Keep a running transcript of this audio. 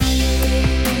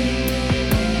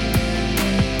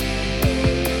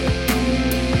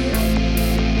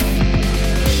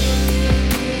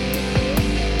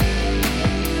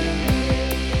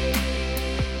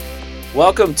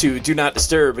Welcome to Do Not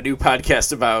Disturb, a new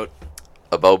podcast about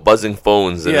buzzing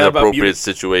phones in inappropriate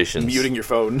situations. Muting your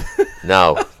phone.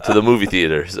 Now, to the movie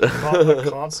theaters. Not a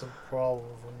constant problem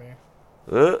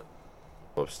for me.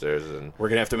 Upstairs and we're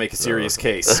gonna have to make a serious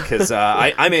case because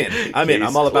I'm in.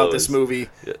 I'm all about this movie,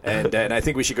 and I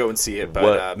think we should go and see it.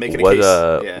 But making a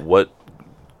case. What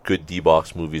good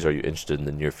D-Box movies are you interested in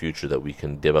the near future that we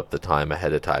can give up the time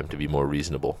ahead of time to be more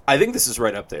reasonable? I think this is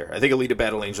right up there. I think Alita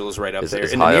Battle Angel is right up there.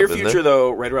 Is in the near in future,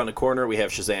 though, right around the corner, we have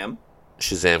Shazam.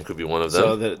 Shazam could be one of them.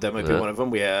 So that might be one of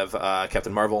them. We have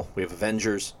Captain Marvel. We have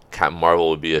Avengers. Captain Marvel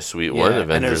would be a sweet one.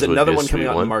 Avengers and there's another would be one a coming sweet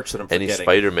out in March that I'm forgetting. Any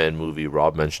Spider-Man movie,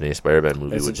 Rob mentioned any Spider-Man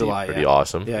movie would be pretty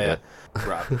awesome. Yeah.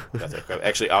 Rob got the hookup.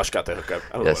 Actually, Osh got the hookup.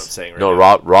 I don't know what I'm saying right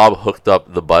now. Rob hooked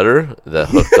up the butter that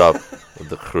hooked up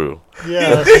the crew.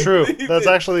 Yeah, that's true. That's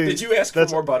actually... Did you ask for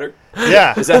more butter?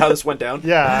 Yeah. Is that how this went down?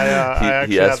 Yeah,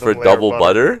 he asked for double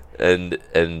butter, and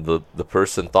the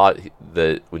person thought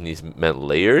that when he meant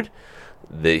layered,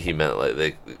 that he meant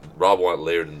like Rob wanted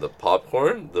layered in the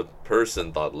popcorn. The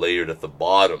person thought layered at the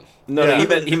bottom. No,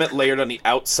 he meant layered on the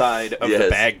outside of the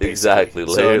bag, basically. Exactly.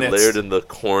 Layered in the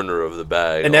corner of the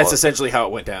bag. And that's essentially how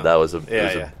it went down. That was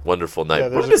a wonderful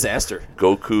night. What a disaster.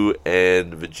 Goku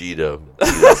and Vegeta.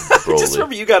 Just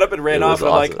remember you got up and ran off and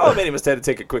awesome. like, oh man, he must have had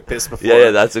to take a quick piss before.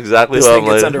 Yeah, that's exactly this what thing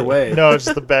I'm gets like. underway. No, it's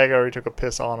just the bag already took a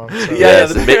piss on him. So.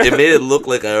 It made it look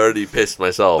like I already pissed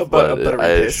myself, but I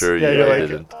assure you you're I like,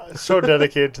 didn't. So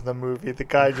dedicated to the movie. The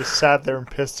guy just sat there and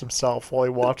pissed himself while he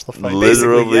watched the fight.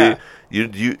 Literally,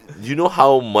 you know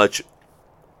how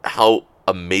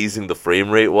amazing the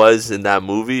frame rate was in that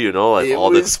movie, you know, like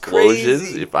all the explosions.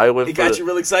 Crazy. If I went it got you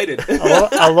real excited.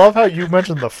 I love how you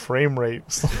mentioned the frame rate.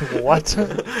 What?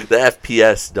 The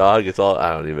FPS, dog, it's all,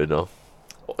 I don't even know.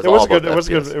 It was good. It was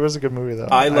good. It was a good movie though.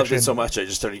 I loved it so much I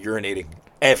just started urinating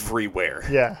everywhere.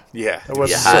 Yeah. It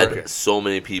was had so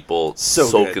many people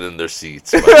soaking in their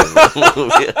seats. It was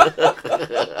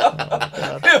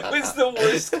the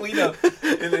worst cleanup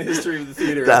in the history of the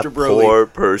theater. That after Broly. poor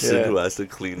person who has to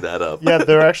clean that up. Yeah,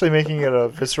 they're actually making it a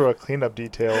visceral cleanup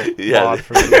detail. Mod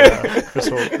for the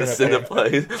visceral cleanup.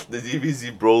 Cineplex, the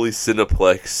DBZ Broly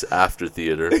Cineplex after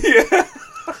theater. Yeah.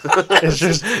 It's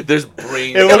just there's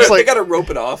brains. It looks like they gotta rope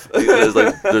it off.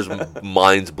 There's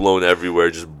minds blown everywhere,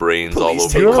 just brains all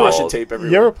over the walls. Tape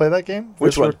everywhere. You ever play that game?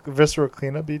 Which one? Visceral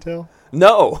Cleanup Detail.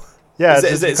 No. Yeah,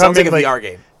 it sounds like a VR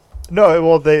game. No,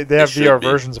 well they have VR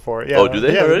versions for it. Yeah. Oh, do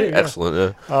they already? Yeah.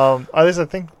 Excellent. Yeah. At least I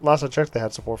think last I checked they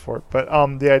had support for it. But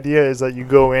the idea is that you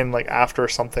go in like after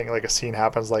something like a scene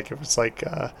happens, like if it's like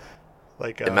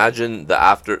imagine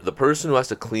the person who has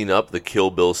to clean up the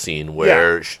Kill Bill scene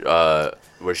where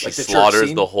she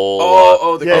slaughters the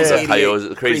whole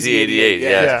Crazy 88.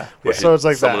 Yeah. So it's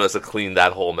like someone has to clean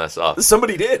that whole mess up.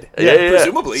 Somebody did.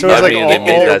 Presumably. So it's they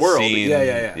made that world. scene.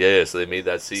 Yeah. So they made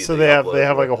that scene. So they have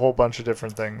like a whole bunch of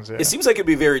different things. Yeah. It seems like it'd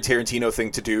be a very Tarantino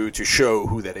thing to do to show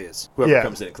who that is. Whoever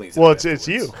comes in and cleans it. Well, it's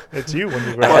you. It's you when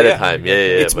you grab ahead of time. Yeah.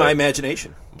 It's my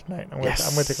imagination. Tonight. I'm going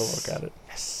to take a look at it.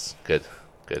 Yes. Good.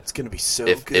 It's going to be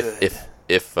so good.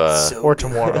 Or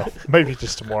tomorrow, maybe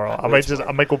just tomorrow. I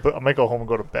might go home and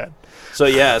go to bed. So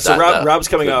Rob's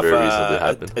coming off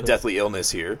a deathly illness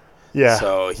here. Yeah.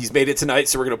 So he's made it tonight.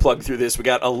 So we're going to plug through this. We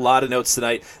got a lot of notes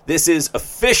tonight. This is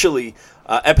officially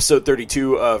episode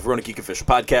 32 of Rona Geek Official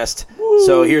Podcast. Woo.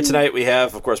 So here tonight we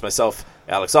have, of course, myself,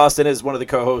 Alex Austin is one of the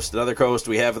co-hosts. Another co-host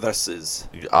we have with us is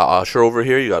Osher over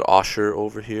here. You got Osher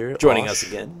over here joining us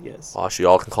again. Yes. Osh,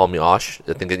 y'all can call me Osh.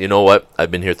 I think you know what? I've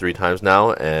been here 3 times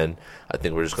now, and I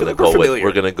think we're just going to go with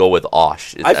we're going to go with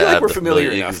Osh. I feel like we're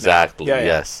familiar enough. Exactly. Yeah.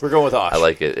 Yes. We're going with Osh. I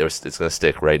like it. It's going to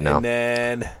stick right now. And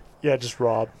then just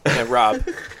Rob. And Rob.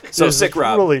 So sick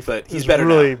Rob, but he's better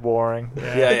really now. Boring.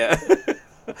 Yeah.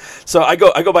 So I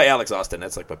go by Alex Austin.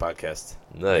 That's like my podcast.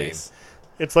 Nice. Name.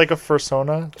 It's like a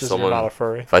fursona, just you're not a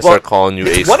furry. If I start calling you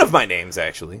it's one of my names,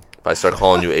 actually. If I start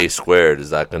calling you A squared,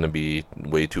 is that going to be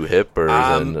way too hip? Or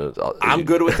I'm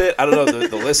good with it. I don't know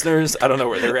the listeners. I don't know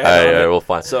where they're at. All right, we'll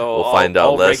find. So we'll find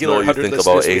out. Let us know what you think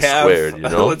about A squared. You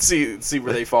know, let's see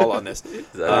where they fall on this.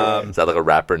 Is that like a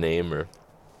rapper name or?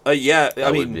 Yeah,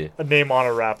 I mean a name on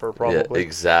a rapper, probably. Yeah,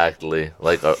 exactly,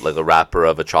 like a rapper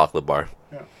of a chocolate bar.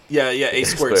 Yeah. A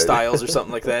squared Styles or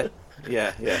something like that.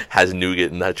 Yeah. Has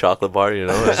nougat in that chocolate bar, you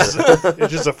know?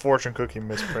 It's just a fortune cookie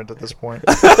misprint at this point.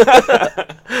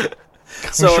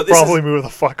 So we should probably move the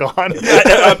fuck on.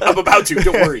 I'm about to.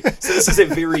 Don't worry. So this is a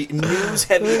very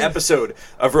news-heavy episode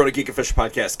of Rona Geek Official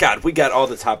Podcast. God, we got all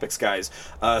the topics, guys.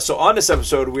 So on this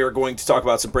episode, we are going to talk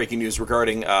about some breaking news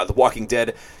regarding The Walking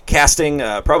Dead casting.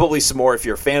 Probably some more if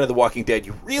you're a fan of The Walking Dead.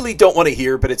 You really don't want to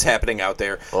hear, but it's happening out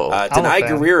there. Denai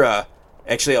Guerrera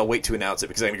Actually, I'll wait to announce it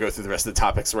because I'm going to go through the rest of the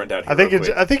topics run down here.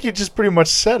 I think you just pretty much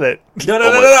said it. No,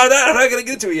 I'm not going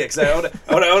to get to it yet because I want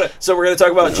to. So we're going to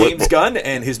talk about James Gunn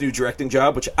and his new directing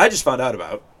job, which I just found out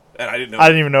about. And I didn't know. I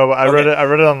didn't even know. But I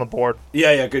read it on the board.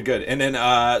 Yeah, good. And then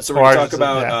so we're going to talk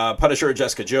about Punisher,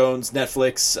 Jessica Jones,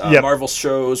 Netflix, Marvel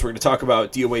shows. We're going to talk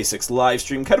about DOA 6 live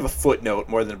stream, kind of a footnote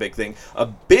more than a big thing. A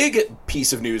big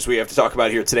piece of news we have to talk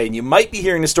about here today, and you might be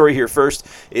hearing the story here first,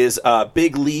 is a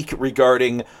big leak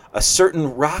regarding a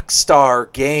certain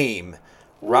Rockstar game.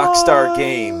 Rockstar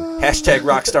game. Hashtag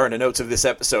Rockstar in the notes of this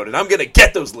episode. And I'm going to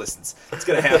get those listens. It's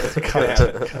going to happen.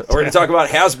 We're going to talk about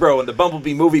Hasbro and the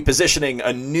Bumblebee movie positioning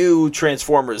a new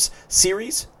Transformers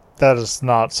series. That is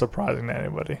not surprising to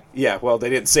anybody. Yeah, well,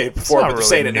 they didn't say it before, but they're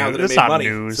saying it now that it made money.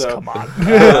 News. So. Come on.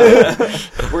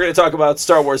 We're going to talk about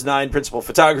Star Wars 9 principal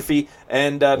photography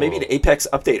and maybe an Apex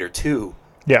update or two.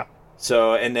 Yeah.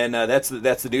 So, and then that's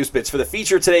the news bits. For the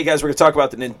feature today, guys, we're going to talk about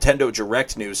the Nintendo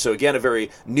Direct news. So, again, a very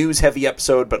news-heavy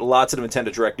episode, but lots of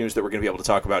Nintendo Direct news that we're going to be able to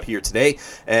talk about here today.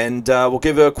 And we'll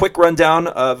give a quick rundown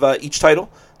of each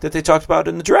title that they talked about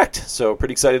in the Direct. So,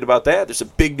 pretty excited about that. There's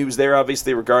some big news there,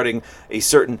 obviously, regarding a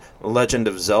certain Legend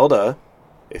of Zelda.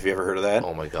 If you ever heard of that.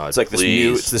 Oh, my God, it's like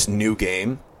this new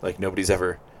game. Like, nobody's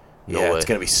ever... It's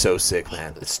going to be so sick,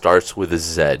 man. It starts with a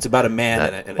Z. It's about a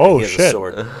man and he has a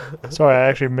sword. Sorry, I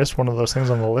actually missed one of those things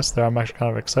on the list there. I'm actually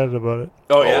kind of excited about it.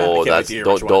 Oh, yeah? Oh, don't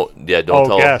tell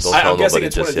I'm guessing nobody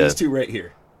it's one of these two right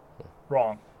here.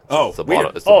 Wrong. Oh, it's the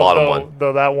bottom one.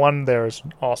 Though that one there is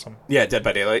awesome. Yeah, Dead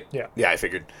by Daylight. Yeah, I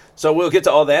figured. So we'll get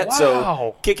to all that. Wow.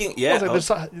 So kicking,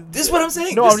 this is what I'm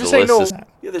saying. No, I'm just saying no.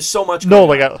 Yeah, there's so much.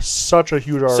 No, such a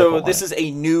huge article. So this is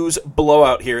a news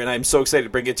blowout here, and I'm so excited to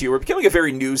bring it to you. We're becoming a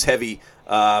very news-heavy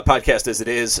podcast as it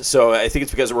is, so I think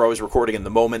it's because we're always recording in the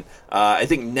moment. I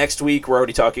think next week we're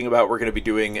already talking about we're going to be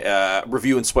doing a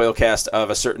review and spoilcast of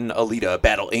a certain Alita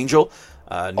Battle Angel.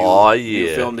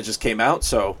 New film that just came out,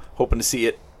 so hoping to see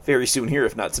it very soon here,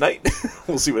 if not tonight.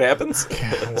 We'll see what happens.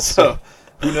 So,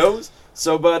 who knows?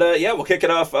 So, but we'll kick it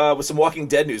off with some Walking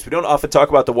Dead news. We don't often talk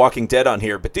about The Walking Dead on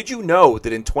here, but did you know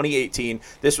that in 2018,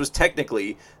 this was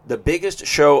technically the biggest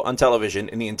show on television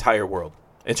in the entire world?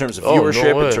 In terms of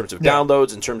viewership, in terms of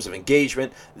downloads, in terms of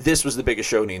engagement, this was the biggest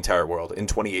show in the entire world in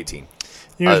 2018.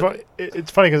 You know, it's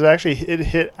funny because it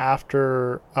hit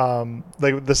after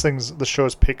the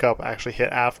show's pickup actually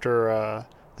hit after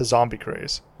the zombie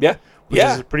craze. Yeah. Which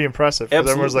is pretty impressive. Because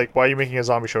everyone was like, why are you making a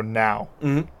zombie show now?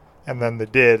 Mm-hmm. And then they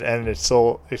did, and it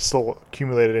still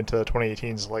accumulated into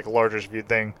 2018's largest viewed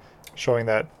thing, showing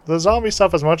that the zombie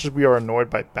stuff, as much as we are annoyed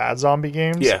by bad zombie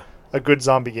games, a good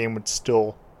zombie game would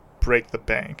still break the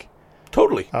bank.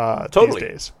 Totally. These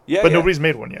days. Yeah, but nobody's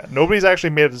made one yet. Nobody's actually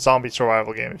made a zombie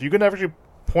survival game. If you can actually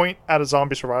point at a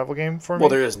zombie survival game for me, well,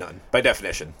 there is none by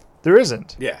definition. There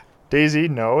isn't. Yeah. DayZ,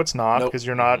 no, it's not, because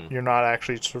you're not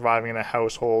actually surviving in a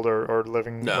household or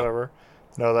living whatever.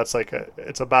 No, that's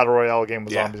it's a battle royale game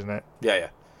with zombies in it. Yeah.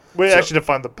 We actually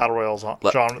defined the battle royale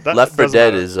genre. Left 4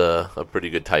 Dead is a pretty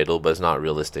good title, but it's not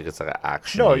realistic. It's like an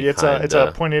action. No, it's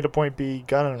a point A to point B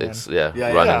gun and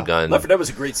run and gun. Left 4 Dead was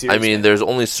a great series. I mean, there's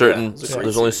only certain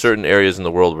certain areas in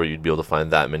the world where you'd be able to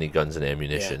find that many guns and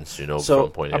ammunition. So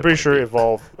from point A. I'm pretty sure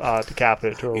Evolve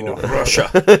decapitated to Russia.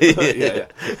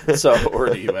 So or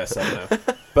the US, I don't know.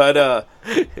 But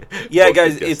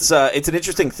guys, it's an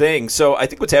interesting thing. So I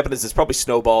think what's happened is it's probably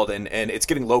snowballed and it's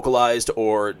getting localized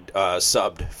or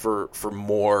subbed for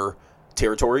more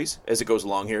territories as it goes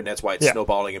along here, and that's why it's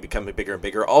snowballing and becoming bigger and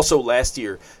bigger. Also, last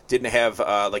year didn't have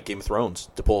Game of Thrones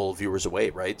to pull viewers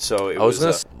away, right? So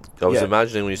I was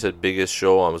imagining when you said biggest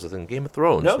show, I was thinking Game of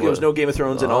Thrones. No, there was no Game of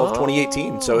Thrones in all of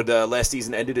 2018. So last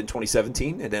season ended in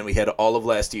 2017, and then we had all of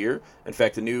last year. In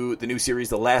fact, the new series,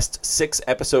 the last 6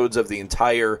 episodes of the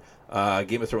entire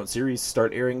Game of Thrones series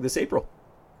start airing this April.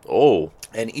 Oh.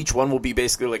 And each one will be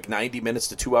basically 90 minutes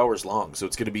to 2 hours long. So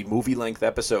it's going to be movie-length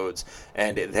episodes,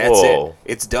 and that's it.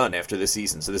 It's done after this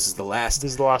season. So this is the last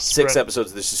 6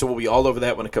 episodes of this. So we'll be all over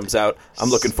that when it comes out. I'm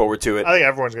looking forward to it. I think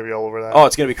everyone's going to be all over that. Oh,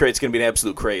 it's going to be crazy. It's going to be an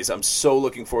absolute craze. I'm so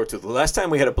looking forward to it. The last time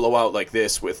we had a blowout like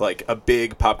this with a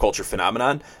big pop culture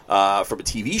phenomenon from a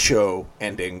TV show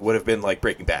ending would have been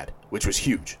Breaking Bad, which was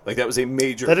huge. That was a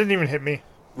major... That didn't even hit me.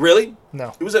 Really?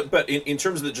 No. It was, but in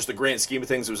terms of just the grand scheme of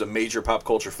things, it was a major pop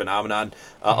culture phenomenon.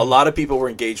 A lot of people were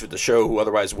engaged with the show who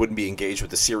otherwise wouldn't be engaged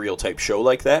with a serial type show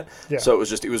like that. Yeah. So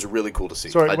it was really cool to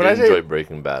see. I did enjoy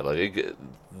Breaking Bad.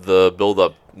 The build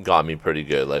up got me pretty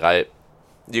good.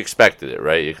 You expected it,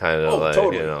 right? You kind of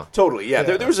totally. Yeah.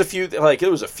 There was a few there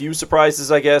was a few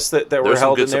surprises, I guess, that were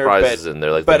held in there. Surprises in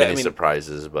there, many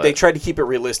surprises. But they tried to keep it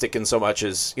realistic in so much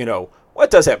as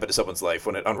what does happen to someone's life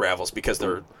when it unravels because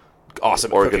they're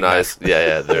awesome. At organized. cooking meth.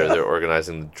 Yeah. They're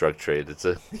organizing the drug trade. It's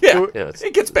a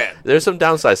It gets bad. There's some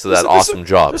downsides to that There's awesome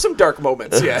job. There's some dark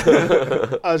moments. Yeah.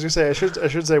 I was gonna say I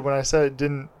should say when I said it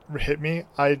didn't hit me,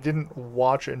 I didn't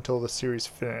watch it until the series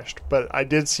finished, but I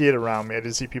did see it around me. I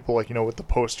did see people with the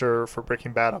poster for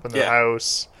Breaking Bad up in their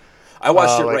house. I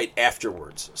watched it right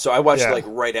afterwards. So I watched it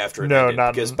right after it ended.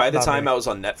 Not, because by the time I was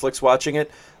on Netflix watching it,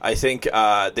 I think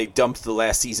they dumped the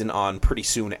last season on pretty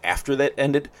soon after that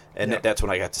ended. And that's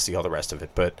when I got to see all the rest of it.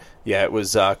 But yeah, it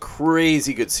was a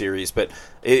crazy good series. But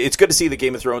it's good to see that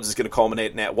Game of Thrones is going to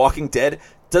culminate in that. Walking Dead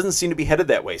doesn't seem to be headed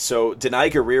that way. So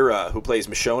Denai Guerrera, who plays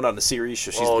Michonne on the series,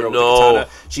 she's the girl with the katana,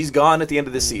 she's gone at the end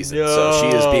of this season. No. So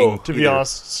she is being... To be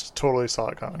honest, totally saw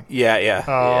it coming.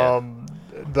 Yeah.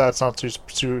 That's not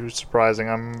too surprising.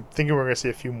 I'm thinking we're going to see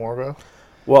a few more go.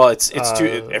 Well, it's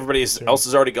too. Everybody else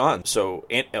is already gone. So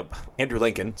Andrew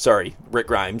Lincoln, Rick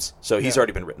Grimes. So he's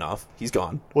already been written off. He's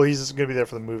gone. Well, he's going to be there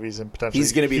for the movies and potentially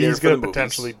he's going to be there. He's going to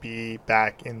potentially be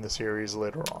back in the series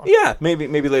later on. Yeah, maybe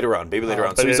later on.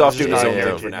 So he's off doing his own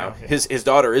thing for now. Yeah. His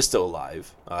daughter is still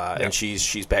alive, and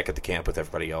she's back at the camp with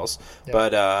everybody else. Yeah.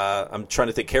 But I'm trying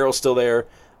to think. Carol's still there.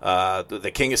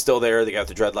 The king is still there. The guy with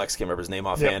the dreadlocks, can't remember his name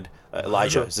offhand.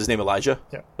 Elijah. Is his name Elijah?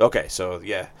 Yeah. Okay, so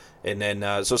yeah. And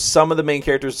then so some of the main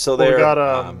characters are still there. We got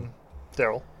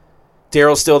Daryl.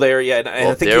 Daryl's still there, yeah. And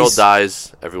I think Daryl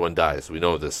dies, everyone dies. We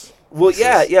know this. Well,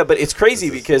 yeah, but it's crazy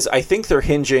because I think they're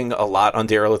hinging a lot on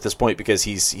Daryl at this point because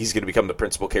he's going to become the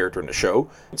principal character in the show.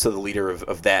 So the leader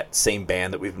of that same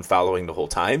band that we've been following the whole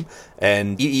time.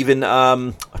 And even,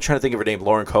 I'm trying to think of her name,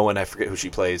 Lauren Cohen, I forget who she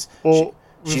plays. Well...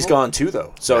 She's gone too,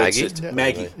 though. So Maggie? It's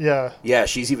Maggie. Yeah,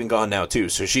 she's even gone now too.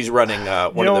 So she's running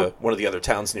one of the other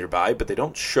towns nearby, but they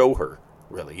don't show her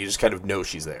really. You just kind of know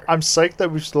she's there. I'm psyched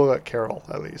that we've still got Carol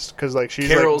at least because she's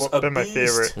been my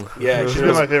favorite. Yeah, she's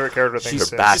been my favorite character.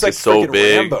 Her back is so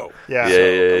big. Rambo. Yeah,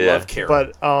 I love Carol.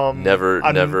 But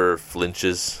never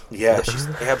flinches. Yeah, she's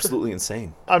absolutely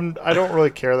insane. I don't really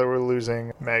care that we're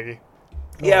losing Maggie.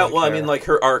 Yeah, well, I mean,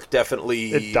 her arc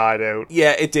definitely... It died out.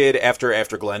 Yeah, it did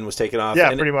after Glenn was taken off.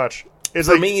 Yeah, pretty much.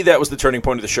 For me, that was the turning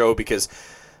point of the show because,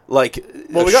 we got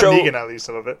Negan at least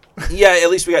some of it. Yeah, at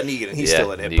least we got Negan, and he's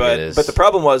still in it. But the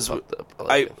problem was,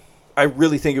 I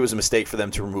really think it was a mistake for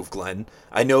them to remove Glenn.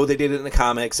 I know they did it in the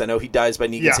comics. I know he dies by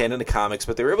Negan's hand in the comics,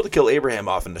 but they were able to kill Abraham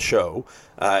off in the show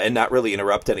and not really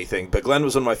interrupt anything. But Glenn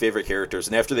was one of my favorite characters,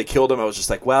 and after they killed him, I was just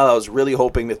like, wow, I was really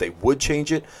hoping that they would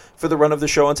change it for the run of the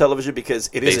show on television because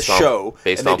it is a show,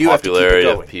 based and they on do popularity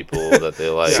have to keep it going. of people that they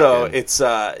like. So it's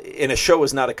and a show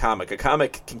is not a comic. A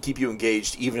comic can keep you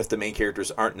engaged even if the main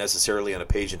characters aren't necessarily on a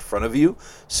page in front of you.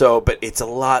 So, but it's a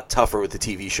lot tougher with the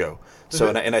TV show. So,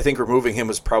 and I think removing him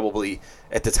was probably,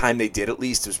 at the time they did at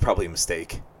least, it was probably a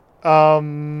mistake.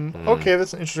 Okay,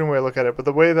 that's an interesting way to look at it. But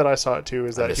the way that I saw it too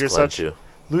is that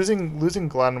losing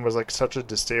Glenn was such a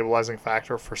destabilizing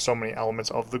factor for so many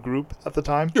elements of the group at the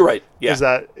time. You're right.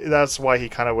 Yeah, that's why he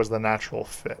kind of was the natural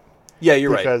fit. Yeah,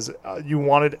 you're because you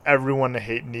wanted everyone to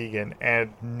hate Negan,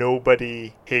 and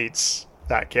nobody hates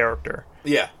that character.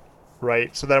 Yeah.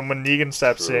 Right. So then when Negan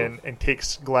steps in and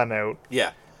takes Glenn out.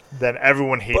 Yeah. Then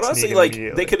everyone hates. But honestly, Negan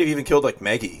immediately. They could have even killed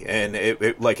Maggie, and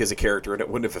it as a character, and it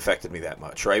wouldn't have affected me that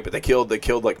much, right? But they killed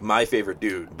my favorite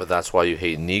dude. But that's why you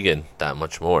hate Negan that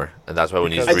much more, and that's why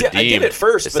when he's redeemed, I did it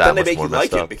first, but then they make you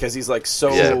like him because he's so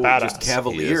badass. Just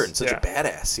cavalier and such a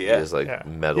badass. Yeah, he is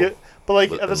metal.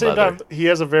 But at the same time, he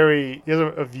has a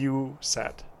view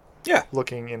set. Yeah,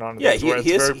 looking in on he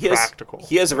is practical.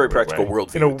 He has a very practical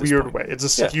worldview in a weird way. It's a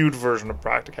skewed version of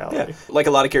practicality. Yeah. Like a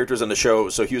lot of characters on the show,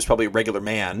 so he was probably a regular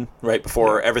man right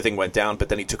before everything went down, but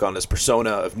then he took on this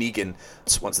persona of Negan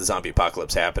once the zombie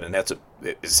apocalypse happened, and that's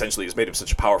essentially has made him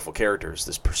such a powerful character. Is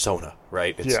this persona,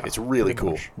 right? It's really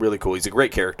cool, really cool. He's a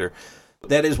great character.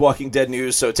 That is Walking Dead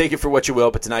news, so take it for what you will.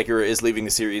 But Denai Guerrera is leaving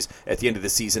the series at the end of the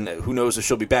season. Who knows if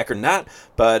she'll be back or not?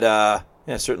 But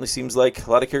yeah, it certainly seems like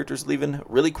a lot of characters leaving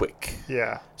really quick.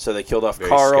 Yeah. So they killed off Very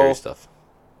Carl. Scary stuff.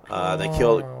 They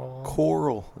killed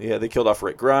Coral. Yeah, they killed off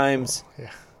Rick Grimes. Oh,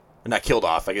 yeah. Not killed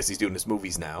off. I guess he's doing his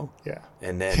movies now. Yeah.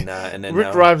 And then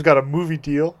Rick Grimes got a movie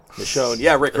deal. Michonne.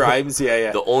 Yeah, Rick Grimes.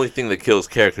 Yeah. The only thing that kills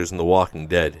characters in The Walking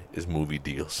Dead is movie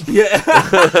deals. Yeah.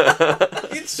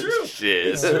 It's true. Shit.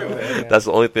 It's true, man. That's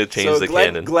the only thing that changes the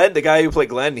canon. Glenn, the guy who played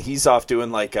Glenn, he's off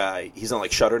doing he's on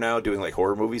Shudder now, doing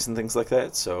horror movies and things like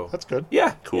that. So that's good.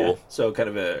 Yeah. Cool. Yeah. So kind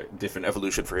of a different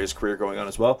evolution for his career going on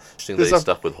as well. Interesting that he's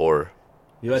stuck with horror.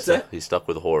 You know what's that? He's stuck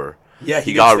with horror. Yeah,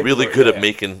 he got really good at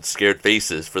making scared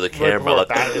faces for the camera.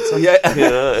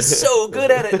 So good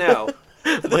at it now.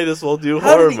 Might as well do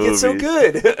How horror did he get so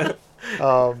good?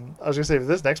 I was gonna say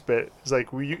this next bit is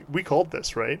like we called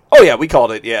this, right? Oh yeah, we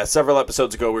called it. Yeah, several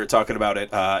episodes ago we were talking about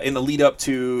it in the lead up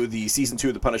to the season 2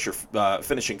 of the Punisher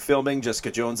finishing filming.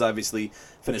 Jessica Jones obviously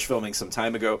finished filming some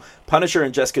time ago. Punisher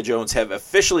and Jessica Jones have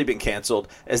officially been canceled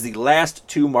as the last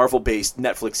 2 Marvel-based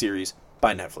Netflix series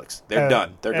by Netflix. They're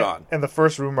done. They're gone. And the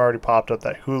first rumor already popped up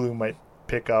that Hulu might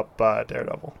pick up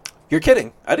Daredevil. You're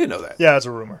kidding? I didn't know that. Yeah, it's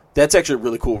a rumor. That's actually a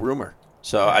really cool rumor.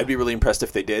 So I'd be really impressed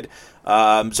if they did.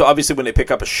 So obviously when they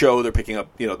pick up a show, they're picking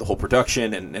up the whole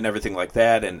production and everything like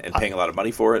that and paying a lot of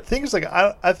money for it. The thing is, like,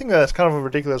 I think that's kind of a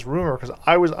ridiculous rumor because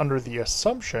I was under the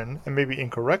assumption, and maybe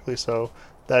incorrectly so,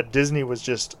 that Disney was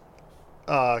just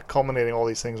culminating all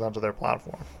these things onto their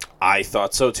platform. I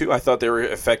thought so too. I thought they were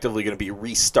effectively going to be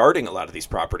restarting a lot of these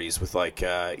properties with like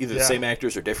either the same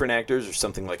actors or different actors or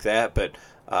something like that. But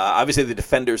obviously the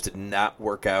Defenders did not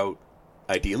work out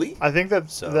ideally. I think that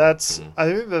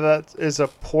that is a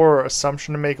poor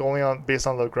assumption to make, only based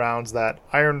on the grounds that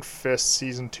Iron Fist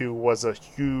season 2 was a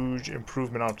huge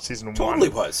improvement on season 1. Totally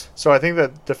was. So I think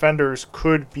that Defenders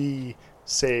could be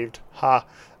saved.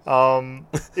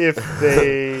 If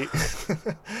they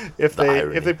if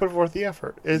they put forth the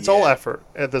effort. It's all effort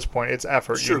at this point. It's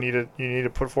effort. Sure. You need to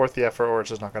put forth the effort, or it's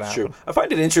just not going to happen. True. I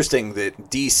find it interesting that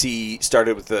DC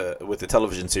started with the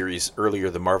television series earlier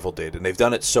than Marvel did, and they've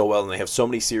done it so well, and they have so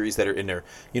many series that are in their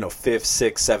 5th,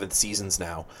 6th, 7th seasons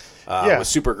now. With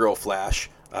Supergirl,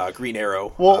 Flash, Green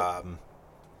Arrow. Well,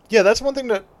 yeah, that's one thing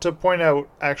to point out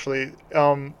actually.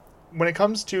 When it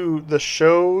comes to the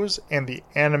shows and the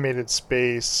animated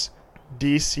space,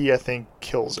 DC, I think,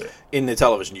 kills it. In the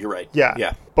television, you're right.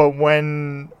 Yeah. But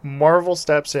when Marvel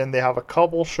steps in, they have a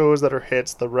couple shows that are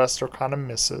hits. The rest are kind of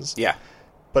misses. Yeah.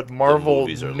 But Marvel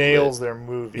nails their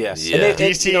movies. Yes. Yeah. And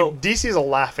DC is a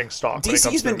laughing stock.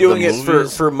 DC's been doing it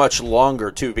for much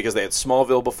longer, too, because they had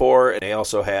Smallville before, and they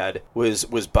also had... Was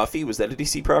Buffy, was that a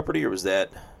DC property, or was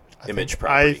that Image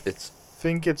property? I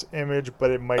think it's Image,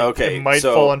 but it might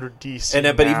fall under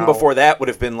DC. But even before that would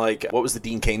have been like, what was the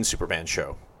Dean Cain Superman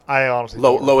show? I honestly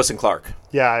Lois and Clark.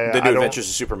 Yeah. The New Adventures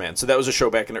of Superman. So that was a show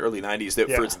back in the early 90s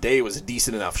that for its day was a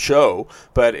decent enough show,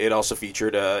 but it also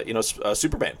featured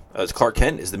Superman. Clark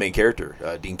Kent is the main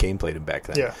character. Dean Cain played him back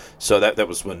then. Yeah. So that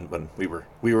was when we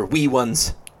were wee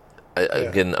ones.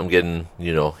 I'm getting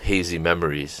hazy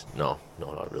memories. No,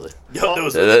 not really.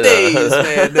 Those were the days,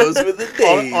 man. Those were the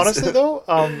days. Honestly, though,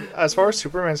 as far as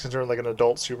Superman's concerned, like an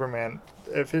adult Superman,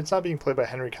 if it's not being played by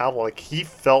Henry Cavill, like he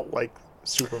felt like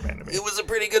Superman to me. It was a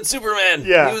pretty good Superman.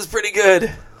 Yeah, he was pretty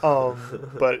good.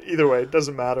 But either way, it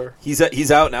doesn't matter. He's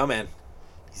out now, man.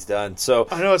 He's done. So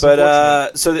I know it's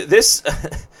unfortunate. So this.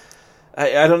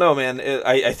 I don't know, man.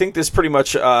 I think this pretty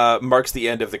much marks the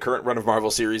end of the current run of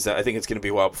Marvel series. I think it's going to be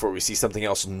a while before we see something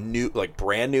else new, like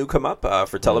brand new, come up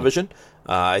for television.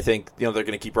 I think they're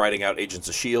going to keep writing out Agents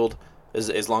of S.H.I.E.L.D.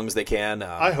 as long as they can.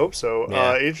 I hope so.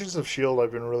 Yeah. Agents of S.H.I.E.L.D.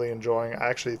 I've been really enjoying. I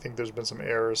actually think there's been some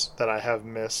errors that I have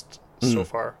missed so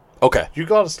far. Okay. You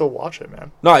got to still watch it,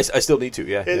 man. No, I still need to,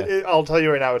 yeah. I'll tell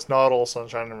you right now, it's not all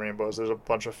sunshine and rainbows. There's a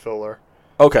bunch of filler.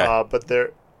 Okay. But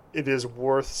it is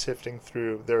worth sifting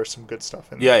through. There is some good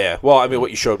stuff in there. Yeah. Well, I mean, what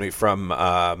you showed me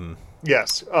from...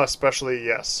 yes, especially,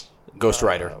 yes. Ghost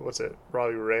Rider. What's it?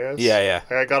 Robbie Reyes? Yeah.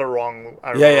 I got it wrong.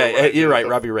 You're right.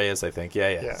 Robbie Reyes, I think.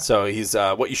 Yeah. So he's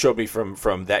what you showed me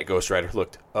from that Ghost Rider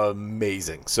looked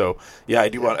amazing. So yeah, I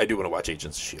do want to watch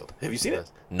Agents of S.H.I.E.L.D. Have you seen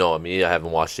it? No, I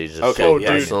haven't watched Agents of S.H.I.E.L.D.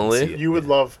 personally. You would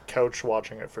love couch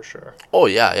watching it for sure. Oh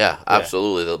yeah,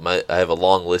 absolutely. I have a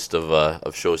long list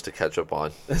of shows to catch up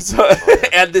on. So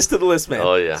add this to the list, man.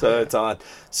 Oh yeah. So it's on.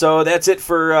 So that's it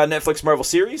for Netflix Marvel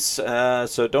series.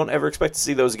 So don't ever expect to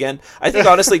see those again. I think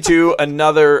honestly too,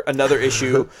 another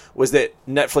issue was that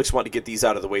Netflix wanted to get these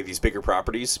out of the way, these bigger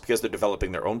properties, because they're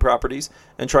developing their own properties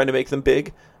and trying to make them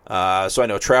big. So I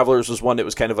know Travelers was one that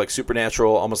was kind of like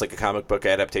Supernatural, almost like a comic book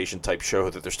adaptation type show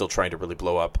that they're still trying to really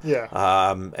blow up. Yeah.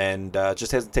 And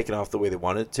just hasn't taken off the way they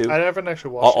wanted to. I haven't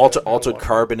actually watched it. Altered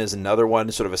Carbon is another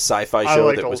one, sort of a sci-fi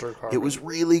show that was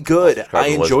really good. I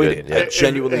enjoyed it. I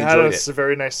genuinely enjoyed it. It had a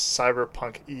very nice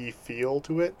cyberpunk-y feel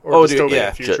to it, or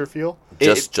dystopian future feel.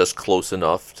 Just close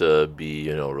enough to be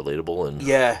relatable and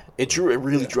it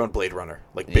really drew on Blade Runner,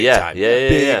 like big time,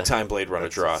 big time Blade Runner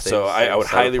draw. So I would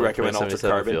highly recommend Altered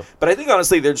Carbon. But I think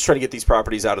honestly they're just trying to get these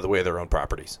properties out of the way of their own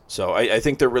properties. So I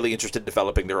think they're really interested in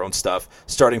developing their own stuff,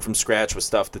 starting from scratch with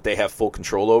stuff that they have full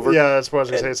control over. Yeah, that's what I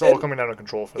was going to say. It's all coming out of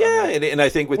control for them. Yeah, and I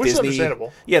think with Disney,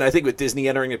 understandable. Yeah, and I think with Disney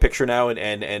entering the picture now,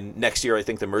 and next year I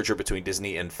think the merger between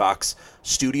Disney and Fox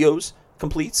Studios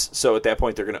completes. So at that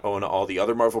point they're going to own all the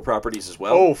other Marvel properties as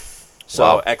well. So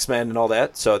Wow. X-Men and all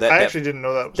that. So that I actually didn't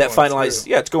know that was that going finalized.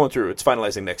 through. Yeah, it's going through. It's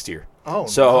finalizing next year. Oh,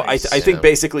 So nice. I think Yeah.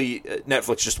 basically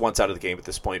Netflix just wants out of the game at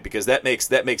this point because that makes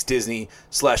Disney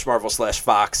 / Marvel /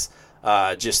 Fox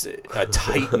just a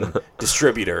titan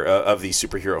distributor of these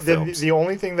superhero films. The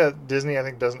only thing that Disney I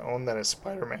think doesn't own then is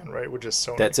Spider-Man, right? Which is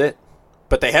Sony. That's it.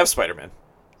 But they have Spider-Man.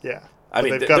 Yeah. I But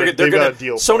mean, they've they're got gonna. a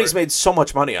deal. for Sony's it. made so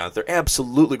much money on it; they're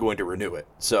absolutely going to renew it.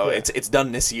 So Yeah. it's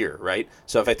done this year, right?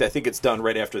 So in fact, I think it's done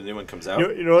right after the new one comes out.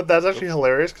 You know what? That's actually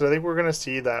hilarious because I think we're going to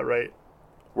see that, right?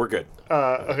 We're good.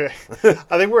 Okay.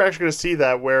 I think we're actually going to see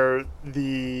that where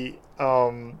the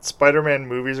Spider-Man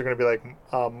movies are going to be like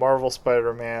Marvel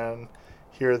Spider-Man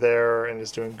here, there, and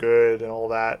is doing good and all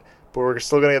that. But we're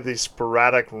still going to get these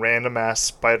sporadic, random-ass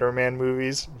Spider-Man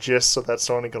movies just so that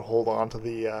Sony can hold on to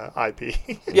the IP.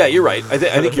 Yeah, you're right. I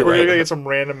think you're We're going to right. get some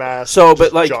random-ass So,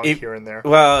 but like, junk it- here and there.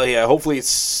 Well, yeah. Hopefully,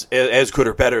 it's as good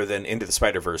or better than Into the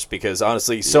Spider-Verse because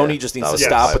honestly, Sony just needs that to was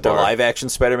stop by with their far. live-action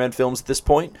Spider-Man films at this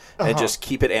point and Uh-huh. just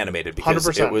keep it animated because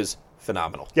 100%. it was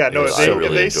phenomenal. Yeah, It no, was if they, so if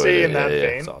really they enjoyed stay it. in that Yeah,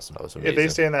 vein, It's awesome. That was if amazing. they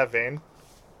stay in that vein,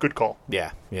 good call.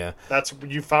 Yeah, yeah, That's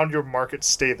you found your market.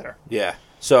 Stay there. yeah.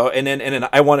 So and then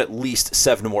I want at least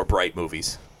 7 more Bright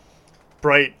movies.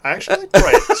 Bright. I actually like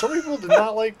Bright. Some people did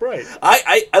not like Bright.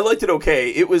 I liked it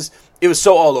okay. It was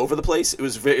so all over the place. It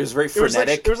was very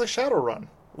frenetic. It was like Shadowrun.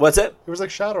 What's that? It was like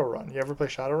Shadowrun. You ever play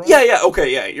Shadowrun? Yeah,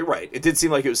 okay, yeah, you're right. It did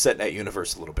seem like it was set in that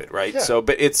universe a little bit, right? Yeah. So,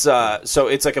 but it's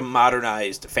it's like a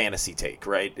modernized fantasy take,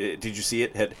 right? Did you see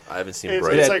it? I haven't seen It's,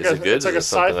 Bright. it's like Is it good? it's like Is a it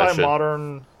something I sci-fi should-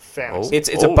 modern fantasy. It's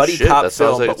a Oh, buddy shit, cop that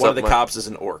sounds film, like but it's one of the something I- cops is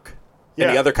an orc, Yeah.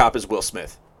 and the other cop is Will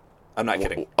Smith. I'm not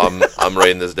kidding. I'm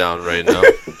writing this down right now.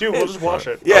 Dude, we'll just watch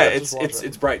it. Yeah, We'll it's just watch it.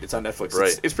 it's Bright. It's on Netflix.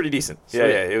 Bright. It's pretty decent. Sweet. Yeah,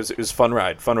 it was a fun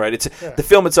ride. It's Yeah. the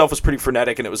film itself was pretty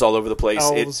frenetic and it was all over the place.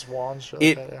 Owls, swans, shit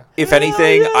It, like that, yeah. if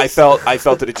anything, I felt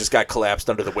that it just got collapsed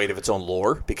under the weight of its own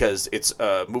lore because it's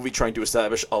a movie trying to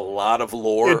establish a lot of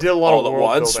lore It did a lot all of at world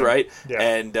once, building. right? Yeah.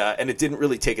 And it didn't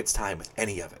really take its time with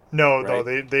any of it. No,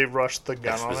 Right. they rushed the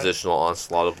gun on it. Expositional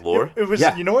onslaught of lore. It was,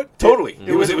 Yeah. you know what? Totally, It,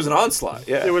 it was an onslaught.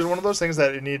 Yeah, It was one of those things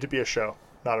that it needed to be a show,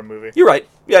 not a movie. You're right.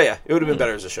 Yeah, it would have been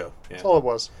better as a show. Yeah. That's all it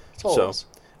was. That's all it So, was.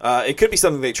 it could be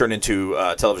something they turn into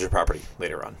television property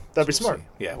later on. That'd be So we'll smart.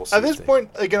 see. Yeah, we'll see. At this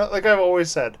point, again, like I've always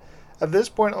said, at this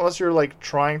point, unless you're like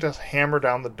trying to hammer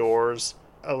down the doors,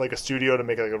 like a studio to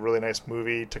make like a really nice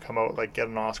movie to come out, like get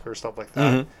an Oscar or stuff like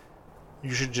that,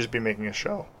 you should just be making a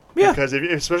show. Yeah. Because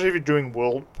especially if you're doing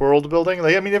world building,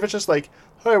 like I mean, if it's just like,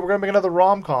 hey, we're gonna make another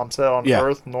rom-com set on Yeah.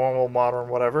 Earth, normal, modern,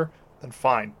 whatever, then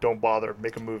fine, don't bother,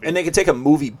 make a movie. and they can take a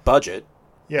movie budget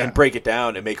yeah. and break it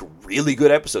down and make really good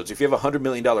episodes. If you have $100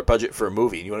 million budget for a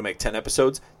movie and you want to make 10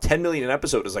 episodes, $10 million an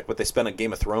episode is like what they spend on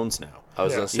Game of Thrones now. I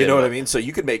was Yeah. gonna say, You know what I like- mean? So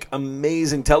you could make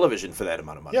amazing television for that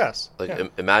amount of money. Yes. Like, yeah.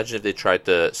 imagine if they tried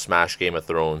to smash Game of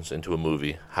Thrones into a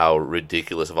movie. How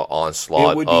ridiculous of an It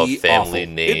onslaught would of be family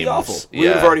awful. names. It'd be awful. We Yeah.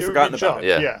 would have already It would forgotten be about junk. it.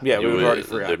 Yeah, Yeah. Yeah, we You would have would- already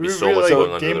forgotten. There'd be We so really, much like,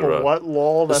 going under Game the of rug. what?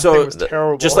 Lol, that So, thing was the-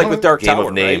 terrible. Just like with Dark Game Tower,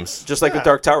 of Names. right? Just like Yeah. with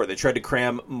Dark Tower, they tried to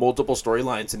cram multiple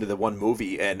storylines into the one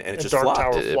movie, and it And just Dark flopped.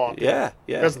 Tower It- flopped. Yeah,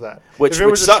 yeah. Because of that. Which- if it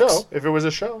which was sucks. a show, if it was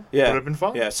a show, Yeah, it would have been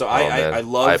fun. Yeah, so man. I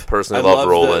love. I personally love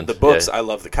Roland. the books. Yeah. I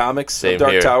love the comics. Same of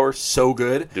Dark here. Tower, so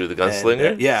good. Dude, the And,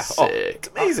 Gunslinger? yeah, oh, Sick. it's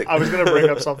amazing. I was going to bring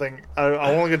up something. I'm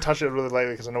only going to touch it really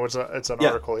lightly because I know it's an Yeah.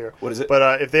 article here. What is it?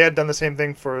 But if they had done the same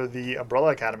thing for the Umbrella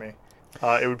Academy,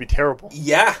 it would be terrible.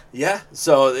 Yeah.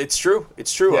 So it's true.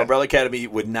 It's true. Yeah. Umbrella Academy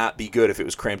would not be good if it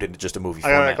was crammed into just a movie I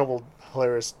got format. a couple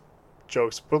hilarious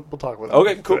jokes. We'll talk about that.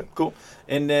 Okay, cool, But- cool.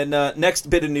 And then next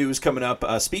bit of news coming up.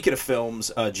 Speaking of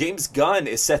films, James Gunn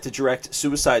is set to direct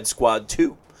Suicide Squad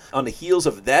 2. On the heels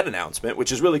of that announcement,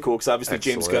 which is really cool because obviously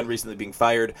James Excellent. Gunn recently being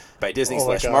fired by Disney Oh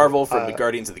my / God. Marvel from the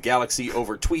Guardians of the Galaxy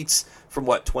over tweets from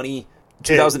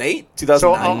 2008, So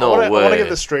 2009. I No want to way. get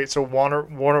this straight. So Warner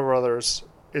Brothers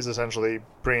is essentially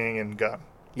bringing in Gunn.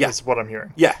 Yeah. That's what I'm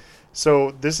hearing. Yeah,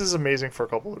 So this is amazing for a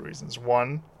couple of reasons.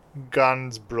 One,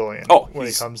 Gunn's brilliant Oh, when it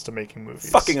he's comes to making movies.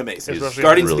 fucking amazing. Especially-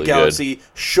 Guardians of really the Galaxy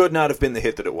should not have been the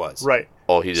hit that it was. Right.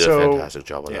 Oh, he did So- a fantastic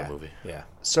job on Yeah. that movie. Yeah.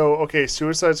 So, okay,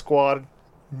 Suicide Squad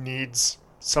needs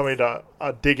somebody to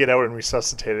dig it out and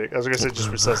resuscitate it. I was going to say just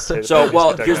resuscitate it. So, but well,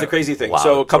 just here's the protect crazy thing. Wow,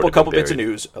 So, a it's already couple been bits of buried.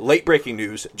 news. Late breaking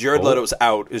news. Jared Oh. Leto's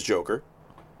out as Joker.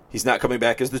 He's not coming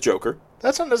back as the Joker. it.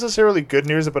 That's not necessarily good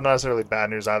news, but not necessarily bad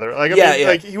news either. Like, I Yeah, mean, yeah.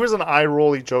 like he was an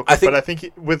eye-rolly Joker, I think- but I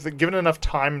think with given enough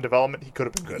time and development, he could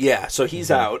have been good. Yeah, so he's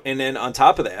Mm-hmm. out. And then on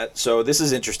top of that, so this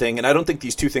is interesting, and I don't think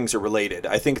these two things are related.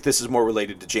 I think this is more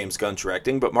related to James Gunn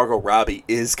directing, but Margot Robbie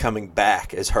is coming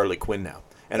back as Harley Quinn now.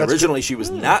 And That's originally she was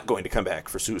not going to come back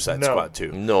for Suicide No. Squad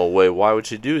 2. No way. Why would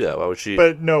she do that? Why would she?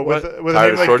 But no, with What? a Tired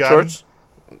name of like short Gunn, shorts?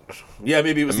 Yeah,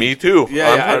 maybe it was Me too. Yeah,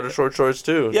 I'm yeah, part of short shorts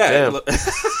too. Yeah, Damn.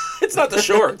 it's not the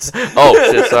shorts. Oh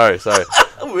shit! Sorry.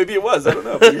 Maybe it was. I don't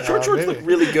know. But your short shorts maybe. look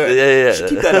really good. Yeah. You should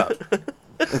keep that up.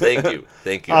 Thank you.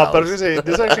 But I was Alex. gonna say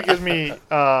this actually gives me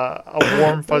a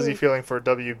warm, fuzzy feeling for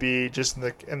WB, just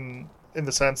in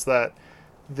the sense that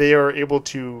they are able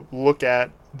to look at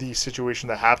the situation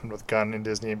that happened with Gunn and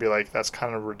Disney and be like, that's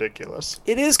kind of ridiculous.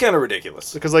 It is kind of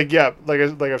ridiculous. Because like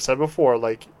I've said before,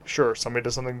 like sure, somebody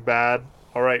does something bad,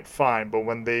 all right, fine, but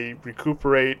when they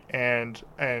recuperate and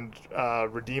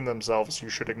redeem themselves, you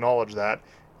should acknowledge that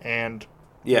and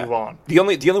move on. The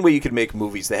only way you could make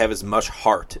movies that have as much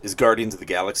heart as Guardians of the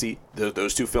Galaxy,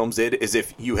 those two films did, is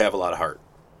if you have a lot of heart.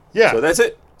 Yeah. So that's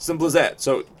it. Simple as that.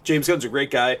 So James Gunn's a great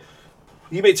guy.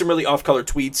 He made some really off-color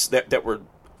tweets that were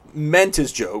meant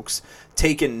as jokes,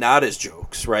 taken not as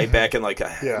jokes, right? Back in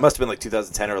it must have been like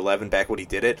 2010 or 11 back when he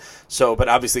did it. So, but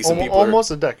obviously some people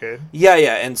almost a decade. Yeah,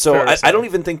 and so Fair to say. I don't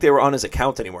even think they were on his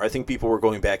account anymore. I think people were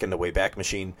going back in the Wayback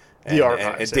Machine and, The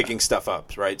archives, and digging stuff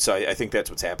up, right? So I think that's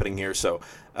what's happening here. So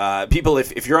people,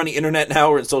 if you're on the internet now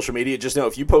or in social media, just know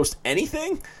if you post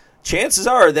anything, chances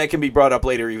are that can be brought up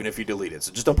later, even if you delete it.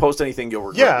 So just don't post anything you'll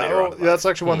regret later on in life. That's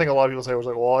actually one thing a lot of people say was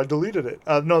like, well, I deleted it.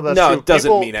 No, that's No, true. it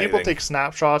doesn't mean People anything. take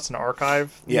snapshots and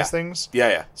archive these things.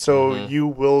 Yeah. So you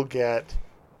will get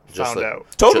Just found like- out.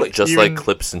 Totally. Just Even- like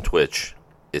clips and Twitch,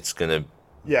 it's gonna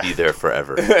Yeah. be there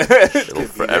forever. It'll be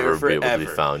forever there be able to be forever.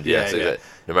 found. Yeah, Yes, yeah. exactly.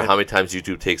 No matter how many times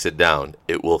YouTube takes it down,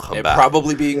 it will come And back.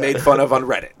 probably being made fun of on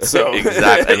Reddit. So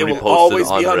Exactly. it And will reposted always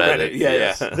on be on Reddit. Reddit. Yeah,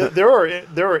 Yes. yeah.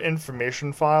 There are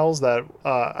information files that,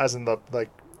 as in the like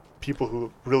people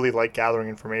who really like gathering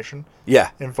information,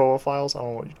 Yeah. info files. I don't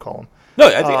know what you'd call them. No,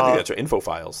 I think that's right. Info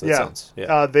files. That sounds.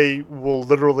 Yeah. They will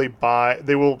literally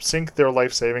they will sink their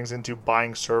life savings into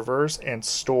buying servers and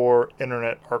store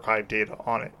internet archive data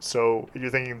on it. So if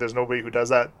you're thinking there's nobody who does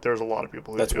that, there's a lot of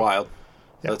people who That's do. wild.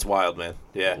 Yeah. That's wild, man.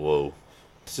 Yeah. Whoa.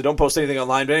 So don't post anything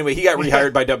online. But anyway, he got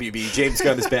rehired by WB. James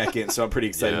Gunn is back in, so I'm pretty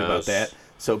excited about that.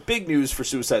 So big news for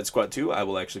Suicide Squad 2. I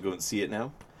will actually go and see it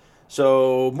now.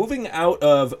 So moving out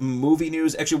of movie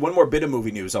news, actually one more bit of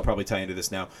movie news I'll probably tie into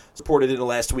this now. It's reported in the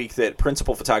last week that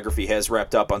principal photography has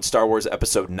wrapped up on Star Wars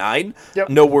Episode 9. Yep.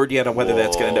 No word yet on whether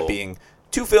that's going to end Whoa. up being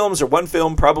 2 films or 1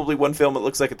 film, probably 1 film it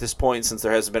looks like at this point since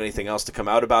there hasn't been anything else to come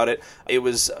out about it. It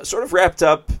was sort of wrapped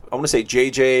up, I want to say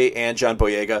JJ and John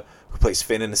Boyega, who plays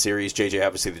Finn in the series, JJ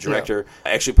obviously the director,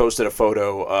 actually posted a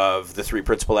photo of the 3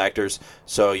 principal actors.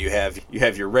 So you have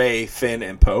your Rey, Finn,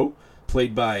 and Poe,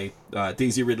 played by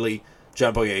Daisy Ridley,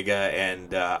 John Boyega,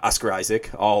 and Oscar Isaac,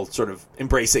 all sort of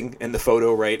embracing in the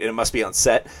photo, right? And it must be on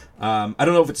set. I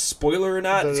don't know if it's spoiler or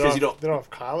not, because you don't. They don't have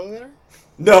Kylo there.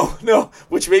 No,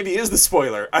 which maybe is the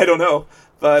spoiler. I don't know.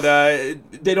 But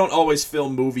they don't always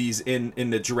film movies in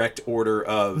the direct order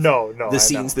of the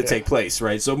scenes that take place,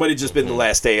 right? So it might have just been the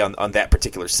last day on that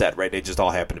particular set, right? They just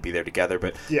all happened to be there together.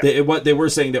 But they were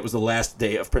saying that was the last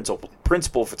day of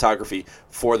principal photography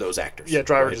for those actors. Yeah,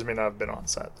 drivers just may not have been on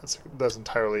set. That's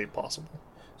entirely possible.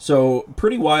 So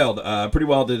pretty wild. Pretty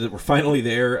wild that we're finally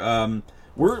there.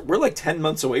 We're like 10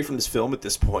 months away from this film at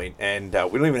this point, and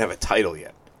we don't even have a title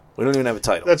yet.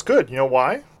 That's good. You know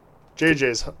why?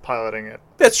 JJ's piloting it.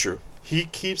 That's true. He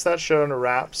keeps that show under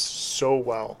wraps so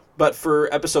well. But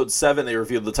for episode 7, they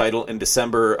revealed the title in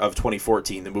December of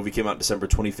 2014. The movie came out in December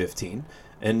 2015.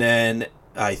 And then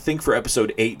I think for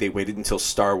episode 8, they waited until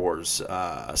Star Wars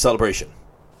Celebration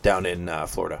down in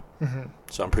Florida. Mm-hmm.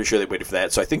 So I'm pretty sure they waited for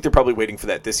that. So I think they're probably waiting for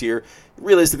that this year.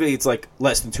 Realistically, it's like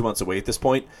less than 2 months away at this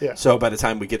point. Yeah. So by the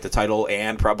time we get the title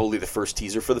and probably the first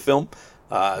teaser for the film,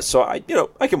 so I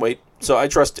can wait. So I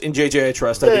trust in JJ. I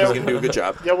trust. I think he's going to do a good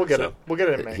job. Yeah, we'll get it. We'll get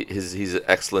it in May. He's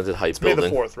excellent at hype It's May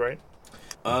building. the 4th, right?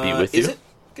 Be with you. Is it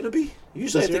going to be?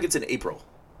 Usually This I think year? it's in April.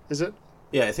 Is it?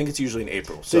 Yeah, I think it's usually in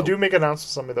April. So They do make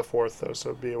announcements on May the 4th, though,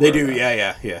 so be aware. They do, of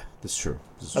that. yeah. That's true.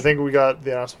 I think we got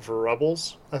the announcement for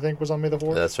Rebels, I think, was on May the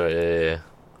 4th. That's right. Yeah.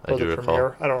 I or do the recall.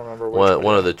 premiere. I don't remember which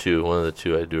One of the two. One of the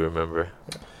two. I do remember.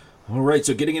 All right,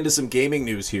 so getting into some gaming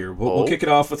news here. We'll kick it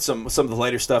off with some of the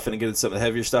lighter stuff and get into some of the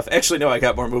heavier stuff. Actually, no, I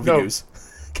got more movie news.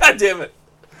 God damn it.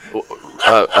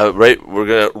 Right,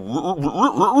 we're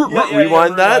gonna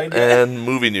rewind that and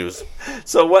movie news.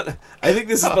 So what? I think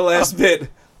this is the last bit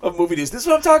of movie news. This is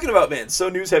what I'm talking about, man. So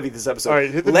news heavy this episode. All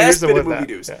right, hit the last news and bit of with movie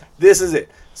that. news. Yeah. This is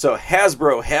it. So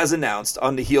Hasbro has announced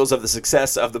on the heels of the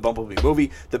success of the Bumblebee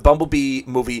movie, the Bumblebee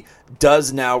movie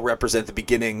does now represent the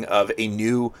beginning of a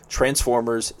new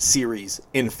Transformers series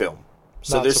in film.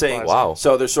 So Not they're saying, surprising. Wow.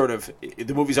 So they're sort of,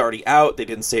 the movie's already out. They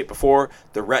didn't say it before.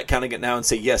 They're retconning it now and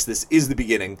say, yes, this is the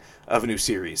beginning of a new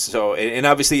series. So, and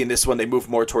obviously in this one, they moved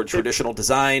more toward traditional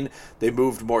design. They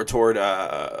moved more toward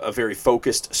a very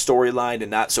focused storyline and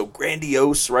not so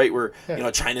grandiose, right? Where,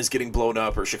 China's getting blown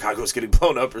up or Chicago's getting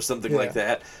blown up or something like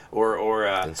that. Or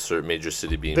insert major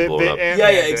city being They blown up.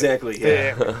 exactly. They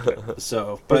Yeah.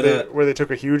 So, where they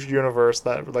took a huge universe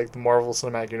that like the Marvel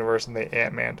Cinematic Universe and they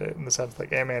Ant-Manned it in the sense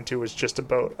like Ant-Man 2 was just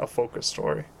about a focused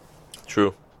story.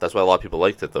 True. That's why a lot of people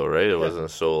liked it, though, right? It wasn't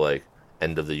so like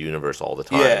end of the universe all the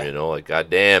time. Yeah. Like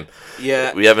goddamn.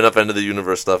 Yeah. We have enough end of the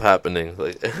universe stuff happening.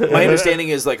 Like, my understanding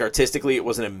is, like, artistically, it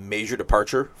wasn't a major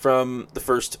departure from the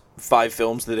first 5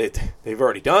 films that they've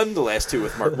already done. The last 2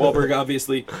 with Mark Wahlberg,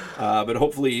 obviously, but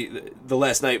hopefully, The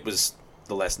Last Night was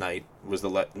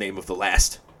the name of the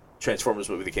last Transformers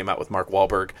movie that came out with Mark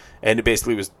Wahlberg, and it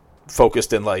basically was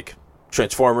focused in like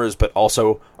Transformers, but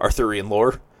also Arthurian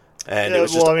lore. And it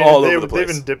was just all over the place.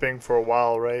 They've been dipping for a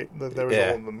while, right? There was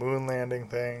the moon landing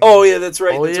thing. Oh yeah, that's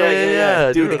right. Oh, that's yeah, right.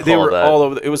 yeah. Dude, I they were that. all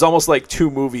over. It was almost like 2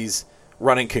 movies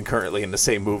running concurrently in the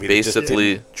same movie.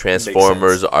 Basically,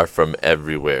 Transformers are from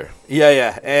everywhere.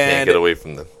 Yeah, Can't and get away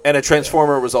from them. And a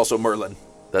Transformer was also Merlin.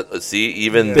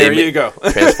 There you go.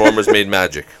 Transformers made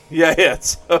magic. Yeah.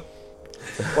 So,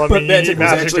 Well, but magic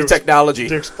was actually technology.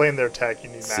 To explain their tech, you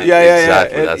need magic. Yeah.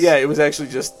 Exactly, It was actually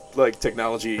just like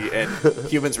technology, and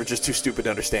humans were just too stupid to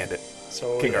understand it.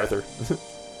 So, King Arthur.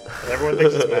 Everyone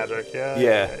thinks it's magic.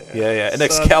 Yeah. And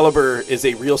Excalibur is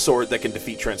a real sword that can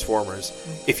defeat Transformers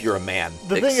if you're a man.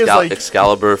 The thing is, like,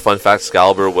 Excalibur. Fun fact: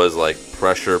 Excalibur was like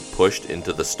pressure pushed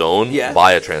into the stone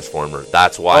by a Transformer.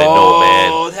 That's why no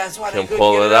man can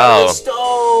pull it out.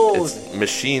 It's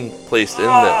machine placed in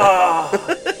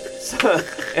there.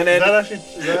 And then,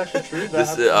 is that actually true?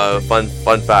 This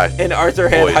fun fact. And Arthur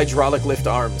had hydraulic lift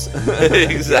arms.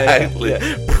 Exactly.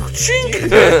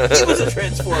 He was a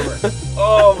Transformer.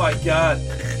 Oh my god!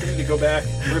 We need to go back.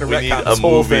 We're gonna retcon this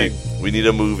whole thing. We need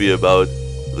a movie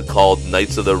called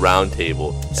Knights of the Round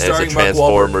Table, and starring it's a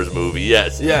Transformers movie.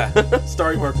 Yes. Yeah,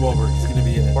 starring Mark Wahlberg. He's gonna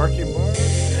be in it. Marky Mark.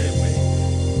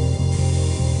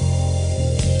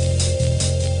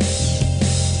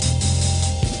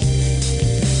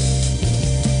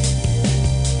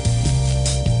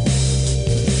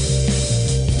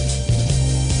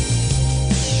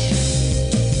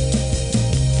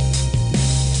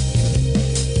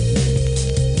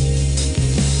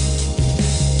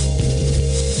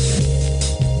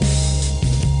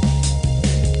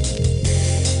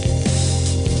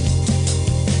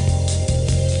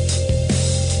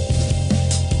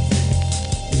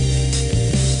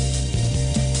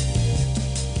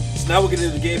 Now we'll get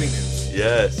into the gaming news.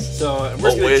 Yes. So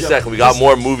wait a second. We got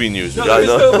more movie news.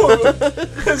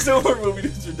 There's still more movie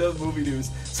news. Or does movie news.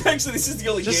 So actually, this is the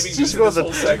only gaming news. Just go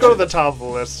to the top of the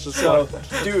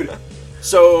list. Dude.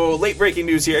 So late breaking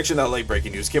news here. Actually, not late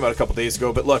breaking news. Came out a couple days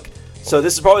ago. But look. So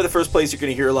this is probably the first place you're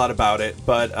going to hear a lot about it.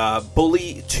 But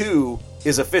Bully 2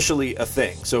 is officially a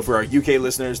thing. So for our UK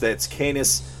listeners, that's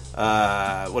Canis.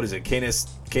 What is it?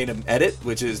 Canum Edit,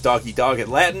 which is Doggy Dog in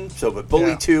Latin. So, but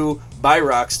Bully 2 by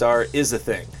Rockstar is a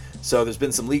thing. So there's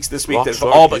been some leaks this week that have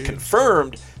all but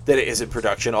confirmed that it is in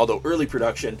production, although early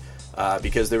production,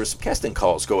 because there was some casting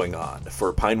calls going on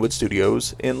for Pinewood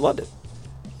Studios in London.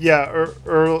 Yeah,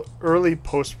 early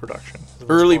post-production.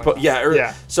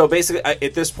 So basically,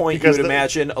 at this point, because you would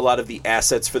imagine a lot of the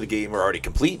assets for the game are already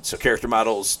complete. So character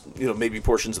models, maybe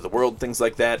portions of the world, things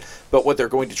like that. But what they're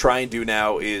going to try and do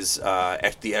now is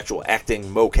the actual acting,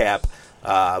 mocap,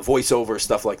 voiceover,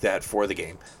 stuff like that for the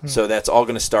game. So that's all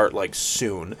going to start like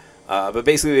soon. But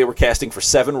basically, they were casting for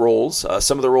 7 roles.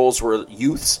 Some of the roles were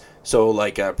youths, so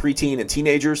like preteen and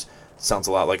teenagers. Sounds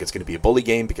a lot like it's going to be a bully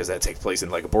game because that takes place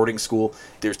in like a boarding school.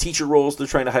 There's teacher roles they're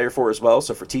trying to hire for as well.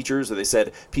 So for teachers, they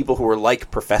said people who are like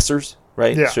professors,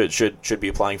 right? Yeah. Should be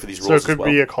applying for these roles. So it could as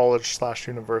well. be a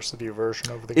college/university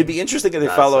version of the game. It'd be interesting if they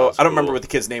follow. I don't remember what the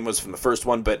kid's name was from the first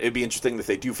one, but it'd be interesting if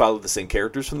they do follow the same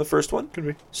characters from the first one. Could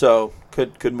be. So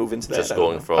could move into that. Just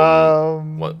going from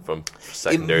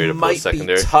secondary to post-secondary. It might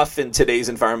be tough in today's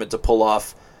environment to pull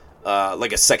off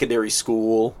like a secondary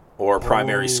school or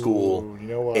primary school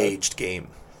aged game.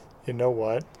 You know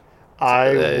what? I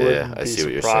wouldn't be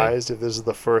surprised if this is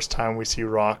the first time we see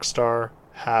Rockstar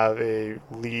have a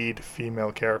lead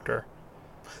female character.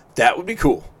 That would be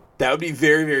cool. That would be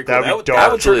very, very cool. That would be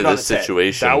dark. Actually, this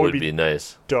situation would be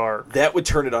nice. Dark. That would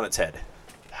turn it on its head.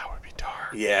 That would be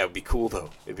dark. Yeah, it would be cool, though.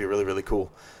 It'd be really, really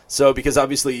cool. So, because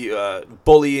obviously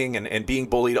bullying and being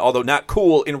bullied, although not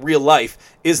cool in real life,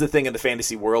 is the thing in the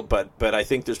fantasy world, but I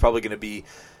think there's probably going to be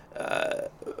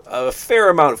a fair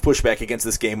amount of pushback against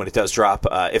this game when it does drop,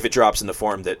 if it drops in the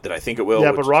form that I think it will.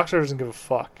 Yeah, but Rockstar doesn't give a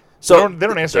fuck. So they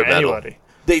don't answer anybody.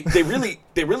 They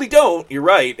really don't. You're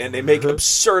right, and they make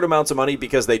absurd amounts of money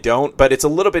because they don't. But it's a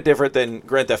little bit different than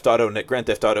Grand Theft Auto, and Grand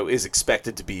Theft Auto is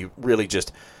expected to be really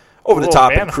just over the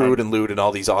top and crude and lewd and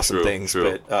all these awesome things.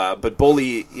 True. But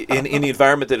Bully in the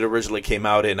environment that it originally came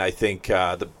out in, I think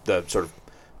the sort of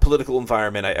political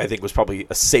environment I think was probably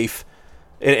a safe.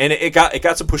 And it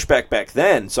got some pushback back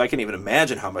then, so I can even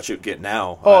imagine how much it would get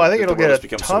now. I think it'll get a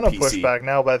ton of pushback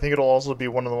now, but I think it'll also be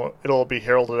it'll be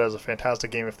heralded as a fantastic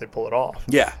game if they pull it off.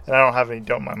 Yeah, and I don't have any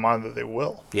doubt in my mind that they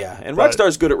will. Yeah, and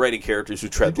Rockstar's good at writing characters who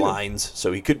tread lines,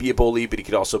 so he could be a bully, but he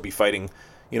could also be fighting,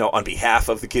 on behalf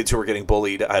of the kids who are getting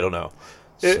bullied. I don't know.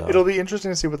 It'll be interesting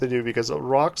to see what they do because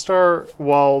Rockstar,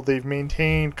 while they've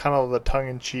maintained kind of the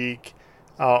tongue-in-cheek,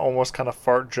 almost kind of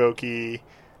fart jokey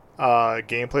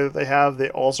gameplay that they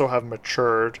also have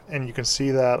matured, and you can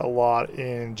see that a lot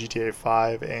in GTA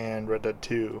 5 and Red Dead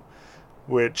 2,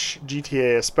 which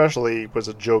GTA especially was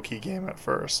a jokey game at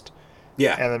first.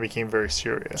 Yeah. And then became very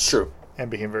serious. True.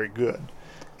 And became very good.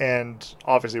 And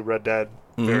obviously Red Dead,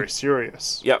 very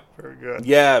serious. Yep. Very good.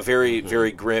 Yeah, very,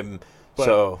 very grim.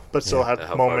 But still had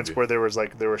moments where there was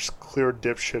clear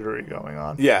dipshittery going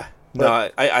on. Yeah. No,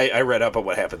 I read up on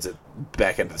what happens at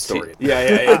back end of the story.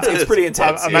 It's pretty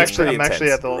intense. I'm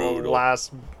actually at the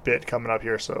last bit coming up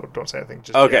here, so don't say anything.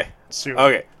 Just okay. Soon.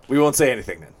 Okay. We won't say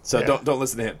anything then. So don't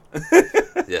listen to him.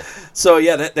 Yeah. So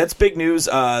that's big news.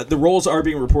 The roles are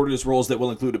being reported as roles that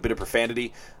will include a bit of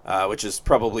profanity, which is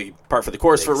probably par for the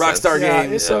course for Rockstar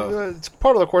games. It's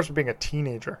part of the course of being a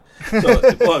teenager.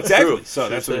 Exactly. True. So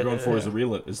that's what they're going for is the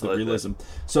realism.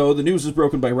 So the news was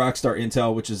broken by Rockstar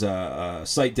Intel, which is a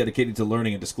site dedicated to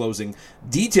learning and disclosing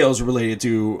details related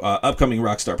to upcoming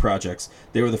Rockstar projects.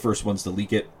 They were the first ones to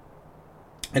leak it.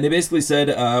 And they basically said,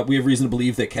 we have reason to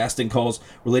believe that casting calls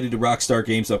related to Rockstar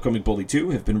Games' upcoming Bully 2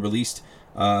 have been released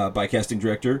by casting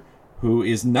director, who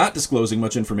is not disclosing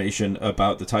much information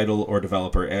about the title or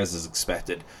developer as is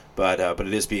expected. But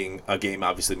it is being a game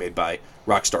obviously made by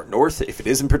Rockstar North, if it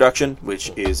is in production,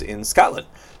 which is in Scotland.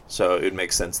 So it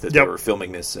makes sense that they were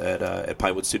filming this at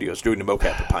Pinewood Studios, doing the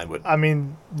mocap at Pinewood. I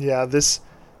mean, yeah, this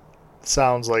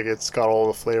sounds like it's got all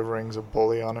the flavorings of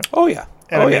Bully on it. Oh, yeah.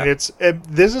 And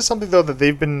this is something though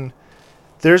that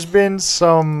there's been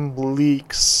some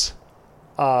leaks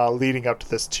leading up to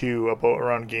this too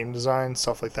around game design,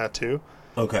 stuff like that too.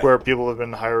 Okay. Where people have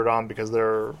been hired on because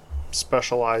they're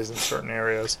specialized in certain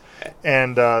areas.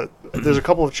 And there's a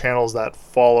couple of channels that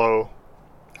follow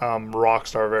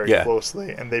Rockstar very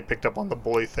closely, and they picked up on the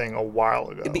Bully thing a while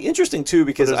ago. It'd be interesting too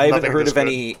because I haven't heard of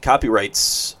any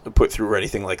copyrights put through or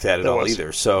anything like that at all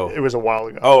either. So it was a while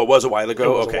ago. Oh, it was a while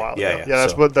ago. It was a while ago.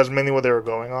 Yeah. That's mainly what they were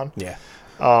going on. Yeah.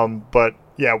 But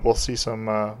yeah, we'll see some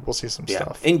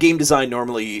stuff. In game design,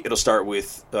 normally it'll start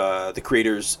with the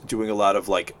creators doing a lot of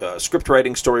script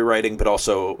writing, story writing, but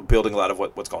also building a lot of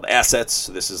what's called assets.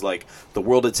 So this is like the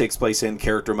world it takes place in,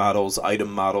 character models,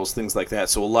 item models, things like that.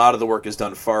 So a lot of the work is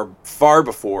done far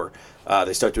before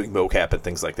they start doing mocap and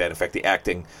things like that. In fact, the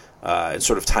acting and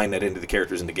sort of tying that into the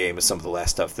characters in the game is some of the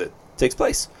last stuff that takes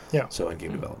place. Yeah. So in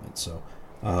game development. So.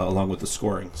 Along with the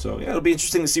scoring. So, yeah, it'll be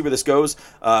interesting to see where this goes.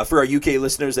 For our UK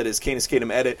listeners, that is Canis Canem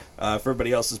Edit. For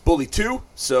everybody else, is Bully 2.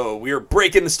 So, we are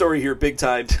breaking the story here big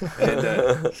time.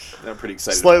 And I'm pretty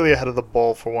excited. Slightly ahead of the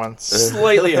ball for once.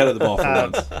 Slightly ahead of the ball for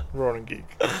once. Ronin Geek.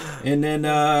 And then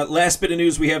last bit of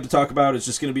news we have to talk about is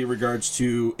just going to be in regards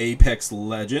to Apex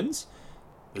Legends.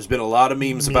 There's been a lot of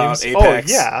memes about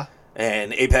Apex. Oh, yeah.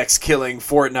 And Apex killing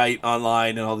Fortnite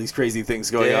online and all these crazy things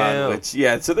going on. Which,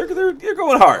 so they're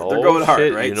going hard. They're going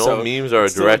hard, right? Memes are a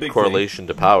direct correlation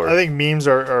to power. I think memes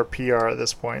are PR at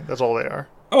this point. That's all they are.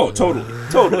 Oh,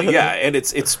 totally, yeah. And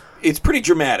it's pretty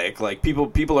dramatic. Like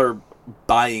people are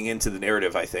buying into the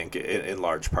narrative, I think, in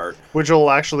large part, which will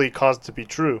actually cause it to be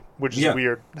true. Which is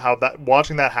weird. How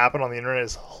watching that happen on the internet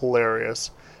is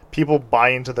hilarious. People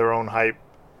buy into their own hype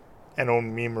and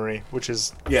own memery, which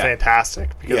is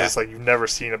fantastic because it's like you've never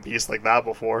seen a beast like that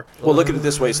before. Well, look at it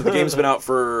this way. So the game's been out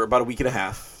for about a week and a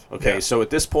half. Okay, so at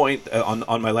this point,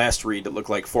 on my last read, it looked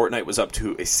like Fortnite was up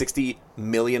to a 60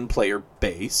 million player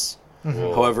base.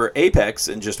 Mm-hmm. However, Apex,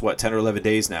 in just 10 or 11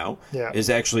 days now, is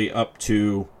actually up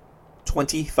to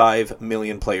 25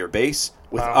 million player base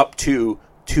with up to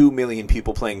 2 million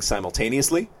people playing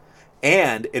simultaneously,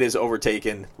 and it has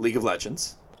overtaken League of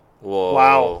Legends. Whoa.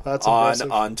 Wow, that's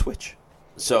impressive. On Twitch.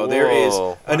 So there is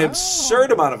an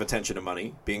absurd amount of attention and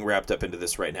money being wrapped up into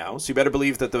this right now. So you better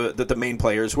believe that the main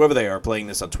players, whoever they are playing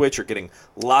this on Twitch, are getting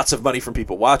lots of money from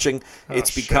people watching. It's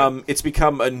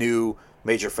become a new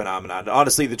major phenomenon.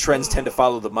 Honestly, the trends tend to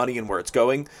follow the money and where it's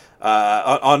going.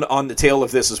 On the tail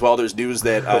of this as well, there's news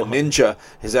that Ninja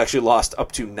has actually lost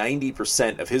up to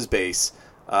 90% of his base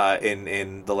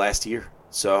in the last year.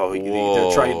 So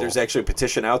they're trying. There's actually a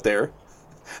petition out there.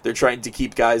 They're trying to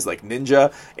keep guys like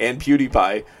Ninja and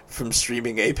PewDiePie from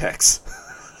streaming Apex.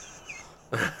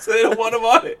 So they don't want them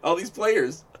on it. All these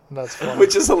players. That's funny.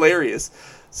 Which is hilarious.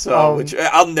 So, which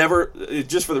I'll never,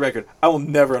 just for the record, I will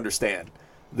never understand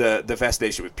the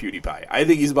fascination with PewDiePie. I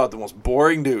think he's about the most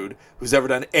boring dude who's ever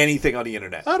done anything on the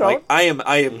internet. I don't. Like, I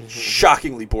am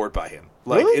shockingly bored by him.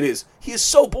 Like, Really? he is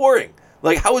so boring.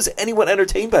 Like, how is anyone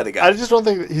entertained by the guy? I just don't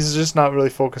think he's just not really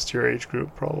focused to your age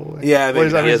group, probably. Yeah,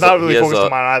 maybe well, he's not really focused to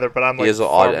mine either. But I'm like, he has an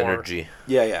odd energy.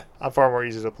 Yeah. I'm far more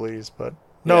easy to please, but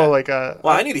no, Yeah. like Well,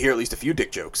 I need to hear at least a few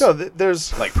dick jokes, no,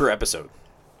 there's like per episode.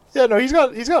 yeah, no, he's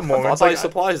got I moments. thought he Like,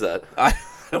 supplies that. like,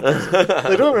 don't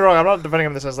get me wrong, I'm not defending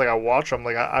him in the sense like I watch him.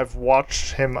 Like I've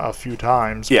watched him a few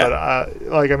times. Yeah. But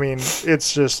like I mean,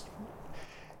 it's just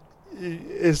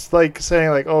it's like saying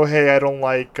like, oh hey, I don't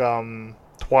like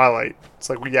Twilight. It's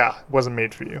like, well, yeah, it wasn't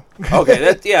made for you. Okay,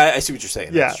 I see what you're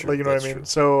saying. Yeah, That's true. like you know That's what I mean. true.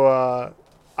 So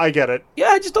I get it. Yeah,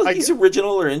 I just don't think I he's get-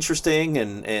 original or interesting,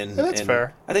 and that's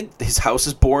fair. I think his house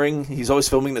is boring. He's always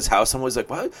filming this house. I'm always like,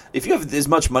 why? If you have as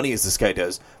much money as this guy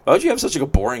does, why would you have such like a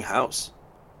boring house?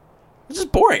 It's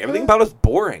just boring. Everything about it's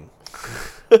boring.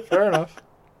 Fair enough.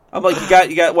 I'm like,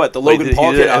 you got what? The Wait, Logan he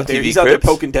Paul did kid out there. MTV He's out there Cribs?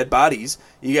 poking dead bodies.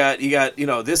 You got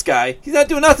this guy. He's not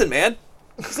doing nothing, man.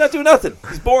 He's not doing nothing.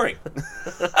 He's boring.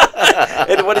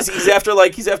 And what is he? He's after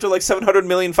like 700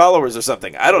 million followers or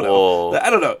something. I don't know. Whoa. I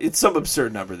don't know. It's some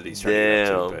absurd number that he's trying to get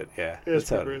Damn. up to, but yeah, It's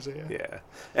that's how- crazy, yeah. Yeah.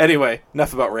 Anyway,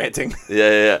 enough about ranting.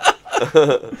 Yeah.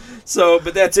 So,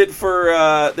 but that's it for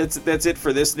that's it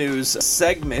for this news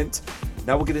segment.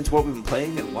 Now we'll get into what we've been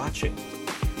playing and watching.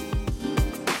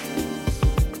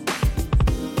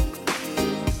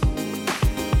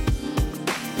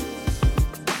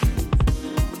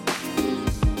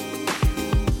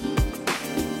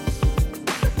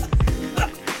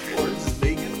 Lawrence is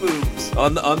making moves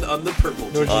on the purple.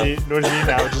 No, team. you need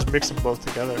now. Just mix them both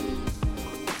together.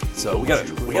 So we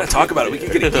gotta talk about it. We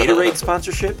could get a Gatorade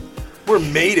sponsorship. We're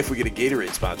made if we get a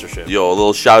Gatorade sponsorship. Yo, a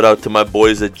little shout out to my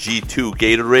boys at G2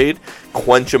 Gatorade,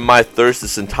 quenching my thirst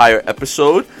this entire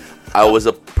episode. I was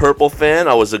a purple fan,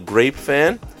 I was a grape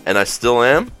fan, and I still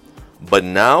am. But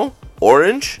now,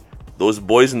 orange, those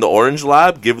boys in the orange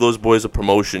lab, give those boys a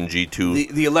promotion, G2.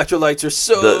 The electrolytes are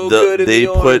so good in the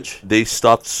orange. They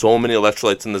stuffed so many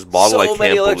electrolytes in this bottle. So I can't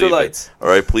many believe electrolytes. it. All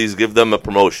right, please give them a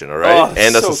promotion. All right, Oh,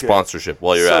 and that's so a good. sponsorship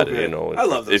while you're So at it. good. You know, I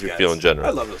love those if you're guys. feeling generous.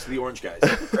 I love those, the orange guys.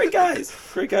 Great guys.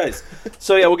 Great guys.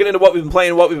 So yeah, we'll get into what we've been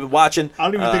playing, what we've been watching. I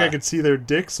don't even think I could see their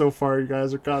dick so far. You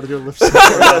guys are kind of your lips.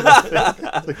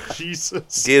 Like Jesus.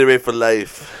 Gatorade for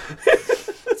life.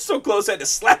 It's so close, I had to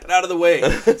slap it out of the way.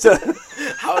 So,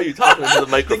 How are you talking to the the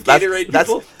microphone? Gatorade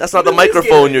people. That's not the Who is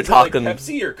microphone Gatorade? you're Is it like talking.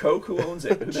 Pepsi or Coke? Who owns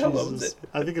it? Who the hell owns Jesus. it?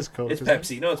 I think it's Coke. It's isn't it?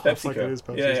 Pepsi. No, it's Oh, Pepsi. fuck, Coke. it is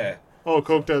Pepsi, Yeah, isn't yeah. it? Oh,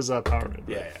 Coke does Powerade.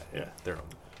 Yeah. They're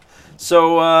owned.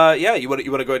 So yeah, you want to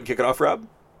go ahead and kick it off, Rob?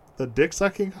 The dick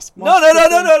sucking. No.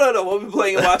 What we've been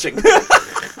playing and watching.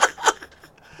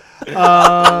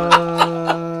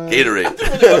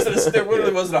 Gatorade. There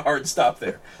really wasn't a hard stop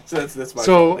there. So that's my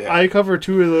So fault, yeah. I cover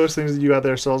two of those things that you got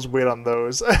there, so I'll just wait on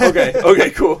those.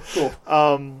 Okay, cool. Well, we're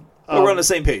on Um, the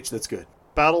same page. That's good.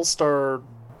 Battlestar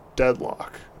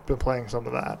Deadlock. Been playing some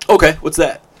of that. Okay, what's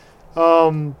that?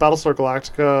 Battlestar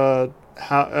Galactica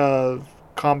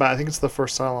combat. I think it's the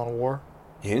first Cylon War.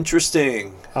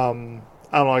 Interesting. I don't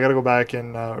know. I got to go back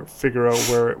and figure out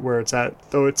where it's at.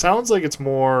 Though it sounds like it's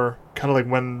more kind of like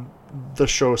when the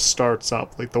show starts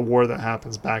up, like the war that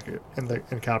happens back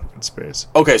in Capricorn space.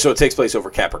 Okay, so it takes place over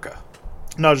Caprica.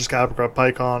 Not just Capricorn,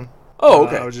 PyCon. Oh,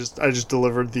 okay. I just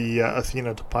delivered the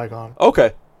Athena to PyCon.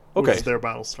 Okay. Which Okay. is their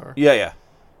Battlestar. Yeah.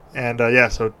 And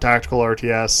so tactical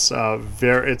RTS.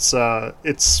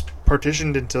 It's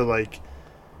partitioned into like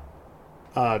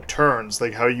turns,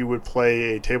 like how you would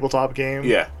play a tabletop game.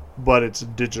 Yeah. But it's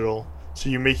digital. So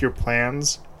you make your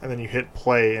plans, and then you hit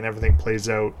play, and everything plays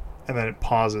out, and then it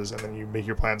pauses, and then you make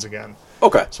your plans again.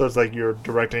 Okay. So it's like you're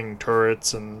directing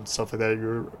turrets and stuff like that.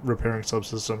 You're repairing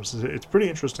subsystems. It's pretty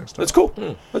interesting stuff. That's cool.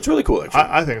 That's really cool, actually.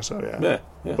 I think so, yeah.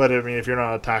 Yeah. But I mean, if you're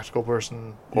not a tactical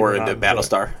person, Or you're into not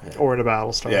Battlestar. or into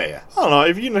Battlestar, Yeah. I don't know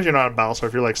if you're not in Battlestar.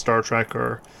 If you're like Star Trek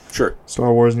or Sure.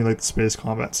 Star Wars and you like the space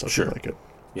combat stuff, Sure. you like it.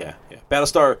 Yeah.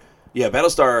 Battlestar. Yeah,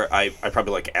 Battlestar. I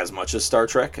probably like as much as Star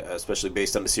Trek, especially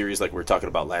based on the series like we were talking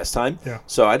about last time. Yeah.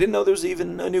 So I didn't know there was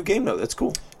even a new game though. That's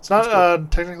cool. It's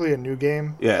not technically a new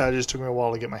game. Yeah. It just took me a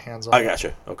while to get my hands on I it.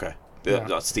 gotcha. Okay. Yeah.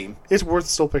 On Steam. It's worth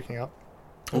still picking up.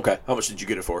 Okay. How much did you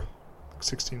get it for?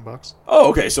 $16. Oh,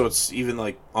 okay. So it's even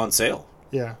like on sale.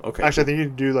 Yeah. Okay. Actually, I think you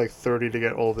can do like 30 to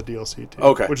get all the DLC too.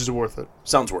 Okay. Which is worth it.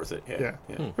 Sounds worth it. Yeah.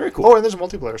 Yeah. Very cool. Oh, and there's a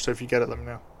multiplayer, so if you get it, let me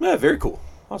know. Yeah, very cool.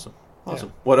 Awesome.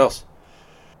 What else?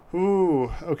 Ooh,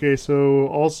 okay, so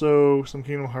also some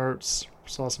Kingdom Hearts.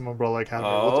 Saw some Umbrella Academy.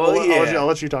 I'll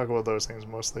let you talk about those things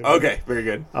mostly. Okay, very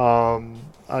good.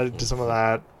 I did some of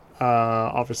that.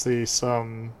 Obviously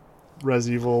some Res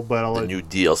Evil, but The new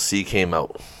DLC came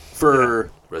out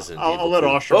for Resident Evil. I'll let 2.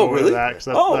 Osher go really? into that. Cause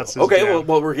that's his okay. jam.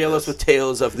 Well, regale us with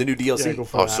tales of the new DLC. Yeah, go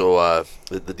for that. So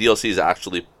the DLC is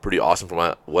actually pretty awesome.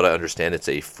 From what I understand, it's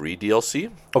a free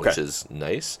DLC, which is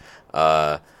nice.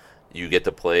 You get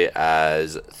to play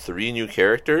as 3 new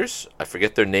characters. I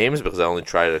forget their names because I only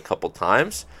tried it a couple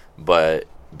times. But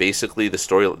basically, the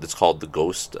story, it's called the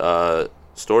Ghost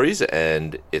Stories,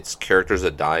 and it's characters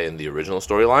that die in the original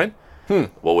storyline.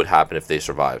 What would happen if they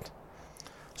survived?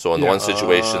 So in the one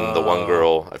situation, the one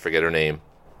girl, I forget her name,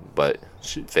 but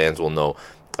fans will know,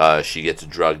 she gets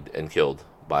drugged and killed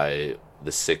by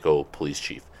the sicko police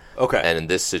chief. Okay. And in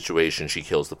this situation, she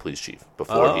kills the police chief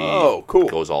before he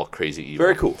goes all crazy evil.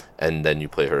 Very cool. And then you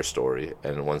play her story.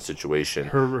 And in one situation,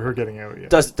 her getting out. Yeah.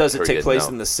 Does it Her take place out.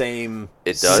 in the same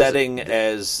It does. setting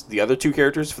as the other 2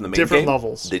 characters from the main Different game?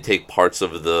 levels. they take parts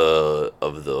of the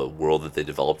world that they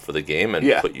developed for the game and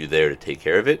put you there to take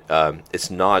care of it.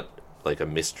 It's not like a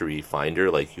mystery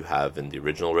finder like you have in the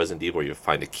original Resident Evil, where you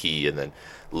find a key and then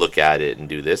look at it and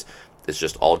do this. It's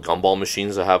just all gumball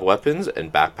machines that have weapons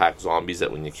and backpack zombies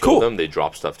that when you kill them, they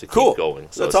drop stuff to keep going.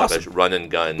 So That's it's awesome. like a run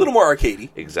and gun. A little more arcadey.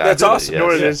 Exactly. That's awesome. You know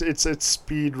what it Yes. is? It's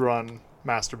speed run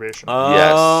masturbation. Oh,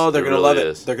 Yes, they're it gonna really love it.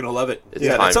 is. They're gonna love it. It's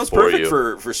Yeah, time that sounds for perfect you.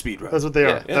 for speedrun. That's what they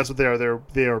are. Yeah. That's what they are.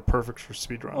 They are perfect for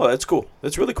speed run. Oh, that's cool.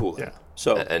 That's really cool. Then. Yeah.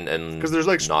 So and Because there's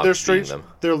like not they're beating straight, them.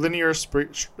 they're linear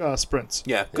sprints.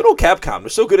 yeah, good old Capcom. They're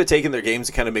so good at taking their games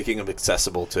and kind of making them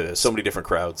accessible to so many different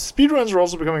crowds. Speedruns are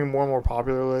also becoming more and more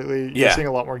popular lately. Yeah. You're seeing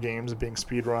a lot more games being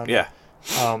speedrun. Yeah.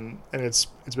 And it's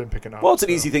been picking up. Well, it's an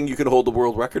so. easy thing you can hold the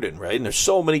world record in, right? And there's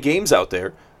so many games out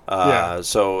there.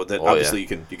 So that obviously you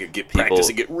can get practice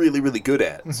and get really, really good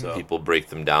at. So People break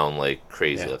them down like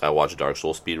crazy. Yeah. Like I watch Dark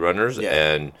Souls speedrunners,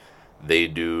 and they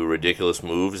do ridiculous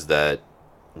moves that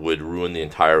would ruin the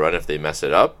entire run if they mess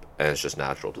it up, and it's just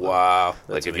natural to them. wow,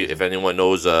 Like that's if anyone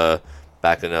knows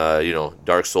back in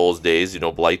Dark Souls days,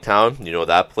 Blighttown,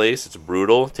 that place, it's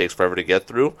brutal, it takes forever to get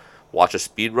through. Watch a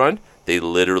speed run, they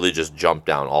literally just jump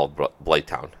down all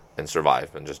Blighttown and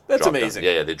survive and just That's drop amazing.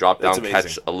 down. Yeah, they drop That's down, amazing.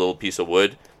 catch a little piece of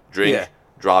wood, drink,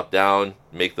 drop down,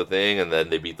 make the thing, and then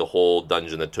they beat the whole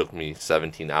dungeon that took me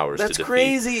 17 hours That's to defeat.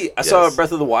 crazy. I Yes. saw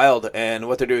Breath of the Wild, and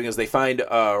what they're doing is they find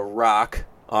a rock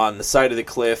on the side of the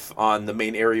cliff on the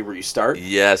main area where you start.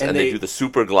 Yes, and they do the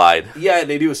super glide. Yeah, and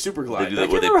they do a super glide. They do I that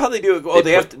can't where they- remember how they do it. Oh,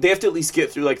 they they have to at least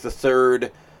get through like the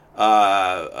third.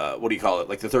 What do you call it?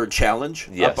 Like the third challenge.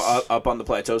 Yes. Up on the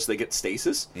plateau, so they get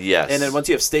stasis. Yes. And then once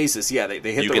you have stasis, they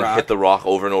hit you the can rock. hit the rock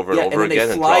over and over and over and again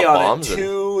they and fly drop on bombs it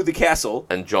to the castle.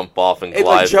 and jump off and And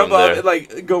glide like jump from up there. and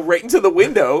like go right into the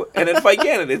window and then fight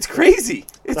Ganon. It's crazy.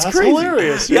 It's That's crazy.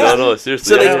 hilarious. Yeah. No,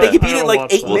 seriously. So yeah. they can beat I it in don't like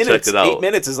watch 8 that. We'll check minutes. it out. 8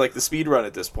 minutes is like the speed run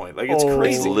at this point. Like it's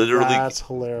crazy. literally- That's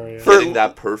hilarious. Getting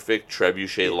that perfect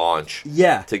trebuchet launch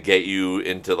Yeah. to get you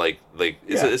into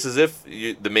it's as if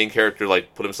the main character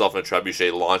like put himself in a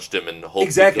trebuchet, launched him, and hoped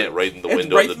Exactly. to get right in the It's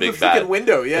window right of the through big freaking bad.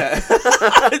 window. Yeah.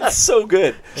 It's so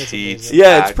good. Cheats,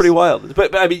 Yeah, it's hacks. pretty wild.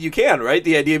 But I mean, you can, right?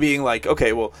 The idea being like,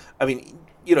 okay, well, I mean,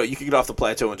 you can get off the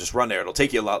plateau and just run there. It'll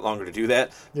take you a lot longer to do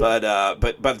that. Yeah.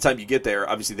 But by the time you get there,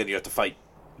 obviously, then you have to fight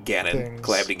Ganon, Things.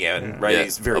 Calamity Ganon, Yeah. right? Yeah.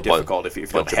 He's very A bunch- difficult if you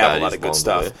don't bunch of have a lot baddies of good along the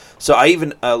stuff. way. So I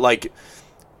even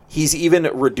he's even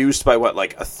reduced by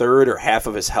like a third or half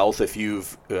of his health if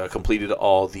you've completed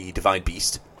all the Divine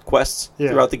Beast quests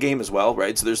throughout the game as well,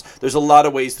 right? So there's a lot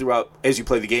of ways throughout as you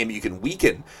play the game you can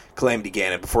weaken Calamity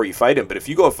Ganon before you fight him. But if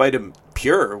you go and fight him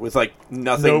pure with like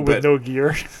nothing with no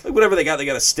gear. like whatever they got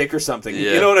a stick or something.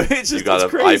 Yeah. You know what I mean? It's You just gotta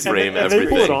it's crazy. iframe and they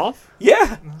pull it everything. off.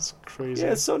 Yeah. That's crazy.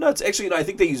 Yeah, it's so nuts. Actually, I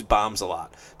think they use bombs a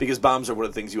lot because bombs are one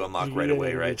of the things you unlock right Yeah, away,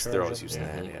 they right? So they're always recharge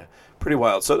using them, that. Yeah, pretty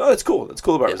wild. So no, it's cool. It's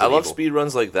cool about I Resident love Evil. speed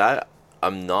runs like that.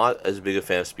 I'm not as big a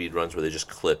fan of speed runs where they just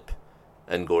clip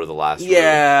and go to the last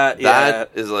Yeah, room. That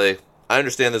is like, I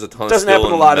understand there's a ton Doesn't of skill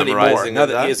happen a in lot anymore. memorizing Now of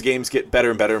that that. as games get better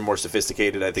and better and more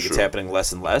sophisticated, I think it's True. happening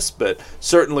less and less. But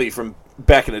certainly from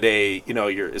back in the day,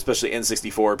 you're especially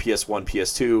N64, PS1,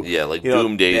 PS2. Yeah, like you know,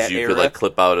 Doom days, that you era. could like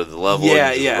clip out of the level Yeah,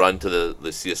 and just yeah. run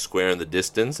to see a square in the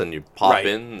distance, and you pop Right.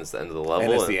 in. And it's the end of the level.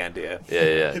 and it's the end. Yeah. Yeah.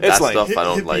 It's That like- stuff I Hit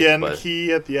don't like. the end But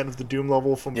key at the end of the Doom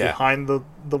level from Yeah. behind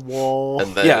the wall.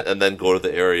 and then Yeah. and then go to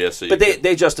the area. So you But can,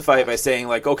 they justify it by saying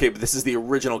like, okay, but this is the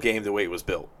original game the way it was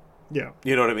built. Yeah.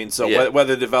 You know what I mean? So Yeah.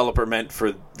 whether the developer meant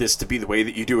for this to be the way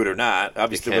that you do it or not,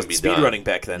 obviously there can wasn't be done. speedrunning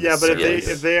back then. Yeah, but necessarily.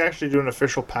 if they actually do an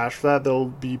official patch for that, there'll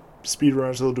be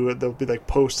speedrunners that'll do it. They'll be like,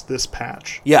 post this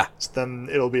patch. Yeah. So then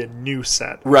it'll be a new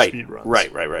set of Right. speedruns.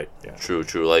 Right. Yeah.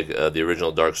 True. Like the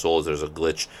original Dark Souls, there's a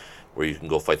glitch where you can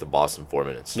go fight the boss in 4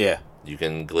 minutes. Yeah. You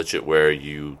can glitch it where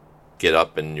you get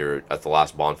up and you're at the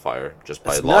last bonfire just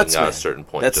by That's logging nuts, out man. a certain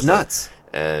point. That's just nuts.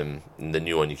 And the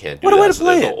new one you can't do What a that. way to So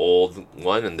play there's it. an old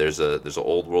one and there's an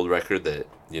old world record that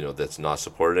that's not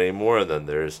supported anymore, and then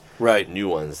there's Right. new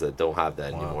ones that don't have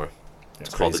that anymore.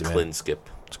 It's called crazy, the man. Clin Skip.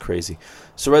 It's crazy.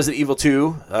 So Resident Evil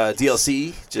 2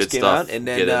 DLC just Good came stuff. out, and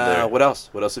Get in then there. what else?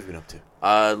 What else have you been up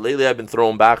to? Lately I've been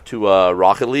thrown back to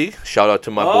Rocket League. Shout out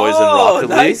to my boys in Rocket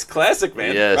nice. League. Classic,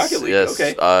 man. Yes, Rocket League. yes.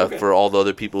 Okay. For all the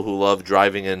other people who love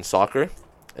driving and soccer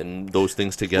and those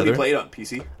things What do together. you play it on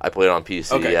PC? I play it on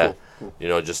PC. Okay, yeah.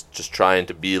 cool. Just trying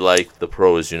to be like the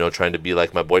pros. Trying to be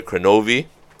like my boy Kronovi,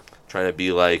 trying to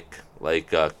be like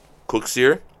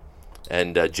Cooksier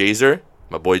and Jazer.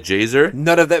 My boy Jazer.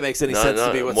 None of that makes any sense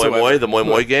to me Moi whatsoever. Moi, the Moi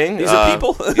Moi gang. These are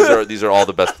people? these are all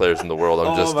the best players in the world. I'm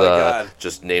Oh my God.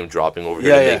 just name dropping over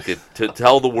here Yeah, to make it to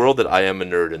tell the world that I am a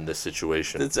nerd in this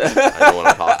situation. It's- I know what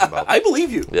I'm talking about. I believe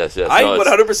you. Yes. I No, it's-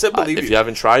 100% believe If you. you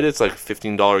haven't tried it, it's like a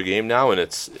 $15 game now, and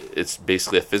it's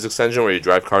basically a physics engine where you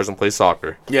drive cars and play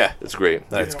soccer. Yeah. It's great.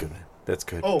 That's good, man. That's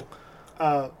good. Oh,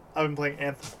 I've been playing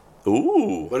Anthem.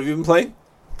 Ooh. What have you been playing?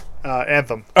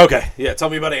 Anthem. Okay. Yeah, tell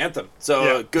me about Anthem. So,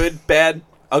 Yeah. good, bad,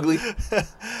 ugly?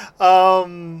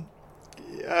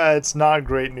 It's not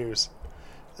great news.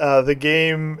 The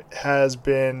game has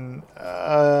been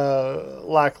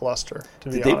lackluster, to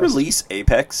be Did they honest. release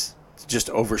Apex to just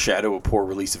overshadow a poor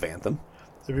release of Anthem?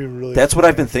 It'd be really That's what funny.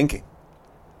 I've been thinking.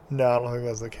 No, I don't think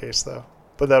that's the case, though.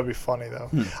 But that would be funny, though.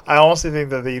 Hmm. I honestly think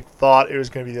that they thought it was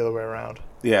going to be the other way around.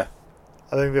 Yeah.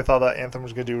 I think they thought that Anthem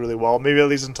was going to do really well. Maybe at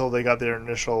least until they got their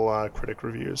initial critic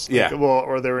reviews. Yeah.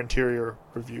 Or their interior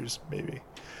reviews, maybe.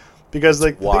 Because the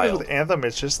thing is wild. with Anthem,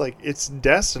 it's just like, it's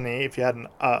Destiny if you had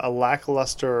a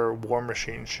lackluster War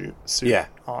Machine suit Yeah.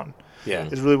 on. Yeah.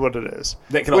 Is really what it is.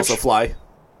 That can Which- also fly.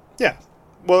 Yeah.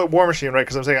 Well, War Machine, right?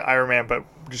 Because I'm saying Iron Man, but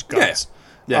just guns.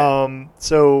 Yeah.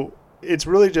 So it's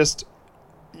really just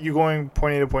you going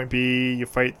point A to point B, you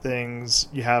fight things,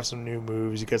 you have some new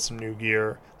moves, you get some new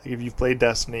gear. Like if you've played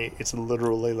Destiny, it's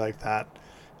literally like that.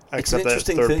 It's an Except that it's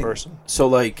interesting third thing. person. So,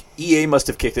 like, EA must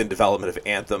have kicked in development of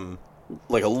Anthem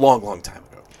like a long, long time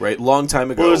ago, right? Long time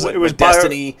ago, Well, it was when Bio-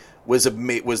 Destiny was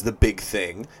the big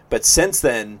thing. But since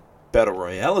then, Battle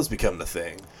Royale has become the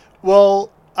thing.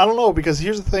 Well, I don't know, because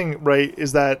here's the thing, right,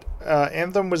 is that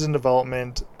Anthem was in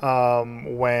development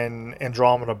when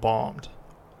Andromeda bombed.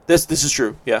 This is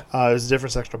true, yeah. It was a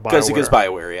different section of Because BioWare.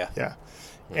 BioWare, yeah. Yeah.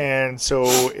 And so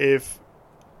if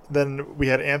then we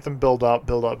had Anthem build up.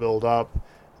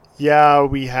 Yeah,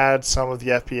 we had some of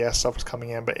the FPS stuff was coming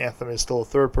in, but Anthem is still a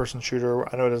third-person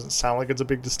shooter. I know it doesn't sound like it's a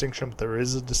big distinction, but there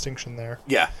is a distinction there.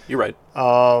 Yeah, you're right.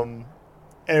 And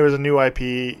it was a new IP,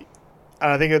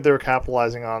 and I think that they were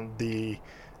capitalizing on the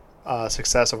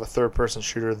success of a third-person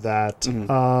shooter that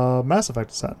Mass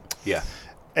Effect is at. Yeah.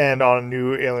 And on a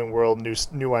new alien world,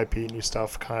 new IP, new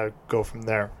stuff, kind of go from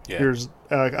there. Yeah.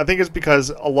 I think it's because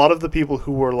a lot of the people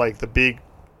who were like the big,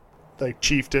 like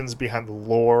chieftains behind the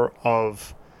lore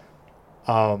of,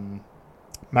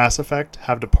 Mass Effect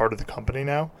have departed the company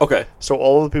now. Okay. So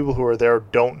all of the people who are there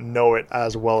don't know it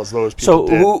as well as those people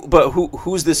So did.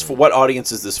 who's this for? What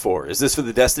audience is this for? Is this for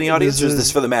the Destiny audience This or is is-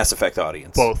 this for the Mass Effect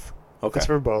audience? Both. Okay. It's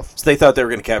for both. So they thought they were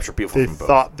going to capture people They from both.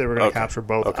 thought they were going to Okay. capture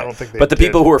both. Okay. I don't think they But the did.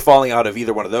 people who are falling out of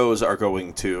either one of those are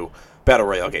going to Battle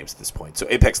Royale games at this point. So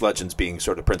Apex Legends being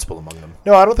sort of principal among them.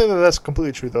 No, I don't think that that's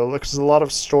completely true, though, because a lot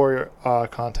of story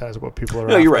content is what people are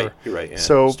No, you're after. right. You're right. Yeah.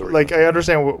 So, Story like, content. I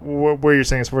understand where you're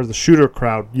saying as far as the shooter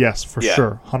crowd, yes, for Yeah.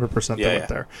 sure, 100% Yeah, they went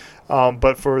there.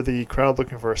 But for the crowd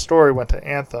looking for a story, went to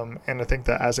Anthem, and I think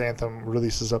that as Anthem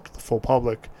releases up to the full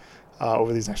public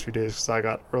over these next few days, because I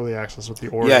got early access with the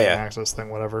Origin access thing,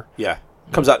 whatever, Yeah.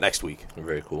 Comes out next week.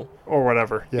 Very cool. or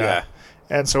whatever, yeah. Yeah.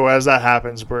 And so as that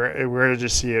happens, we're going to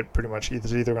just see it pretty much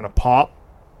either going to pop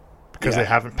because Yeah. they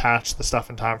haven't patched the stuff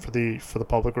in time for the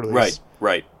public release,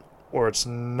 Right. or it's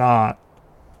not.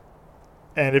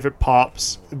 And if it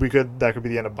pops, that could be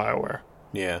the end of BioWare.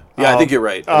 Yeah. Yeah, I think you're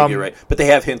right. I think you're right. But they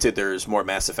have hinted there's more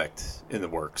Mass Effect in the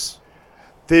works.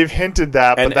 They've hinted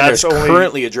that, And, but that's there's only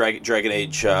currently a Dragon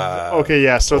Age. okay.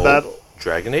 Yeah, so that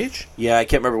Dragon Age? Yeah, I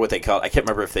can't remember what they call it. I can't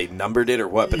remember if they numbered it or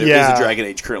what, but there is Yeah. a Dragon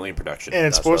Age currently in production. and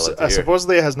it's That's what I supposed like to hear.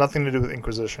 supposedly it has nothing to do with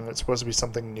Inquisition. It's supposed to be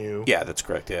something new. Yeah, that's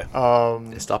correct, yeah.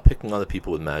 Stop picking on the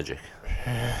people with magic.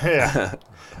 Yeah.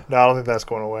 No, I don't think that's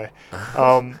going away.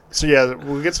 So yeah,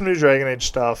 we'll get some new Dragon Age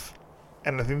stuff.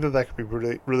 and I think that could be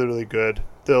really, really, really good.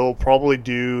 They'll probably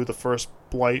do the first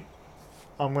Blight,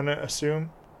 I'm going to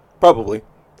assume. Probably.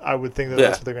 I would think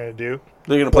that's what they're going to do.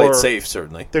 They're going to play it safe,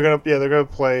 certainly. They're going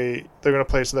to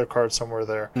place their cards somewhere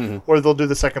there. Mm-hmm. Or they'll do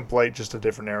the second Blight, just a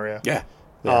different area. Yeah.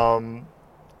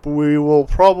 We will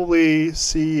probably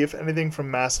see, if anything,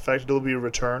 from Mass Effect. It'll be a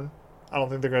return. I don't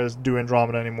think they're going to do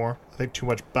Andromeda anymore. I think too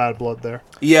much bad blood there.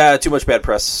 Yeah, too much bad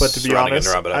press. But to be honest,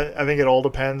 I think it all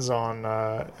depends on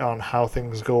how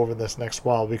things go over this next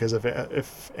while. Because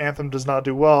if Anthem does not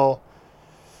do well,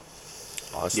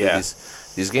 honestly,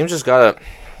 these games just gotta.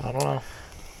 I don't know.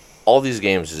 All these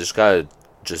games just gotta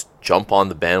just jump on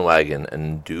the bandwagon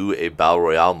and do a battle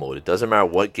royale mode. It doesn't matter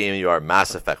what game you are.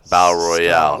 Mass Effect battle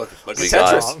royale. Look at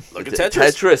Tetris. Look at Tetris.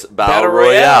 Tetris battle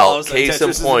royale. Case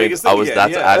in point. Actually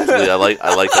I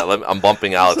like that. I'm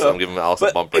bumping Alex. I'm giving Alex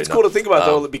a bump right now. It's cool to think about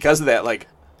though, because of that. Like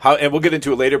how, and we'll get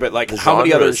into it later. But like, how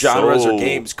many other genres or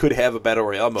games could have a battle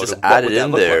royale mode? Just add it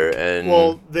in there. And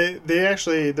well, they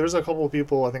actually, there's a couple of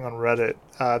people I think on Reddit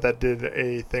that did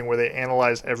a thing where they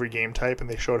analyzed every game type and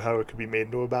they showed how it could be made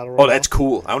into a battle royale. Oh, that's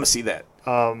cool. I want to see that.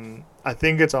 I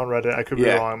think it's on Reddit. I could be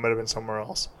wrong. It might have been somewhere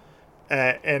else.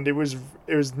 And it was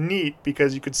neat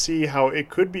because you could see how it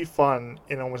could be fun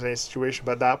in almost any situation.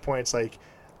 But at that point, it's like,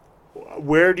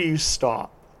 where do you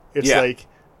stop? It's like,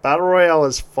 battle royale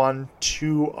is fun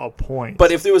to a point.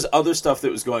 But if there was other stuff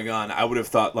that was going on, I would have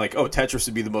thought like, oh, Tetris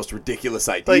would be the most ridiculous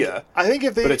idea. Like, I think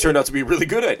but it turned out to be a really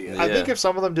good idea. I think if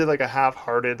some of them did like a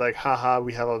half-hearted, like, haha,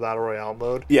 we have a battle royale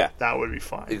mode. Yeah, that would be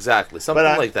fine. Exactly, something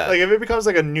like that. Like if it becomes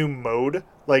like a new mode,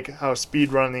 like how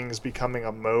speedrunning is becoming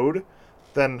a mode,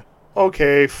 then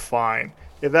okay, fine.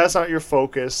 If that's not your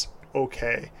focus,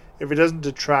 okay. If it doesn't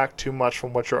detract too much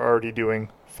from what you're already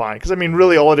doing, fine. Because I mean,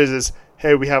 really, all it is,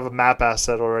 hey, we have a map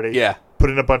asset already. Yeah. Put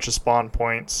in a bunch of spawn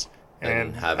points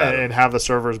and have the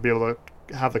servers be able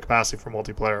to have the capacity for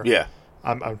multiplayer. Yeah.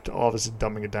 I'm obviously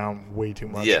dumbing it down way too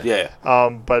much. Yeah.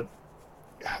 But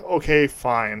okay,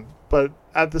 fine. But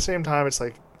at the same time, it's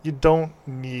like you don't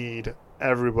need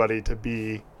everybody to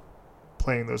be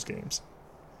playing those games.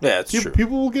 Yeah, it's true.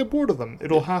 People will get bored of them.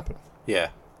 It'll happen. Yeah.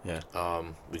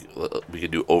 We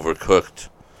could do Overcooked,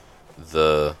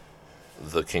 the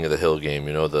King of the Hill game.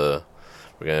 You know,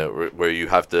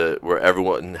 where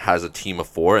everyone has a team of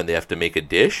 4 and they have to make a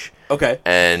dish. Okay.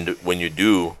 And when you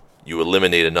do, you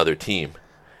eliminate another team.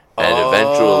 And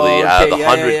eventually, out of the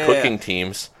 100 cooking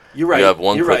teams, you have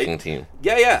one cooking team.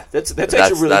 Yeah. That's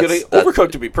actually really good.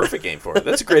 Overcooked would be a perfect game for it.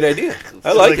 That's a great idea.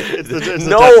 I like it.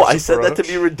 No, I said that to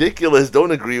be ridiculous.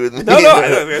 Don't agree with me. No,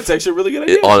 it's actually a really good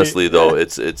idea. Honestly, though,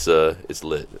 it's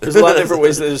lit. There's a lot of different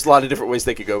ways. There's a lot of different ways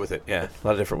they could go with it. Yeah, a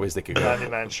lot of different ways they could go.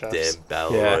 99 chefs. Damn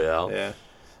battle royale. Yeah.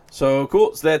 So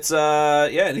cool. So that's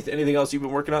Anything else you've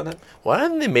been working on then? Why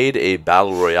haven't they made a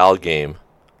battle royale game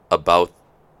about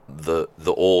the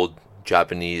old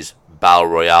Japanese battle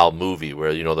royale movie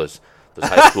where those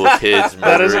high school kids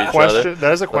murder each other?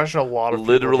 That is a question a lot of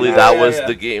literally that was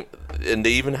the game, and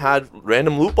they even had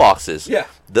random loot boxes. Yeah,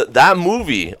 that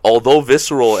movie, although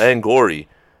visceral and gory,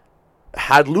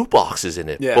 had loot boxes in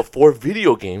it before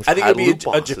video games. I think it'd be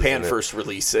a Japan first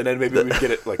release, and then maybe we'd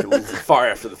get it like a little far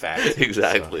after the fact.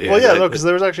 Exactly. So, well, because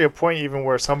there was actually a point even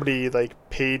where somebody like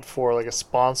paid for like a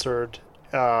sponsored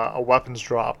a weapons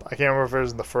drop. I can't remember if it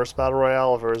was in the first battle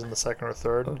royale or if it was in the second or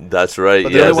third. That's right.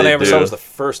 But the only one I ever saw was the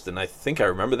first, and I think I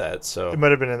remember that. So it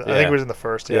might have been. I think it was in the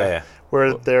first. Yeah.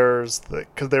 Where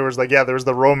because there was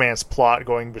the romance plot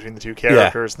going between the two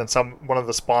characters. Then one of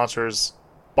the sponsors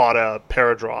bought a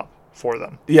paradrop for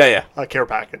them. Yeah. A care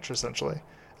package essentially.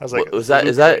 I was like, is that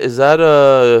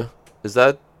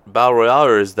battle royale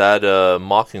or is that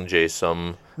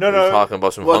Mockingjay? No. Talking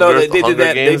about some Hunger Games. They did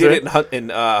that. They did it in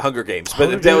Hunger Games,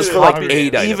 but that was for like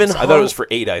 8 items. I thought it was for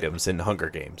 8 items in Hunger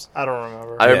Games. I don't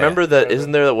remember. I remember that.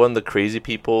 Isn't there one of the crazy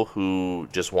people who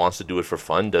just wants to do it for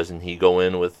fun? Doesn't he go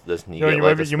in with this? You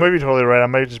might be totally right. I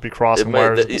might just be crossing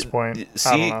wires at this point.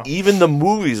 See, even the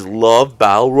movies love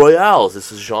battle royales.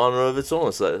 This is a genre of its own.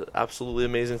 It's an absolutely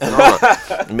amazing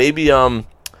phenomenon. Maybe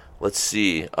let's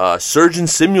see, Surgeon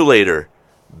Simulator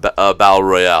battle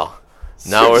royale.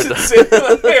 Now we're off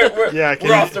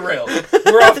the rails.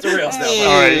 We're off the rails now.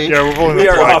 All right, we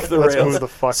are off the rails. Let's move the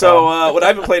fuck so what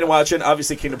I've been playing and watching,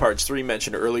 obviously Kingdom Hearts 3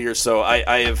 mentioned earlier, so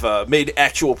I have made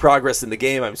actual progress in the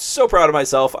game. I'm so proud of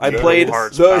myself. I played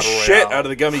the shit out of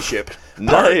the gummy ship.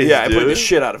 Nice, yeah, I played the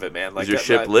shit out of it, man. Is your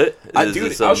ship lit?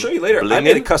 Dude, I'll show you later. I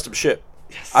made a custom ship.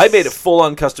 Yes. I made a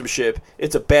full-on custom ship.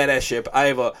 It's a badass ship.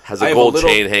 Has a gold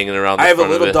chain hanging around the front of it. I have a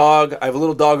little dog. I have a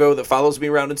little doggo that follows me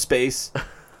around in space.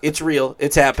 It's real.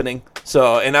 It's happening.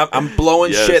 So, and I'm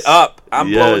blowing shit up. I'm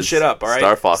blowing shit up. All right.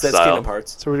 Star Fox That's style. Kingdom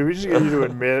Hearts. So did we just get you to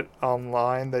admit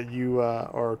online that you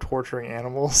are torturing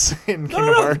animals in Kingdom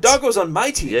No. Hearts? Doggo's on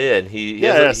my team. Yeah, and he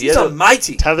He's on my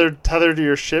team. Tethered to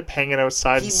your ship, hanging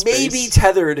outside He in may space. be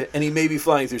tethered, and he may be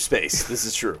flying through space. This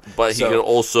is true. but he So, can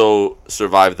also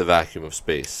survive the vacuum of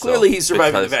space. So, clearly he's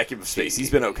surviving the because vacuum of space. He's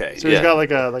been okay. So he's Yeah. got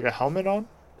like a helmet on.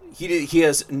 He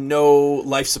has no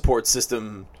life support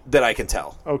system that I can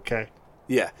tell. Okay.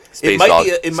 Yeah, Space it might dog.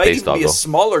 be. It might Space even be a doggo.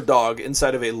 smaller dog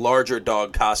inside of a larger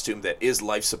dog costume that is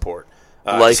life support.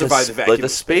 To like survive the vacuum like a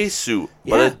of space suit,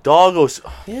 Yeah. but a doggo.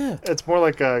 Yeah, It's more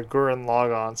like a Gurren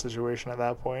Lagann situation at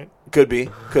that point, could be.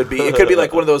 It could be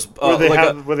like one of those. where they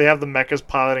like where they have the mechas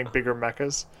piloting bigger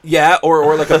mechas.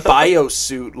 or like a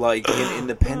biosuit, like in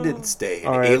Independence Day, an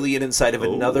All right. alien inside of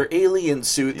another alien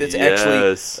suit that's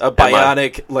Yes. actually a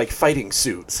bionic like fighting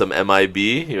suit. Some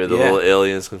MIB, the Yeah. little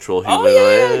aliens control Oh human.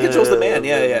 yeah, it controls the man.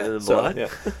 Yeah. and So,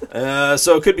 blood.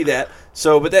 so it could be that.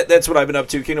 So, but that's what I've been up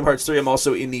to. Kingdom Hearts 3. I'm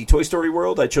also in the Toy Story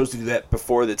world. I chose to do that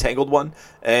before the Tangled one,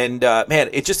 and man,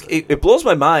 it blows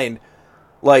my mind,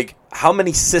 like how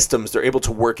many systems they're able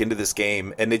to work into this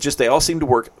game, and they all seem to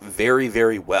work very,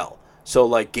 very well. So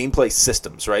like gameplay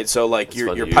systems, right? So like That's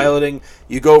you're fun. piloting,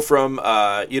 you go from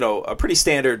a pretty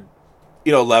standard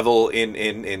level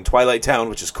in Twilight Town,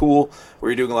 which is cool,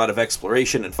 where you're doing a lot of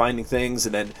exploration and finding things,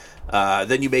 and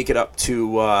then you make it up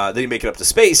to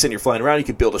space, and you're flying around. You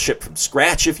can build a ship from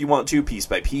scratch if you want to, piece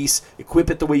by piece, equip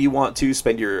it the way you want to,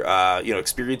 spend your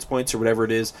experience points or whatever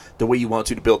it is the way you want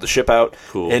to build the ship out.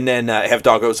 Cool. And then have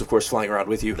doggos, of course, flying around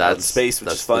with you out in space, which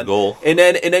that's is fun. the goal. And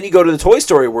then you go to the Toy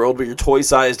Story world where you're toy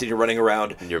sized and you're running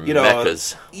around. And you're you know,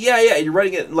 mechas. Yeah, you're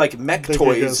running it like mech Big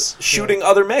toys, gigas, shooting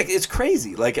other mech. It's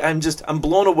crazy. Like I'm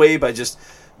blown away by just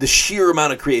the sheer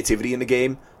amount of creativity in the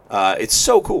game. It's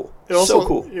so cool. It also, so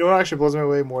cool. You know what actually blows me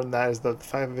away more than that is the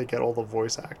fact that they get all the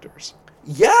voice actors.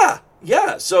 Yeah.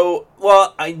 So,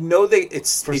 well, I know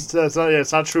It's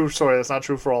not true. Sorry, that's not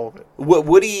true for all of it.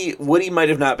 Woody might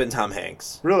have not been Tom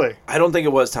Hanks. Really? I don't think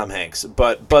it was Tom Hanks,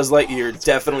 but Buzz Lightyear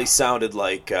definitely sounded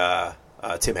like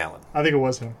Tim Allen. I think it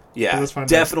was him. Yeah, Let's find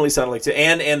definitely sounded like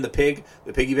Tim. And the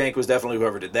piggy bank was definitely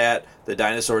whoever did that. The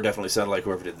dinosaur definitely sounded like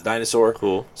whoever did the dinosaur.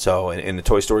 Cool. So in the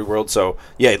Toy Story world, so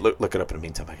yeah, look it up in the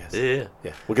meantime, I guess.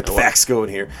 Yeah. We'll get the facts going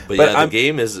here. But yeah, the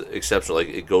game is exceptional. Like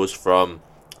it goes from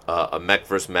a mech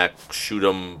versus mech, shoot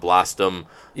 'em, blast 'em,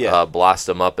 blast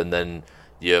 'em up, and then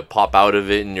you pop out of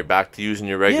it and you're back to using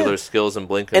your regular skills and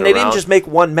blinking And around. they didn't just make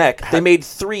one mech; they made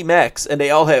 3 mechs, and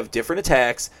they all have different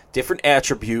attacks, different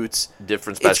attributes,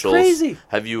 different specials. It's crazy.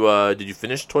 Have you? Did you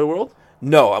finish Toy World?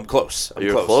 No, I'm close.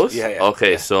 You're close? Yeah.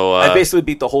 Okay, yeah. so I basically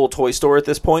beat the whole toy store at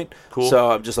this point. Cool.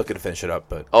 So I'm just looking to finish it up.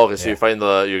 But okay, so you're fighting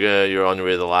you're on your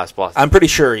way to the last boss. I'm pretty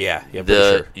sure. Yeah, I'm pretty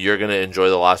sure. You're gonna enjoy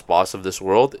the last boss of this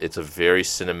world. It's a very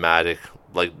cinematic,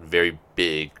 like very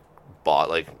big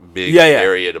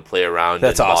area to play around.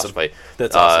 That's in awesome. Boss fight.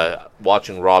 That's awesome.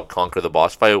 Watching Rob conquer the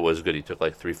boss fight was good. He took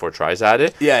like 3-4 tries at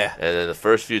it. Yeah. And then the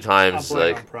first few I'm times,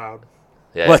 playing like on Proud.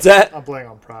 yeah, What's that? I'm playing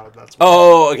on Proud. That's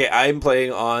Oh, okay. I'm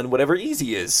playing on whatever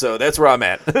easy is, so that's where I'm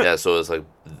at. yeah. So it's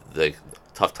like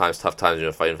tough times.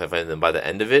 Fighting. And then by the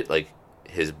end of it, like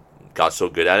his got so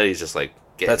good at it, he's just like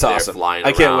getting That's there, awesome. flying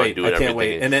I can't around, wait. doing I can't everything.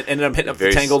 wait. And then I'm hitting up the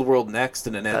Very Tangled World next,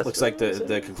 and then that That's looks like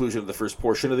the conclusion of the first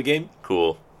portion of the game.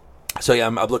 Cool. So yeah,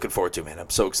 I'm looking forward to it, man. I'm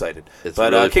so excited. It's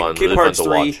but really fun. Kingdom Really fun Hearts to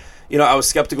 3, watch. I was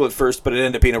skeptical at first, but it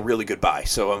ended up being a really good buy.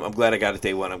 So I'm glad I got it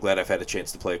day one. I'm glad I've had a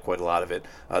chance to play quite a lot of it.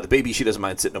 The baby, she doesn't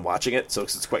mind sitting and watching it, so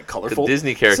it's quite colorful. The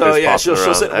Disney characters So yeah, popping she'll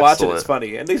around. sit and watch it. It's Excellent.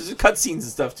 funny, and there's cutscenes and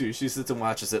stuff too. She sits and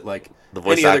watches it like The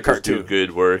voice any other actors do cartoon.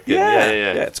 good work. And Yeah,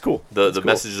 yeah. it's cool. The It's cool.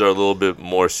 messages are a little bit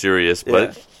more serious,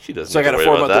 but Yeah. she doesn't. So I got a have to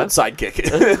worry 4-month-old about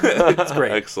sidekick. It's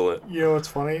great. Excellent. You know what's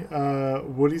funny?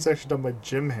 Woody's actually done by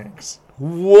Jim Hanks.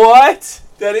 What?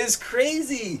 That is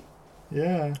crazy.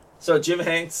 Yeah. So Jim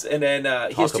Hanks, and then he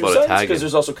has Talk 2 about sons Italian. because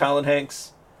there's also Colin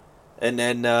Hanks, and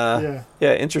then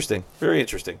yeah, interesting, very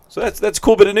interesting. So that's a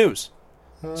cool bit of news.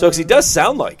 So because he does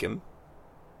sound like him,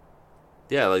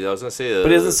 Yeah, like I was gonna say, but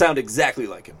he doesn't sound exactly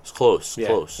like him. It's close. Yeah,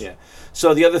 Close. Yeah.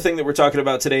 So the other thing that we're talking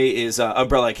about today is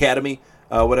Umbrella Academy.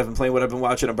 What I've been playing, what I've been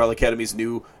watching. Umbrella Academy's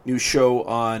new show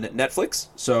on Netflix.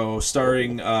 So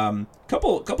starring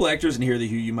couple actors in here who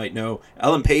you might know.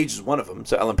 Ellen Page is one of them.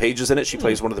 So Ellen Page is in it. She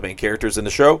plays one of the main characters in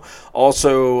the show.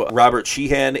 Also, Robert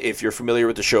Sheehan, if you're familiar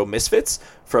with the show Misfits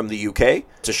from the UK.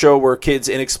 It's a show where kids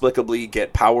inexplicably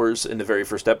get powers in the very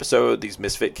first episode. These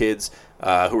misfit kids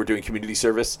who are doing community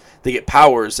service, they get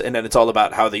powers, and then it's all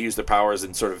about how they use their powers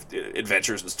and sort of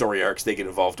adventures and story arcs they get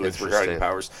involved with regarding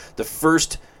powers. The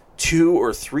first 2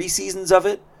 or 3 seasons of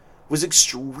it was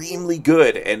extremely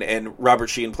good, and Robert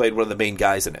Sheehan played one of the main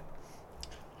guys in it.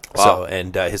 Wow. So,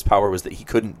 and his power was that he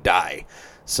couldn't die.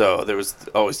 So there was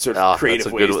always sort of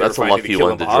creative ways that's a they were finding lucky to kill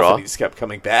one him to off, draw. and he just kept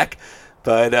coming back.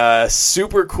 But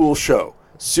super cool show.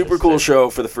 Super cool show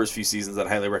for the first few seasons. I'd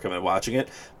highly recommend watching it.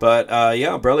 But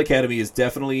yeah, Umbrella Academy has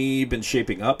definitely been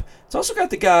shaping up. It's also got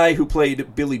the guy who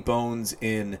played Billy Bones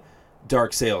in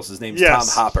Dark Sales. His name's Tom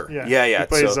Hopper. Yeah. He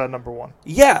plays number 1.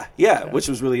 Yeah, which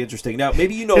was really interesting. Now,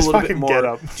 maybe you know a little bit more. Get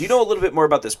up. Do you know a little bit more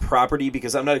about this property?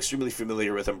 Because I'm not extremely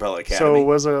familiar with Umbrella Academy. So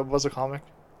it was a comic?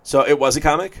 So it was a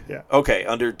comic? Yeah. Okay,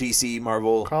 under DC,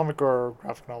 Marvel. Comic or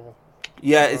graphic novel?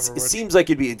 Yeah, it seems like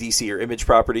it'd be a DC or Image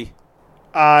property.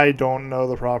 I don't know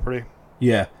the property.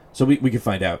 Yeah, so we can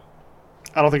find out.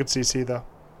 I don't think it's DC, though.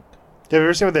 Have you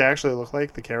ever seen what they actually look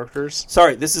like, the characters?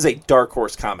 Sorry, this is a Dark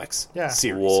Horse Comics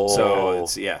series. Whoa. So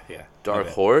it's, yeah. Dark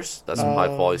Horse? That's some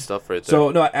high-quality stuff right there.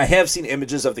 So, no, I have seen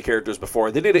images of the characters before.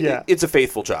 They did it. It's a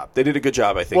faithful job. They did a good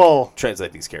job, I think,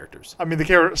 translate these charters. I mean,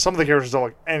 some of the characters don't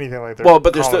look anything like their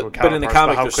but in the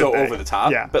comic, they're so over the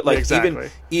top. Yeah, but, like, exactly.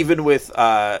 even with,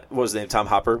 what was his name, Tom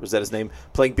Hopper, was that his name,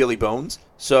 playing Billy Bones?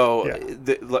 So,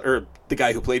 the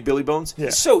guy who played Billy Bones,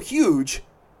 he's so huge,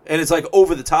 and it's, like,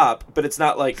 over the top, but it's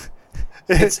not, like...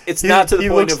 It's not to the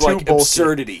point of like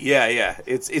absurdity. Yeah.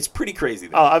 It's pretty crazy.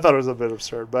 Oh, I thought it was a bit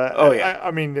absurd, but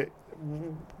I mean,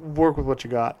 work with what you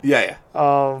got. Yeah.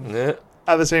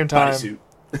 At the same time,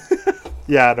 bodysuit.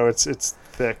 Yeah, no, it's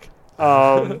thick.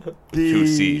 Two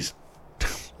C's.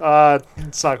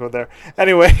 Let's not go there.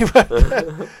 Anyway,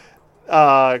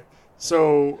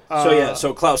 so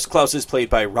Klaus is played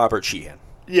by Robert Sheehan.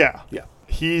 Yeah,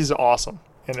 he's awesome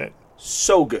in it.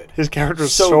 So good. His character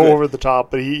is so over the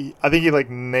top, but I think he like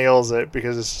nails it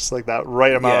because it's just like that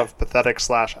right amount of pathetic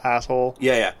 / asshole.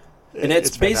 Yeah. And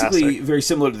it's basically very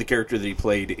similar to the character that he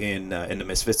played in the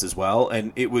Misfits as well,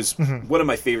 and it was one of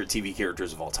my favorite TV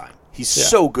characters of all time. He's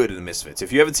so good in the Misfits.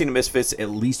 If you haven't seen the Misfits, at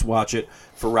least watch it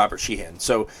for Robert Sheehan.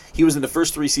 So he was in the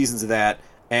first 3 seasons of that,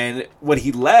 and when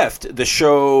he left, the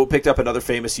show picked up another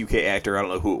famous UK actor. I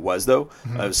don't know who it was, though.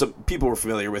 Some people were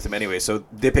familiar with him anyway, so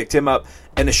they picked him up,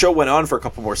 and the show went on for a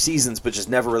couple more seasons, but just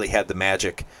never really had the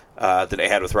magic that it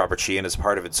had with Robert Sheehan as a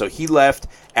part of it. So he left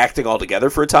acting altogether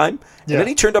for a time, and then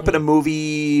he turned up in a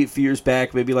movie a few years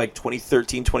back, maybe like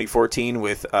 2013, 2014,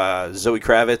 with Zoe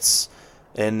Kravitz.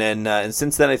 And then, and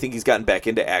since then, I think he's gotten back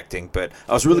into acting. But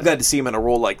I was really glad to see him in a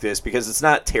role like this because it's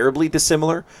not terribly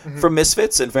dissimilar from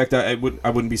Misfits. In fact, I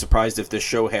wouldn't be surprised if this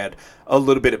show had a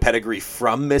little bit of pedigree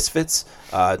from Misfits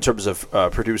in terms of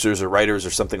producers or writers or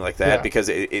something like that, because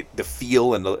the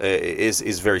feel and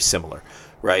is very similar,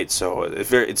 right? So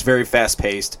it's very fast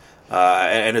paced.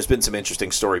 And there's been some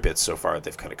interesting story bits so far that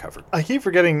they've kind of covered. I keep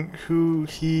forgetting who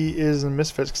he is in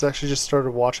Misfits because I actually just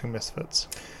started watching Misfits.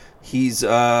 He's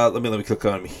let me click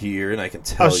on him here and I can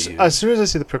tell you. As soon as I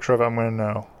see the picture of it, I'm gonna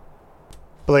know.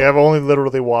 But like I've only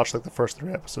literally watched like the first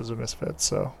 3 episodes of Misfits,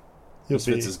 so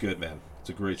Misfits is good, man. It's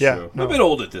a great show. A little bit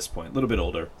old at this point. A little bit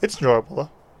older. It's enjoyable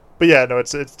though. But yeah, no,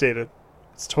 it's dated.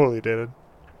 It's totally dated.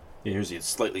 Yeah, here's a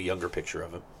slightly younger picture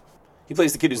of him. He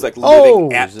plays the kid who's like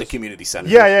living at the community center.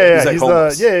 Yeah. He's like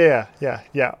homeless.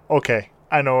 Yeah. Okay,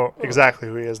 I know exactly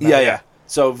who he is now. Yeah.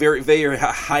 So very, very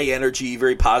high energy,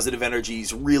 very positive energy.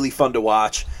 He's really fun to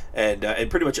watch, and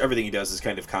pretty much everything he does is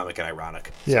kind of comic and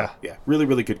ironic. Yeah. So, yeah, really,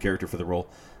 really good character for the role.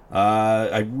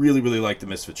 I really, really liked the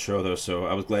Misfits show, though, so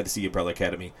I was glad to see Umbrella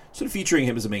Academy sort of featuring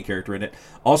him as a main character in it.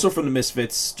 Also from the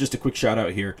Misfits, just a quick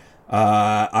shout-out here,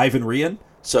 Ivan Rian,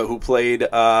 who played,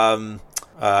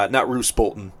 not Roose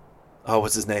Bolton. Oh,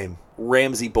 what's his name?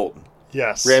 Ramsay Bolton.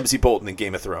 Yes. Ramsay Bolton in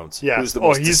Game of Thrones. Yeah. Who's the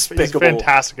most he's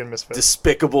fantastic in Misfits.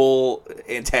 Despicable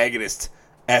antagonist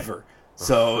ever.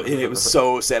 So it was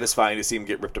so satisfying to see him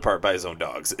get ripped apart by his own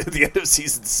dogs at the end of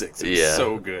season 6. It was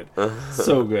so good.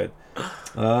 So good.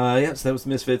 So that was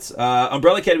Misfits.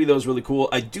 Umbrella Academy, though, is really cool.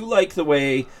 I do like the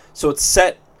way... So it's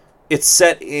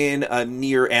set in a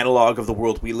near analog of the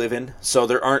world we live in. So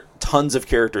there aren't tons of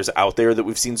characters out there that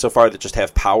we've seen so far that just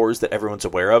have powers that everyone's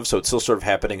aware of. So it's still sort of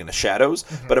happening in the shadows.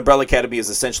 But Umbrella Academy is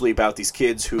essentially about these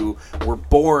kids who were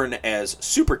born as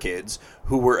super kids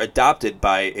who were adopted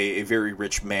by a very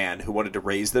rich man who wanted to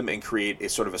raise them and create a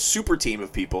sort of a super team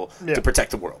of people to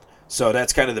protect the world. So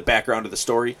that's kind of the background of the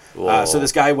story. So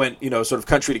this guy went, sort of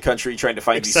country to country trying to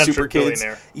find these super kids.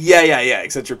 Billionaire. Yeah,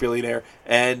 eccentric billionaire.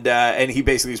 And he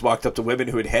basically just walked up to women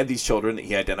who had these children that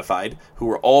he identified, who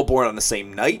were all born on the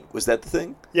same night. Was that the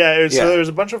thing? Yeah, so there was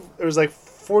it was like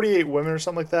 48 women or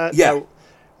something like that. Yeah.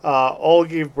 All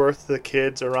gave birth to the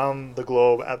kids around the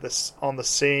globe on the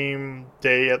same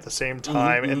day at the same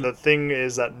time. And the thing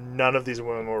is that none of these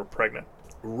women were pregnant.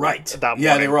 Right. That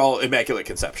yeah, morning. they were all immaculate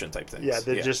conception type things. Yeah,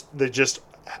 they just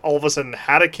all of a sudden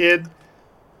had a kid.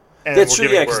 And That's were true,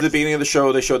 giving yeah, because at the birth. beginning of the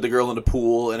show, they showed the girl in the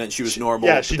pool, and then she was normal,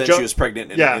 yeah, but she then jumped- she was pregnant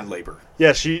and yeah. in labor.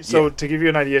 Yeah, to give you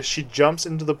an idea, she jumps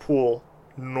into the pool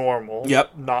normal,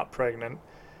 Yep. not pregnant,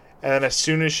 and then as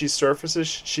soon as she surfaces,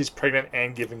 she's pregnant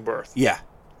and giving birth. Yeah.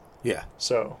 Yeah.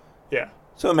 So, yeah.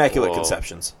 So immaculate Whoa.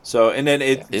 conceptions. So, and then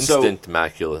Instant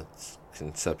immaculate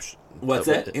conception. What's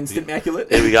that? Instant immaculate?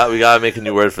 Hey, we gotta make a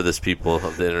new word for this, people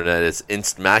of the internet. It's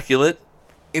instamaculate.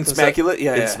 Insmaculate?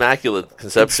 Yeah, yeah. Insmaculate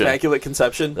conception. Insmaculate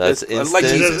conception. That's It's like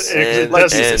instant Jesus. and, Like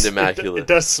and Jesus. immaculate. It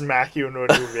does smack you into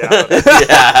a new reality.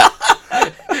 Yeah.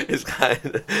 It's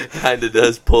kind of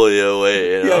does pull you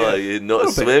away. You know, Yeah, yeah. like, you know,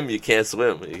 Little bit. swim, you can't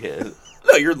swim. You can't.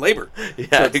 No, you're in labor. Yeah,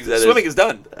 So exactly. swimming is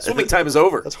done. Swimming time is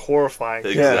over. That's horrifying.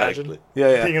 Can you Exactly. imagine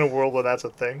Yeah, being in a world where that's a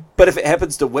thing? But if it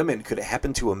happens to women, could it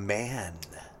happen to a man?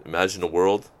 Imagine a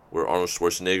world where Arnold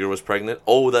Schwarzenegger was pregnant.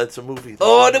 Oh, that's a movie.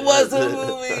 Oh, it was a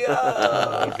movie.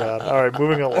 Oh my god! All right,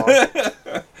 moving along.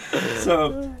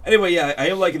 So anyway, yeah, I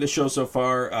am liking the show so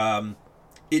far.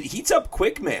 It heats up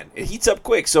quick, man. It heats up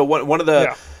quick. So one of the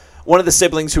Yeah. one of the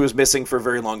siblings who was missing for a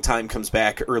very long time comes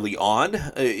back early on,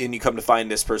 and you come to find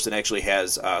this person actually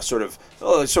has sort of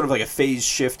like a phase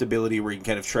shift ability where you can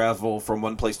kind of travel from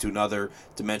one place to another,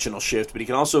 dimensional shift, but he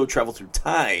can also travel through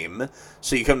time.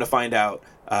 So you come to find out,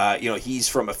 he's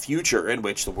from a future in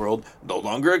which the world no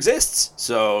longer exists.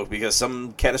 So because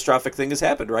some catastrophic thing has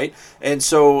happened, right? And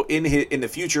so in the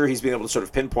future, he's been able to sort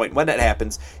of pinpoint when that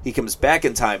happens. He comes back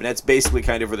in time, and that's basically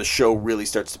kind of where the show really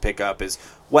starts to pick up is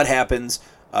what happens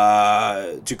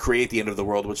to create the end of the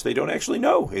world, which they don't actually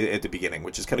know at the beginning,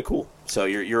 which is kind of cool. So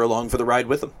you're along for the ride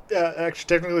with them. Yeah, actually,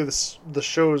 technically, the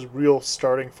show's real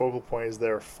starting focal point is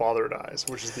their father dies,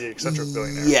 which is the eccentric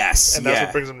billionaire. Yes, and that's yeah.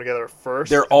 what brings them together first.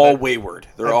 They're and all then- wayward.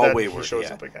 They're and all then he wayward. shows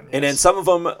yeah. up again, And then yes. some of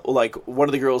them, like one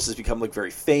of the girls, has become like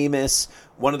very famous.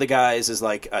 One of the guys is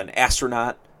like an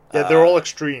astronaut. Yeah, they're all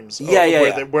extremes.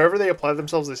 Wherever they apply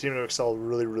themselves, they seem to excel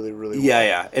really, really, really well.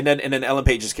 Yeah. And then Ellen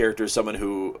Page's character is someone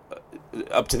who,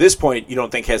 up to this point, you don't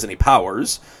think has any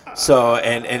powers. So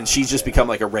and she's just become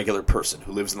like a regular person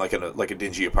who lives in like a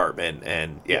dingy apartment.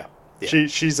 And yeah.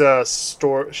 She's a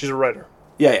writer.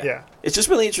 Yeah. It's just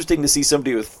really interesting to see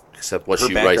somebody with. Except what her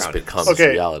she writes background. becomes Okay,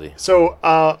 reality. so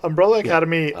Umbrella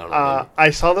Academy, I don't know, I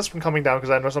saw this one coming down because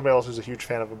I know somebody else who's a huge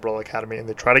fan of Umbrella Academy, and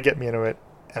they try to get me into it,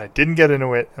 and I didn't get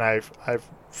into it, and I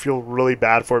feel really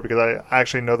bad for it because I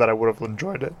actually know that I would have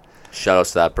enjoyed it. Shout out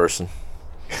to that person.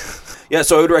 Yeah,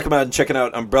 so I would recommend checking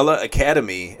out Umbrella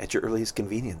Academy at your earliest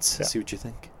convenience. Yeah. See what you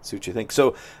think.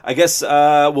 So I guess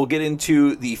we'll get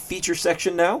into the feature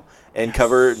section now and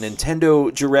cover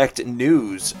Nintendo Direct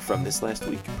news from this last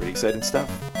week. Pretty exciting stuff.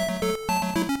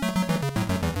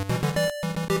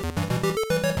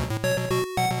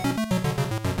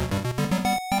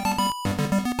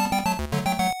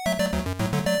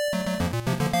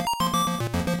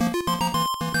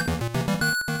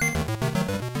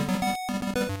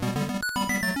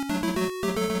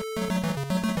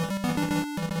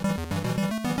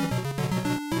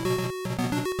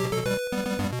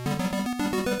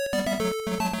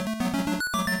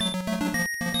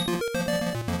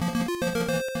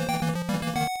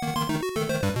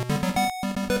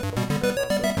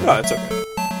 No, it's okay.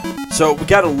 So we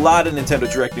got a lot of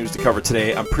Nintendo Direct news to cover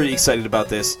today. I'm pretty excited about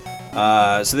this.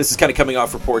 So this is kind of coming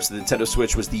off reports that the Nintendo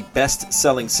Switch was the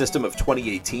best-selling system of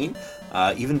 2018,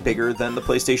 even bigger than the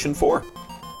PlayStation 4.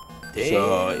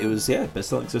 So it was,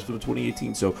 best-selling system of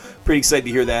 2018. So pretty excited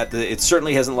to hear that. It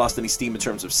certainly hasn't lost any steam in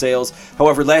terms of sales.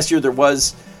 However, last year there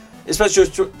was, especially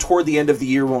toward the end of the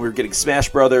year when we were getting Smash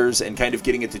Brothers and kind of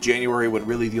getting into January, when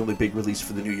really the only big release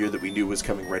for the new year that we knew was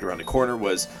coming right around the corner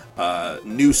was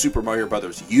new Super Mario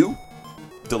Brothers U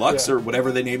Deluxe, or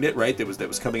whatever they named it, right? That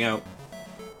was coming out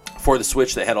for the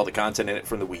Switch that had all the content in it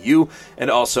from the Wii U, and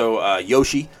also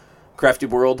Yoshi Crafted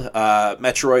World,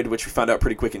 Metroid, which we found out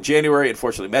pretty quick in January.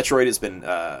 Unfortunately, Metroid has been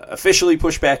officially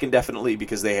pushed back indefinitely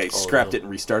because they scrapped it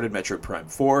and restarted Metroid Prime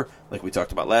 4, like we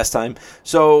talked about last time.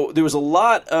 So there was a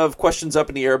lot of questions up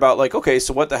in the air about, like, okay,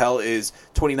 so what the hell is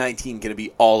 2019 going to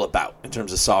be all about in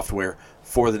terms of software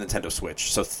for the Nintendo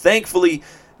Switch? So thankfully,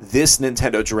 this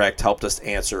Nintendo Direct helped us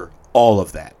answer all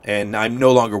of that, and I'm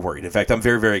no longer worried. In fact, I'm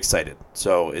very, very excited.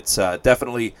 So it's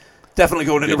definitely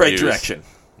going in the right direction.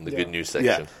 The good news section.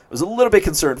 Yeah, I was a little bit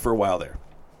concerned for a while there.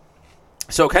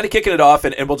 So kind of kicking it off,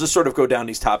 and we'll just sort of go down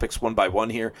these topics one by one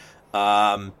here.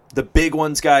 The big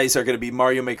ones, guys, are going to be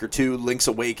Mario Maker 2, Link's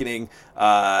Awakening,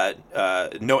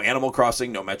 no Animal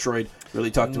Crossing, no Metroid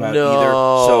really talked about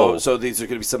either. So these are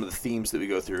going to be some of the themes that we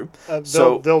go through.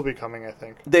 They'll be coming, I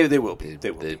think. They will be.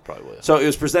 They probably will. So it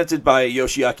was presented by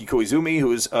Yoshiaki Koizumi,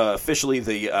 who is officially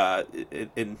the...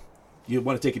 you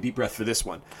want to take a deep breath for this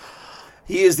one.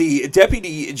 He is the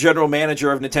Deputy General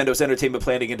Manager of Nintendo's Entertainment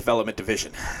Planning and Development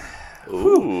Division.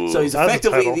 Ooh. So he's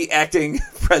effectively the acting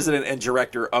president and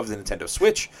director of the Nintendo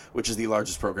Switch, which is the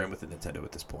largest program within Nintendo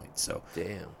at this point. So,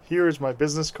 damn. Here is my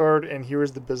business card, and here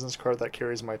is the business card that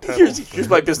carries my title. Here's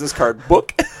my business card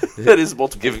book that is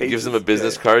multiple pages. Gives him a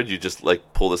business card. You just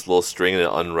like pull this little string and it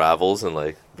unravels and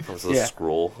like becomes a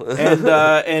scroll. and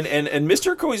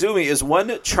Mr. Koizumi is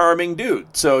one charming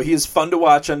dude. So he is fun to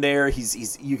watch on there.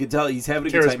 He's you can tell he's having a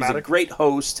good time. He's a great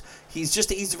host. He's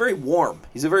very warm.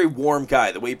 He's a very warm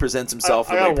guy. The way he presents himself,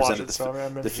 the way he presented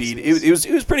the feed, it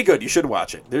was pretty good. You should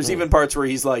watch it. There's even parts where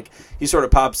he sort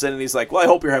of pops in and he's like, "Well, I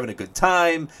hope you're having a good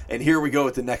time." And here we go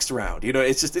with the next round. You know,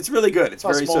 it's really good. It's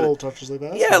very small sort of little touches like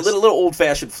that. Yeah, nice. little old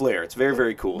fashioned flair. It's very,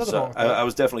 very cool. So I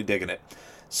was definitely digging it.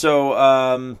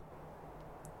 So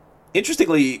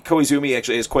interestingly, Koizumi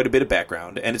actually has quite a bit of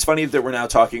background, and it's funny that we're now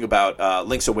talking about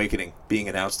Link's Awakening being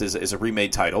announced as a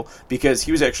remade title, because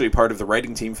he was actually part of the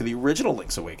writing team for the original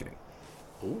Link's Awakening.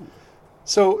 Ooh.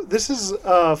 So this is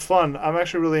fun. I'm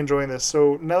actually really enjoying this.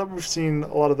 So now that we've seen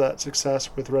a lot of that success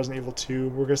with Resident Evil 2,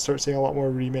 we're going to start seeing a lot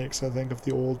more remakes, I think, of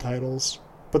the old titles.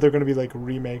 But they're going to be like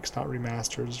remakes, not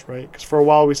remasters, right? Because for a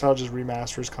while we saw just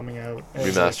remasters coming out.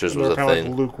 Remasters was a kind thing.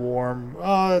 Of like lukewarm.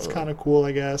 Oh, that's kind of cool,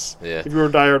 I guess. Yeah. If you were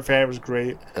a diehard fan, it was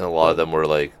great. And a lot of them were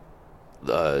like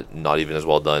not even as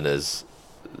well done as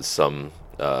some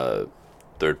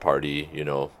third party,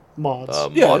 mods.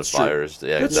 modifiers.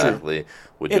 Yeah, that's exactly.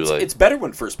 True. It's better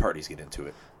when first parties get into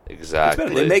it.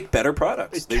 Exactly. They make better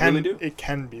products. They really do. It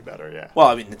can be better, yeah. Well,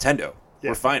 I mean, Nintendo. Yeah.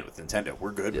 We're fine with Nintendo.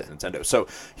 We're good with Nintendo. So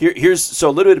here's a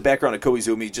little bit of background on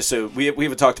Koizumi. Just so we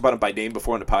haven't talked about him by name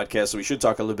before on the podcast, so we should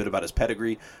talk a little bit about his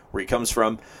pedigree, where he comes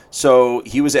from. So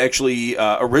he was actually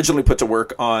originally put to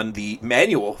work on the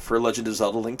manual for Legend of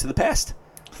Zelda: Link to the Past.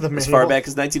 As far back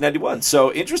as 1991.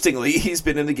 So, interestingly, he's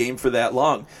been in the game for that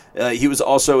long. He was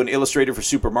also an illustrator for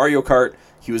Super Mario Kart.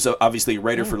 He was obviously a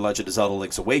writer for Legend of Zelda: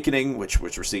 Link's Awakening, which we're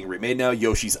seeing remade now.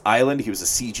 Yoshi's Island. He was a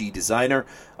CG designer.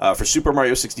 For Super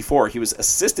Mario 64, he was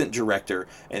assistant director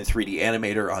and 3D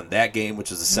animator on that game,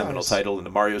 which is a seminal title in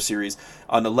the Mario series.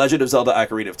 On The Legend of Zelda: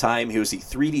 Ocarina of Time, he was the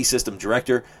 3D system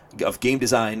director of game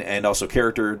design and also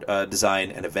character design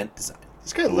and event design.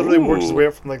 This guy literally worked his way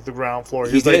up from like the ground floor.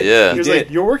 He did. He was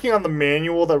like, "You're working on the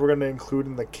manual that we're going to include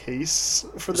in the case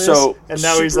for this," and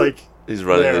now he's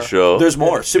running the show. There's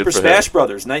more. Super Smash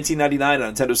Brothers, 1999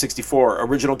 on Nintendo 64.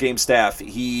 Original game staff.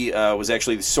 He was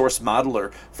actually the source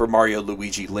modeler for Mario,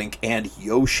 Luigi, Link, and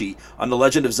Yoshi. On The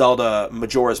Legend of Zelda: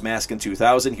 Majora's Mask in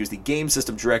 2000, he was the game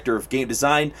system director of game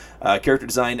design, character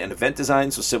design, and event design,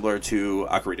 so similar to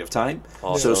Ocarina of Time.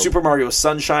 Awesome. So Super Mario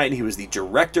Sunshine, he was the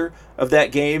director of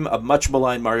that game, a much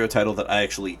maligned Mario title that I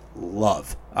actually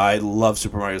love. I love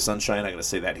Super Mario Sunshine. I'm going to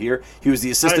say that here. He was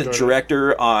the assistant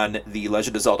director on The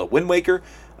Legend of Zelda: Wind Waker.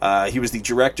 He was the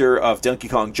director of Donkey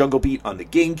Kong Jungle Beat on the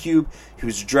GameCube. He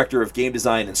was the director of game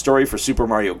design and story for Super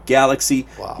Mario Galaxy.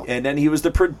 Wow. And then he was the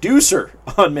producer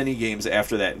on many games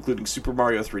after that, including Super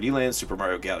Mario 3D Land, Super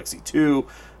Mario Galaxy 2,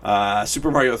 Super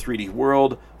Mario 3D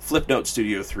World, Flipnote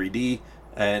Studio 3D,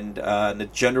 and the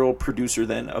general producer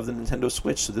then of the Nintendo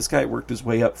Switch. So this guy worked his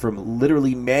way up from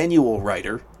literally manual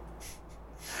writer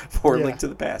for Link to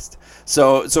the Past.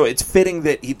 So it's fitting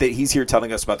that he's here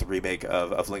telling us about the remake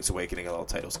of Link's Awakening and all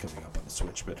the titles coming up on the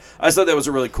Switch. But I just thought that was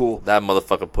a really cool... That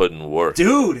motherfucker put in work.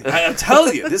 Dude, I'm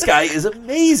telling you, this guy is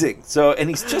amazing. So, and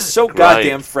he's just so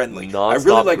goddamn friendly. I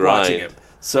really like watching him.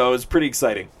 So it's pretty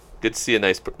exciting. Good to see a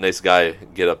nice guy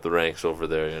get up the ranks over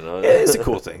there, Yeah, it's a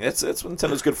cool thing. That's what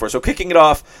Nintendo's good for. So kicking it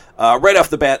off, right off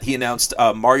the bat, he announced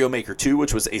Mario Maker 2,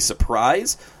 which was a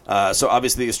surprise. So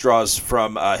obviously this draws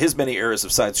from his many eras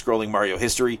of side-scrolling Mario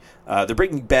history. They're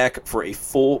bringing back for a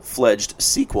full-fledged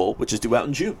sequel, which is due out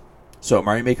in June. So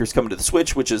Mario Maker's coming to the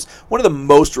Switch, which is one of the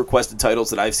most requested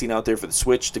titles that I've seen out there for the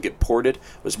Switch to get ported,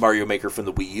 was Mario Maker from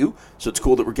the Wii U. So it's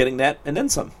cool that we're getting that, and then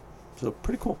some. So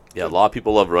pretty cool. Yeah, a lot of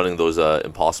people love running those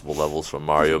impossible levels from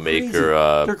Mario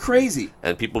Maker. They're crazy.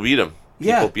 And people beat them.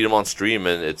 Yeah. People beat them on stream,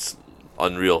 and it's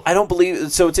unreal. I don't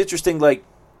believe... So it's interesting, like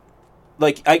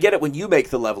like, I get it when you make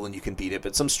the level and you can beat it,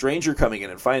 but some stranger coming in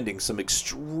and finding some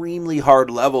extremely hard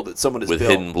level that someone has with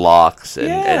built. hidden blocks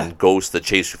and ghosts that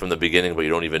chase you from the beginning, but you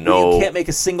don't even know. You can't make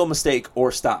a single mistake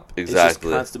or stop. Exactly. It's just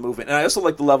constant movement. And I also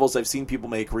like the levels I've seen people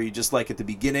make where you just, like, at the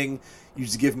beginning, you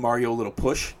just give Mario a little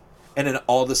push, and then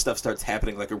all this stuff starts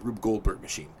happening like a Rube Goldberg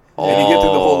machine. And you get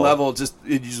through the whole level,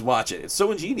 you just watch it. It's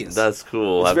so ingenious. That's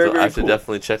cool. It's I have to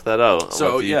definitely check that out. I'm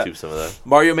So, going to YouTube some of that.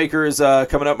 Mario Maker is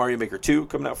coming out. Mario Maker 2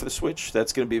 coming out for the Switch.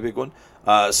 That's going to be a big one.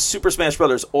 Super Smash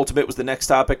Bros. Ultimate was the next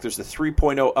topic. There's the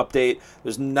 3.0 update.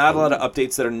 There's not a lot of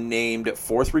updates that are named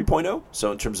for 3.0,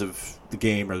 so in terms of the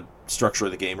game or structure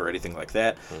of the game or anything like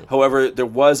that. However, there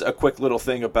was a quick little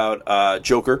thing about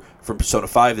Joker from Persona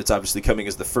 5 that's obviously coming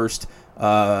as the first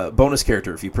bonus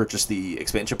character. If you purchase the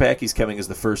expansion pack, he's coming as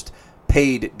the first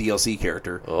paid DLC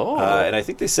character. And I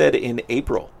think they said in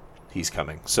April he's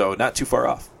coming. So not too far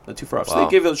off. Not too far off. Wow.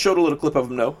 So they showed a little clip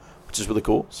of him, which is really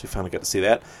cool. So you finally got to see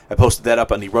that. I posted that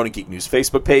up on the Ronin Geek News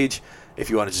Facebook page if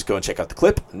you want to just go and check out the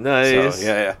clip. Nice. So,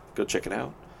 yeah. Go check it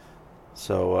out.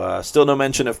 So still no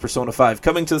mention of Persona 5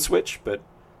 coming to the Switch, but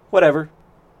whatever.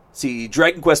 See,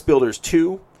 Dragon Quest Builders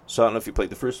 2. So I don't know if you played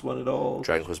the first one at all.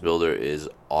 Dragon Quest Builder is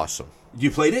awesome. You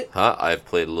played it? Huh? I've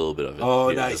played a little bit of it. Oh,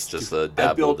 Yeah, nice. Just I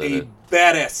dabbled built in a it.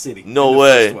 badass city. No in the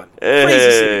way. first one. Hey.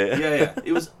 Crazy city. Yeah.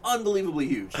 It was unbelievably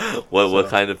huge. What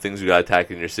kind of things you got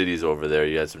attacking your cities over there?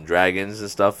 You had some dragons and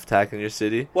stuff attacking your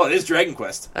city? Well, it is Dragon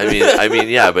Quest. I mean,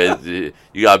 yeah, but you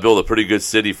gotta build a pretty good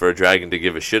city for a dragon to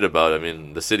give a shit about. I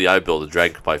mean, the city I built, a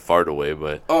dragon could probably fart away,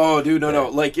 but... Oh, dude, no.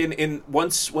 Like, in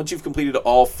once you've completed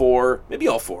all 4, maybe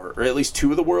all 4, or at least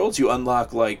 2 of the worlds, you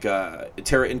unlock, like,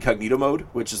 Terra Incognito mode,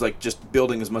 which is, like, just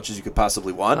building as much as you could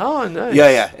possibly want. Oh, nice.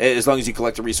 Yeah, as long as you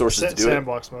collect the resources to do it.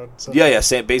 Sandbox mode. So. Yeah,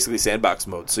 basically sandbox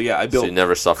mode. So, yeah, I built So you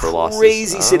never suffer losses.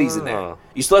 crazy cities in there. Oh.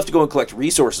 You still have to go and collect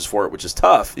resources for it, which is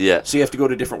tough. Yeah. So you have to go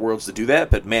to different worlds to do that,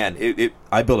 but, man,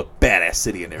 I built a badass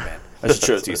city in there, man. I should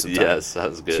show it to you sometime. Yes,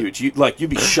 sounds good. It's huge. You'd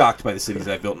be shocked by the cities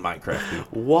I built in Minecraft, dude.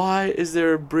 Why is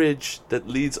there a bridge that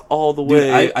leads all the Dude,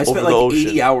 way I spent over like the ocean?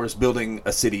 80 hours building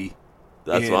a city.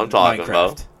 That's in what I'm talking Minecraft.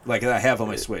 about. Like that I have on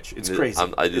my Switch. It's crazy.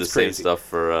 I do the It's same crazy. stuff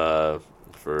for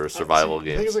survival I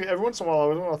think games. it's like every once in a while I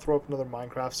would want to throw up another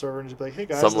Minecraft server and just be like, hey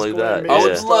guys, Something let's like go ahead that, and make I some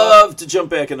would stuff. love to jump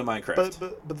back into Minecraft.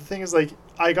 But the thing is, like,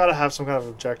 I gotta have some kind of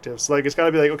objectives. Like, it's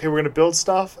gotta be like, okay, we're gonna build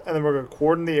stuff, and then we're gonna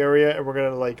cordon the area, and we're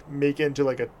gonna like make it into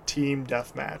like a team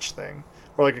deathmatch thing,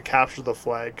 or like a capture the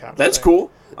flag kind of. That's thing.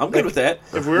 cool. I'm good with that.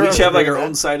 If We we're each have like doing our that-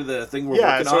 own side of the thing we're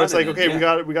Yeah, working so on. it's like, and okay,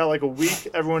 then, we got like a week.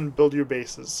 Everyone build your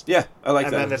bases, Yeah, I like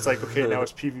and that. then it's like, okay, now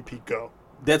it's PvP go.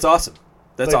 That's awesome.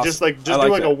 That's like, awesome. Just I do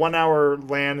like that. a 1 hour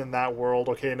LAN in that world.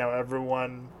 Okay, now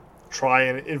everyone try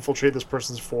and infiltrate this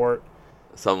person's fort.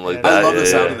 Something like I that. I love the yeah,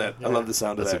 sound yeah. of that. Yeah. I love the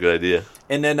sound That's of a that. good idea.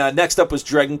 And then next up was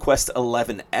Dragon Quest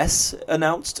XI-S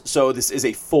announced. So this is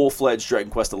a full-fledged Dragon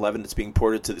Quest XI that's being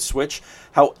ported to the Switch.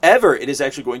 However, it is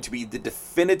actually going to be the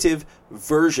definitive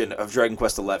version of Dragon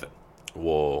Quest XI.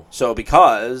 Whoa. So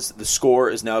because the score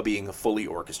is now being fully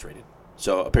orchestrated.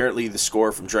 So apparently the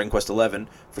score from Dragon Quest XI,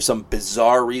 for some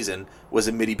bizarre reason, was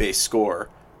a MIDI-based score,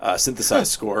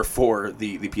 synthesized score for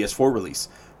the PS4 release,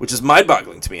 which is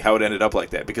mind-boggling to me how it ended up like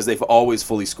that, because they've always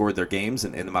fully scored their games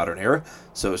in the modern era.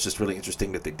 So it's just really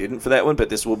interesting that they didn't for that one, but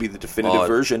this will be the definitive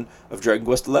version of Dragon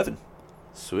Quest XI.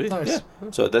 Sweet. Nice.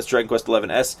 Yeah. So that's Dragon Quest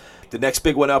XI-S. The next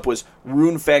big one up was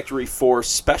Rune Factory 4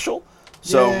 Special.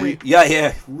 So,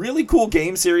 Yay. really cool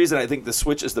game series, and I think the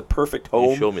Switch is the perfect You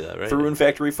home showed me that, right? for Rune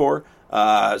Factory 4.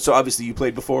 So obviously you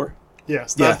played before.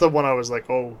 Yes, Yeah. that's the one I was like,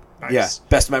 oh, nice. Yeah.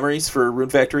 Best memories for Rune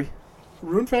Factory?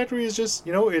 Rune Factory is just,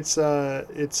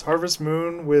 it's Harvest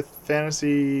Moon with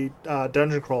fantasy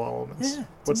dungeon crawl elements. Yeah,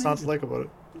 What's not to like about it?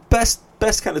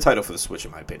 Best kind of title for the Switch,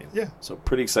 in my opinion. Yeah. So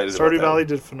pretty excited Stardew about that. Valley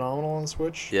did phenomenal on the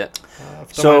Switch. Yeah. From my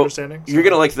So understanding. you're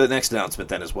gonna like the next announcement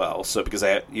then as well. So because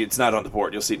it's not on the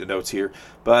board, you'll see the notes here.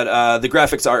 But the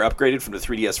graphics are upgraded from the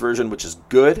 3DS version, which is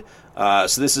good.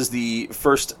 So this is the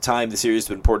first time the series has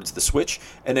been ported to the Switch,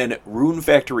 and then Rune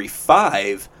Factory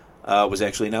 5 was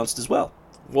actually announced as well.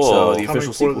 Whoa. So the Coming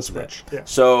official for sequel the to that. Switch. Yeah.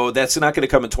 So that's not going to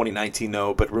come in 2019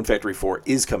 though, but Rune Factory 4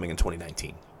 is coming in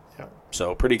 2019. Yeah.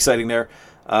 So pretty exciting there.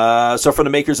 So from the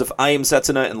makers of I Am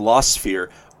Setsuna and Lost Sphere,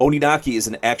 Oninaki is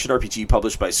an action RPG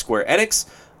published by Square Enix,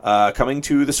 coming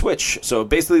to the Switch. So it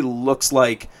basically looks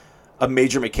like a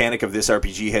major mechanic of this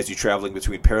RPG has you traveling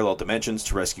between parallel dimensions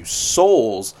to rescue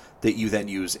souls that you then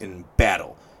use in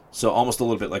battle. So almost a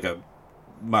little bit like a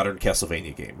modern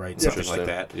Castlevania game, right? Something like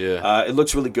that. Yeah. It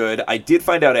looks really good. I did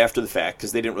find out after the fact,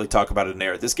 because they didn't really talk about it in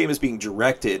there, this game is being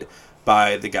directed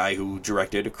by the guy who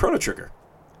directed Chrono Trigger.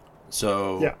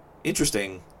 So Yeah.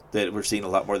 interesting that we're seeing a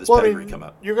lot more of this Well, pedigree come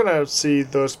up. you're gonna see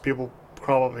those people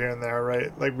crop up here and there,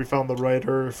 right? Like we found the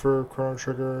writer for Chrono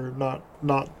Trigger,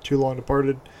 not too long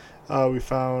departed. We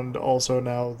found also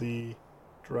now the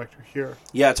director here.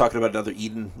 Yeah, talking about Another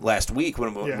Eden last week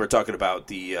when we Yeah. were talking about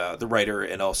the writer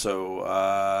and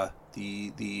also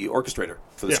the orchestrator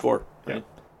for the Yeah. score. Yeah. Right?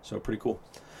 So pretty cool.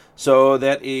 So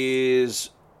that is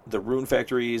the Rune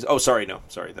Factories. Oh, sorry,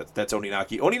 that's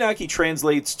Oninaki. Oninaki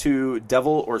translates to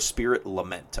Devil or Spirit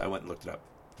Lament. I went and looked it up.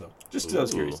 So just I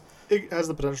was curious. It has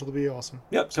the potential to be awesome.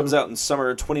 Yep, comes out in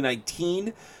summer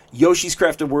 2019. Yoshi's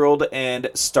Crafted World and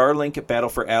Starlink Battle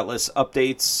for Atlas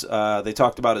updates. They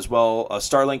talked about as well.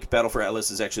 Starlink Battle for Atlas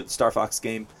is actually the Star Fox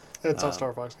game. It's not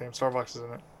Star Fox game. Star Fox is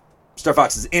in it. Star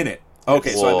Fox is in it.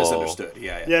 Okay, so I Whoa. misunderstood.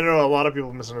 Yeah. Yeah, no, a lot of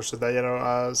people misunderstood that.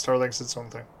 Starlink's its own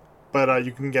thing, but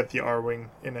you can get the R-Wing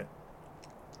in it.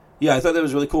 Yeah, I thought that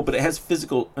was really cool, but it has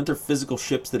aren't there physical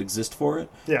ships that exist for it?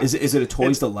 Yeah. Is it a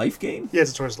Toys to Life game? Yeah,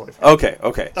 it's a Toys to Life. Okay.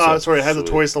 Sorry, it has a sweet.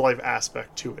 Toys to Life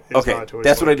aspect to it. It's Okay, not a Toys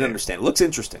that's to what I Life didn't game. understand. It looks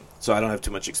interesting, so I don't have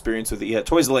too much experience with it yet.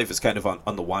 Toys to Life is kind of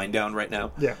on the wind down right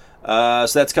now. Yeah.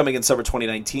 So that's coming in summer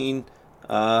 2019.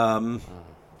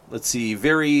 Let's see.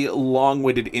 Very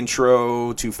long-winded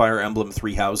intro to Fire Emblem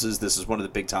Three Houses. This is one of the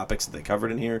big topics that they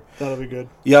covered in here. That'll be good.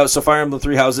 Yeah, so Fire Emblem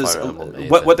Three Houses. Fire Emblem,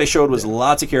 What they showed was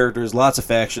lots of characters, lots of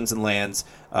factions and lands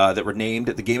that were named.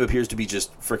 The game appears to be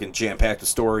just freaking jam-packed with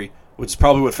story, which is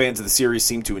probably what fans of the series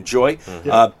seem to enjoy.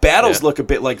 Battles look a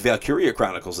bit like Valkyria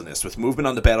Chronicles in this, with movement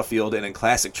on the battlefield and in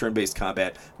classic turn-based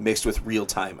combat mixed with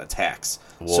real-time attacks.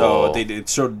 So Whoa. they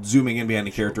showed zooming in behind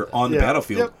the character on the Yeah.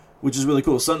 battlefield. Yep. Which is really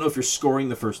cool. So I don't know if you're scoring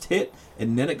the first hit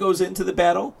and then it goes into the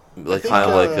battle. Like think, kind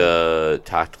of like a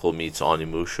tactical meets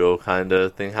Onimusho kind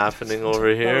of thing happening over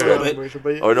here.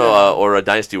 Or a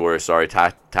Dynasty Warrior. Sorry,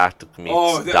 tactical meets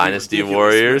that'd be Dynasty ridiculous.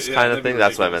 Warriors Yeah, kind that'd of be thing.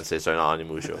 That's what I ridiculous. meant to say. Sorry, not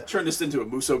Onimusho. Turn this into a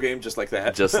Muso game just like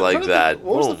that. Just like that.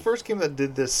 What was the Boom. first game that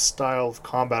did this style of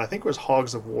combat? I think it was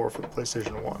Hogs of War for the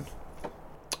PlayStation 1.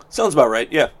 Sounds about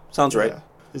right. Yeah, sounds right. Yeah.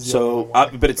 Is the So,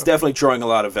 other one. but it's definitely drawing a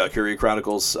lot of Valkyria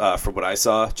Chronicles from what I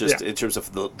saw, just Yeah. in terms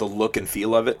of the look and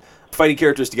feel of it. Fighting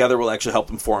characters together will actually help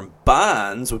them form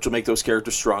bonds, which will make those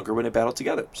characters stronger when they battle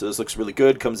together. So this looks really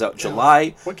good. Comes out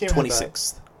July What game had that?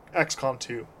 26th. XCOM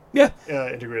 2 Yeah,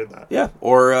 integrated that. yeah.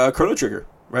 Or Chrono Trigger,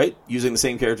 right? Using the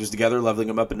same characters together, leveling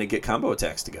them up, and they get combo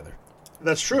attacks together.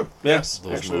 That's true. Yeah. Yes,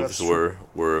 Those actually, moves that's true.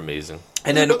 were amazing.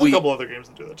 And then There's a couple other games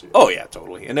that do that too. Oh, yeah,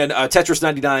 totally. And then Tetris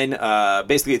 99,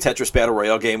 basically a Tetris Battle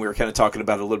Royale game. We were kind of talking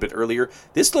about it a little bit earlier.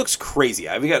 This looks crazy.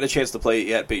 I haven't gotten a chance to play it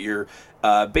yet, but you're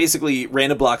basically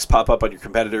random blocks pop up on your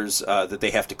competitors that they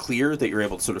have to clear that you're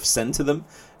able to sort of send to them.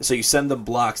 So you send them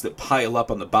blocks that pile up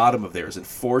on the bottom of theirs and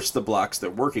force the blocks they're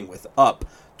working with up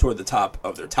toward the top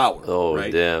of their tower. Oh,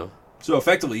 right? damn. So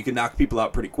effectively, you can knock people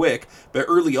out pretty quick. But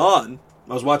early on,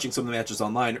 I was watching some of the matches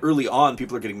online. Early on,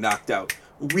 people are getting knocked out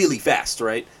really fast,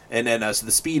 right? And then so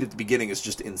the speed at the beginning is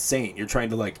just insane. You're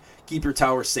trying to like keep your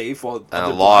tower safe while And other a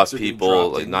lot blocks of are getting people,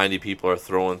 dropped like in. 90 people, are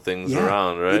throwing things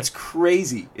around, right? It's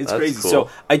crazy. It's That's crazy. cool. So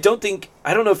I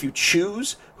don't know if you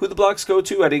choose who the blocks go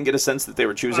to. I didn't get a sense that they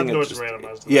were choosing. I know It it's just-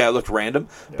 randomized. Yeah, it looked random.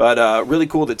 But really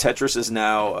cool that Tetris is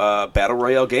now a Battle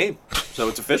Royale game. So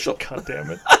it's official. God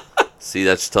damn it. See,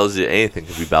 that just tells you anything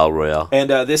could be Battle Royale. And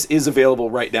this is available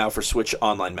right now for Switch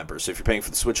Online members. So if you're paying for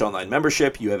the Switch Online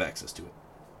membership, you have access to it.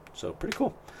 So pretty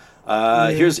cool.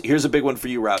 Here's a big one for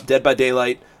you, Rob. Dead by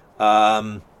Daylight.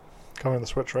 Coming to the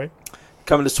Switch, right?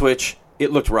 Coming to Switch.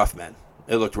 It looked rough, man.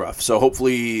 It looked rough. So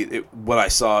hopefully what I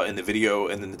saw in the video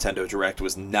in the Nintendo Direct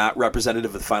was not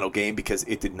representative of the final game because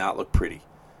it did not look pretty.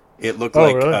 It looked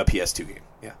like really? a PS2 game.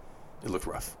 Yeah. It looked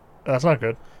rough. That's not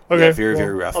good. Okay. very,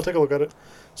 very rough. I'll take a look at it.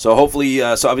 So hopefully,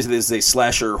 so obviously this is a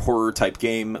slasher horror type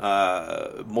game.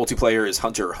 Multiplayer is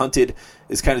Hunter or Hunted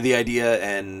is kind of the idea,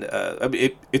 and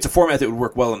it's a format that would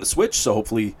work well on the Switch. So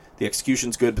hopefully the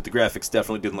execution's good, but the graphics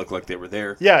definitely didn't look like they were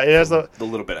there. Yeah, it has the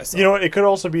little bit I saw. You know what? It could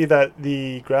also be that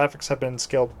the graphics have been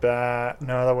scaled back.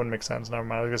 No, that wouldn't make sense. Never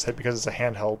mind. I was going to say because it's a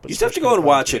handheld. But You just have to Switch go and can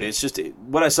watch probably- it. It's just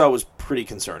what I saw was pretty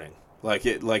concerning.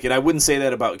 And I wouldn't say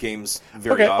that about games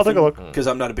very Okay, often. I'll take a look. Because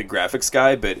I'm not a big graphics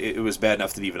guy, but it was bad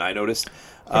enough that even I noticed.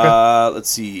 Let's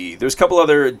see. There's a couple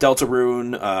other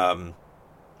Deltarune,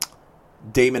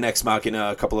 Daemon Ex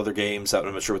Machina, a couple other games.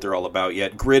 I'm not sure what they're all about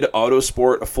yet. Grid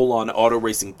Autosport, a full-on auto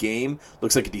racing game.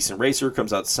 Looks like a decent racer.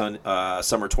 Comes out summer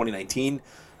 2019.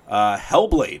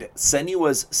 Hellblade,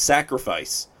 Senua's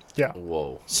Sacrifice. Yeah.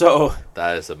 Whoa. So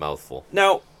That is a mouthful.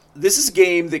 now, this is a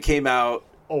game that came out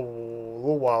Oh, a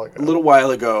little while ago. a little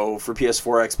while ago for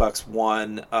PS4, Xbox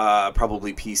One,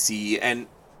 probably PC, and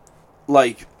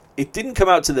it didn't come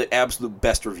out to the absolute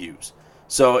best reviews.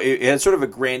 So it had sort of a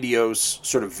grandiose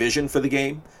sort of vision for the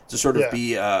game to sort of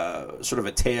be sort of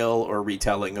a tale or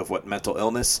retelling of what mental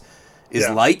illness is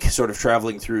like, sort of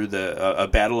traveling through a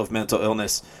battle of mental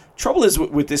illness. Trouble is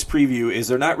with this preview is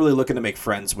they're not really looking to make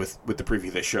friends with the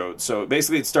preview they showed. So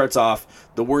basically it starts off,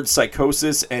 the words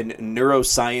psychosis and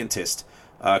neuroscientist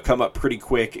come up pretty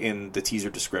quick in the teaser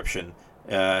description.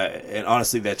 And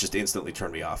honestly, that just instantly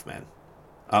turned me off, man.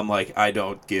 I'm like, I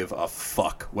don't give a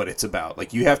fuck what it's about. Like,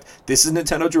 this is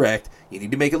Nintendo Direct. You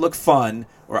need to make it look fun,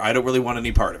 or I don't really want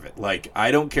any part of it. Like,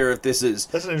 I don't care if this is...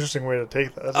 That's an interesting way to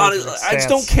take that. Honestly, I just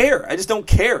don't care. I just don't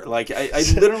care. Like, I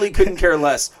literally couldn't care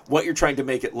less what you're trying to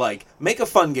make it like. Make a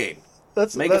fun game.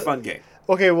 Make a fun game.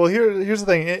 Okay, well, here's the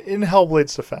thing. In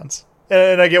Hellblade's defense,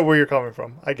 and I get where you're coming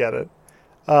from. I get it.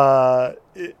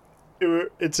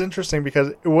 It's interesting because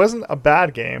it wasn't a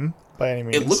bad game by any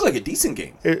means. It looked like a decent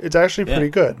game. It's actually pretty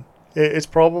good. It's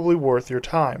probably worth your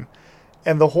time.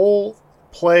 And the whole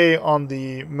play on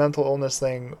the mental illness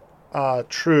thing,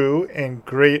 true and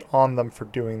great on them for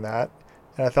doing that.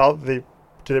 And I thought they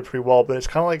did it pretty well. But it's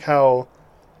kind of like how...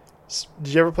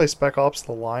 Did you ever play Spec Ops: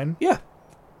 The Line? Yeah.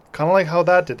 Kind of like how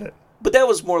that did it. But that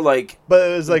was more like... But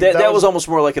it was like that was almost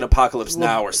more like an Apocalypse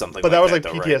Now or something. But that was like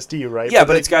though, PTSD, right? Yeah,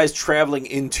 but it's guys traveling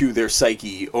into their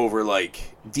psyche over like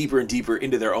deeper and deeper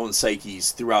into their own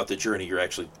psyches throughout the journey you're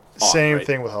actually on, Same right?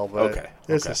 thing with Hellblade. Okay.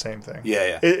 It's the same thing.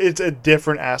 Yeah. It's a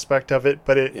different aspect of it,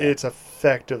 but it's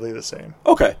effectively the same.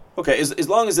 Okay. As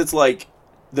long as it's like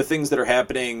the things that are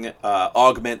happening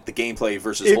augment the gameplay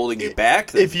versus holding you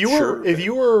back. If you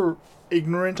were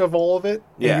ignorant of all of it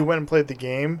and you went and played the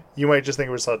game, you might just think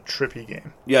it was a trippy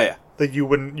game. Yeah. Like you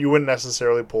wouldn't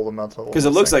necessarily pull the mental illness because it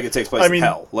looks thing. like it takes place in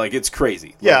hell. Like it's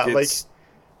crazy. Yeah,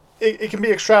 it can be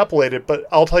extrapolated, but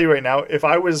I'll tell you right now, if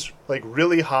I was like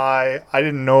really high, I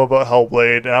didn't know about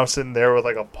Hellblade, and I was sitting there with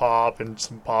like a pop and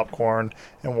some popcorn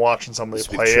and watching somebody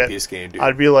play it, game, dude.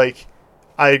 I'd be like,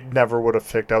 I never would have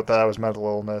figured out that I was mental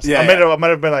illness. Yeah, I might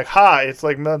have been like, "Hi, it's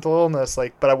like mental illness,"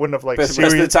 like, but I wouldn't have like. But the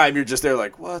rest of the time, you're just there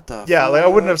like, "What the?" Yeah, fuck? like I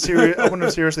wouldn't have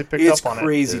seriously picked up on it. It's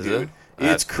crazy, dude. It's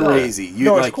That's crazy.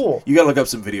 it's cool. You gotta look up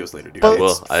some videos later, dude. But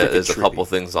there's a couple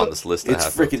things on this list I it's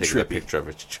have freaking to take a trippy. picture of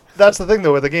it. That's the thing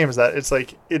though with the game is that it's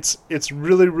like it's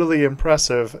really really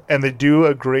impressive, and they do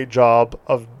a great job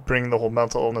of bringing the whole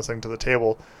mental illness thing to the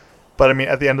table. But I mean,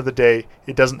 at the end of the day,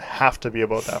 it doesn't have to be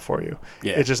about that for you.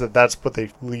 Yeah. It's just that's what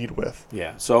they lead with.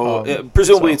 Yeah. So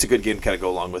presumably it's a good game to kind of go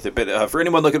along with it. But for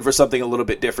anyone looking for something a little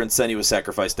bit different, Senua's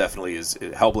Sacrifice definitely is.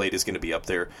 Hellblade is going to be up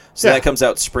there. So that comes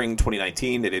out spring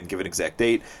 2019. They didn't give an exact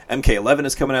date. MK11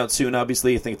 is coming out soon.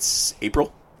 Obviously, I think it's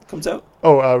April. Comes out.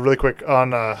 Oh, really quick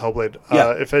on Hellblade.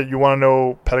 If you want to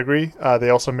know pedigree, they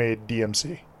also made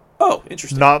DMC. Oh,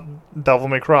 interesting. Not Devil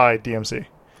May Cry, DMC.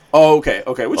 Oh,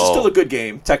 okay, which is still a good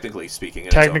game, technically speaking.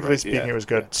 Technically speaking, it was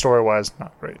good. Yeah. Story-wise,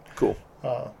 not great. Cool.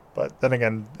 But then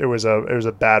again, it was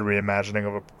a bad reimagining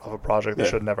of a project that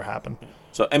should never happen.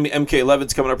 So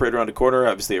MK11's coming up right around the corner.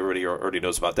 Obviously, everybody already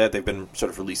knows about that. They've been sort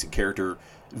of releasing character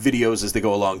videos as they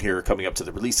go along here, coming up to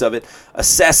the release of it.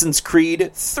 Assassin's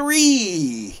Creed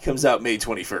 3 comes out May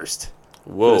 21st.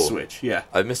 Whoa. For the Switch, yeah.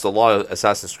 I missed a lot of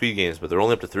Assassin's Creed games, but they're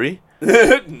only up to 3?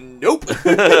 Nope.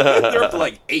 They're up to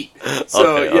like 8.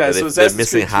 So, okay. So they're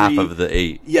missing Creed half 3, of the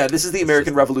 8. Yeah, this is the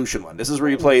American Revolution one. This is where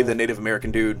you play the Native American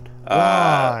dude.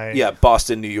 Why? Yeah,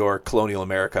 Boston, New York, colonial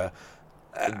America.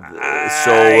 So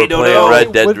we're playing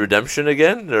Red Dead Redemption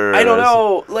again? Or I don't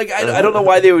know. Like, I don't know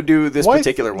why they would do this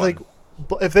particular one. Like,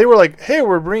 if they were like, "Hey,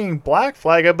 we're bringing Black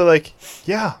Flag," I'd be like,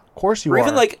 "Yeah, of course you are." Or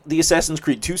even like the Assassin's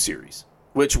Creed 2 series,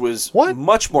 which was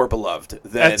much more beloved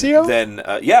than Ezio?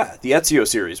 The Ezio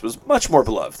series was much more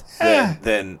beloved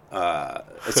than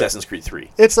Assassin's Creed 3.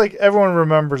 It's like everyone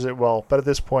remembers it well, but at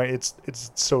this point,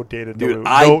 it's so dated. Dude,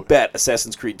 I bet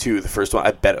Assassin's Creed 2, the first one,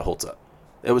 I bet it holds up.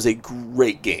 It was a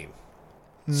great game,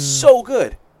 so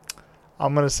good.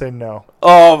 I'm gonna say no.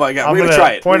 Oh my god, we're gonna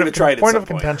try it. We're gonna try it. Point of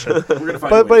contention. We're gonna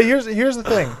find but here's the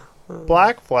thing,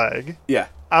 Black Flag. Yeah.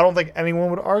 I don't think anyone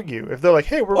would argue if they're like,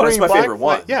 "Hey, we're bringing that's my Black favorite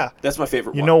Flag." one. Yeah, that's my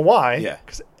favorite one. You know why? Yeah,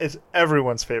 because it's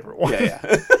everyone's favorite one. Yeah.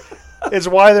 It's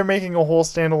why they're making a whole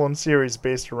standalone series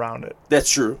based around it. That's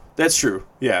true.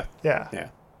 Yeah.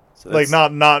 So like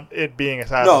not it being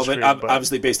Assassin's Creed. No, but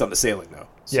obviously based on the sailing though.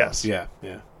 So, yes. Yeah.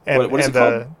 And, what is it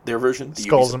called? Their version?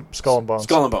 Skull and Bones.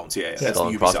 Skull and Bones. Yeah. That's the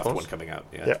Ubisoft one coming out.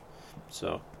 Yeah.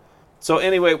 So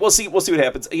anyway, we'll see what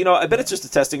happens. You know, I bet it's just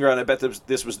a testing ground. I bet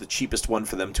this was the cheapest one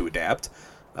for them to adapt.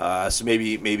 So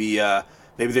maybe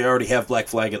they already have Black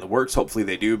Flag in the works. Hopefully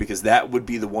they do, because that would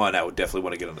be the one I would definitely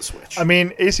want to get on the Switch. I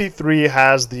mean, AC3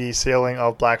 has the sailing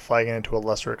of Black Flag in it to a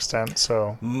lesser extent,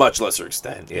 so much lesser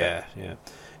extent. Yeah.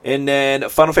 And then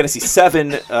Final Fantasy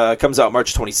VII comes out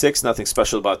March 26th. Nothing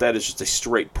special about that. It's just a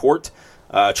straight port.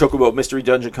 Chocobo Mystery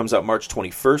Dungeon comes out March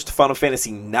 21st. Final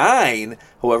Fantasy IX,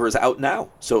 however, is out now.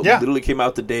 So it literally came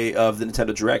out the day of the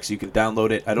Nintendo Direct, so you can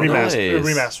download it. I don't know.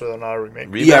 Remaster, though, not a remake.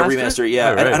 Yeah, remaster.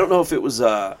 Yeah, right. I don't know if it was.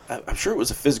 I'm sure it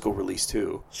was a physical release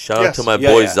too. Shout out to my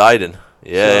boy Zayden.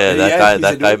 Yeah,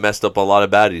 that guy messed up a lot of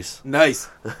baddies. Nice.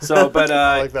 So, but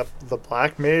I like the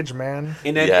Black Mage, man.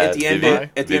 And then at the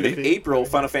end of April,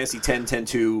 Final Fantasy X,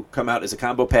 10-2 come out as a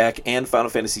combo pack, and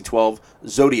Final Fantasy 12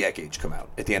 Zodiac Age come out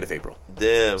at the end of April.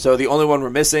 Damn. So the only one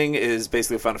we're missing is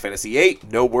basically Final Fantasy VIII.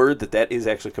 No word that is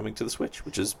actually coming to the Switch,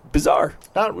 which is bizarre.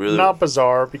 Not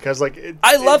bizarre, because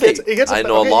I love it. I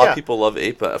know a lot of people love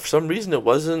 8, but for some reason it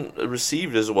wasn't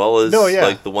received as well as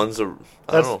like the ones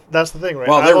that. That's the thing, right?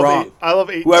 Well, they're wrong. I love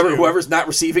 8. Whoever's not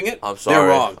receiving it, I'm sorry. They're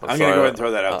wrong. I'm going to go ahead and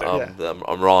throw that out there.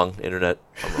 I'm wrong, Internet.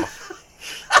 I'm wrong.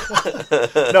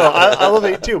 No, I love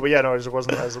 8 too, but it just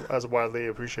wasn't as widely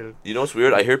appreciated. You know what's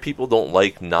weird? I hear people don't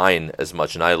like 9 as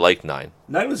much, and I like 9.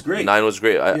 9 was great. 9 was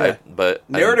great. But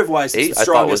narrative-wise, it's the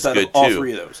strongest out of all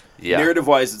three of those. Yeah.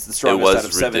 Narrative-wise, it's the strongest out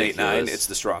of 7, 8, 9. It's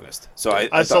the strongest. So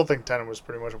I still think 10 was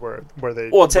pretty much where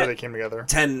they came together.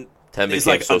 10 is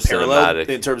like so unparalleled cinematic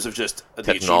in terms of just the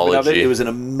technology. achievement of it. It was an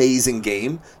amazing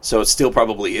game, so it still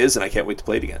probably is, and I can't wait to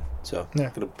play it again. So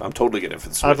I'm totally getting it for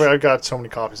the Switch. I've got so many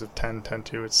copies of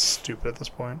 10-2. It's stupid at this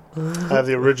point. I have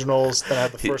the originals, then I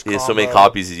have the first. He has so many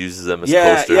copies. He uses them as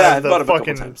posters. Yeah, I have the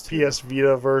fucking PS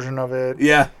Vita version of it.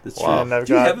 Yeah, that's true. And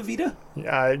Do you have a Vita?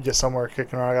 Yeah, just somewhere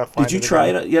kicking around. I got to find Did you try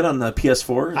it yet on the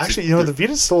PS4? Actually, the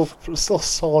Vita's still a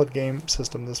solid game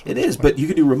system. It is, but you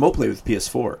can do remote play with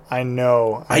PS4. I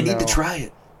know. I need to try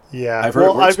it. Yeah, I've heard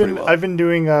it works pretty well. I've been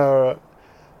doing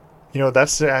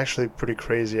that's actually pretty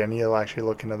crazy. I need to actually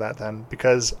look into that then,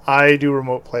 because I do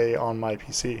remote play on my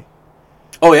PC.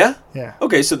 Oh yeah? Yeah.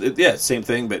 Okay, so same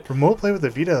thing, but remote play with the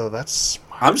Vita though, that's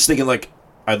smart. I'm just thinking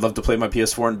I'd love to play my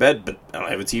PS4 in bed, but I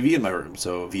don't have a TV in my room,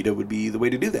 so Vita would be the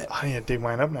way to do that. I need to dig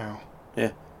mine up now.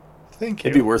 Yeah. Thank you.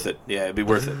 It'd be worth it. Yeah, it'd be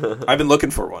worth it. I've been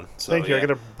looking for one. So, Thank you. I could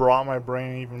have brought my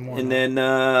brain even more. And then,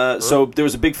 so there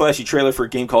was a big flashy trailer for a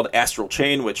game called Astral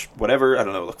Chain, which, whatever, I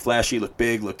don't know, looked flashy, looked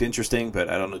big, looked interesting, but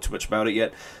I don't know too much about it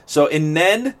yet. So, and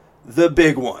then the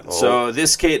big one. Oh. So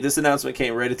this announcement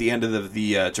came right at the end of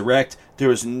the Direct. There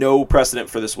was no precedent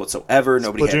for this whatsoever.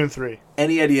 Nobody Splatoon had 3.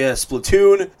 Any idea.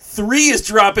 Splatoon 3 is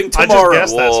dropping tomorrow. I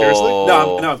just guessed that, seriously?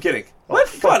 No, I'm kidding. What?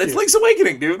 Come on, it's Link's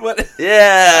Awakening, dude. What?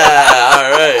 Yeah,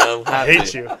 all right. I'm happy. I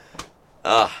hate you.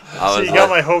 So you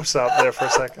got my hopes up there for a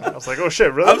second. I was like, oh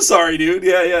shit, really? I'm sorry, dude.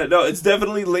 Yeah. No, it's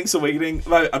definitely Link's Awakening.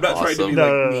 I'm not trying to be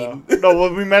mean. No,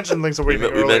 well, we mentioned Link's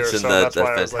Awakening earlier. We mentioned so that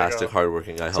that's fantastic,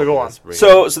 hardworking guy. So go on.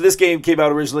 So this game came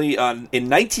out originally in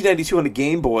 1992 on the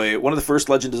Game Boy. One of the first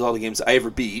Legend of Zelda games I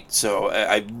ever beat. So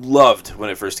I loved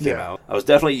when it first came out. I was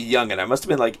definitely young, and I must have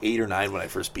been like 8 or 9 when I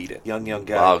first beat it. Young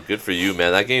guy. Wow, good for you,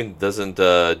 man. That game doesn't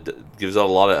gives out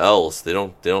a lot of L's. They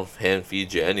don't hand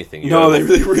feed you anything. They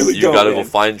really don't. You gotta go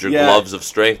find your gloves of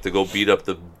strength to go beat up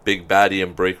the big baddie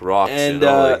and break rocks. And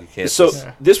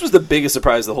this was the biggest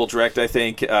surprise of the whole Direct, I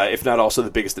think, if not also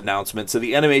the biggest announcement. So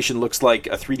the animation looks like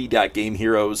a 3D Dot Game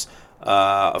Heroes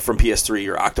from PS3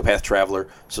 or Octopath Traveler.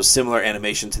 So similar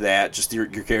animation to that. Just your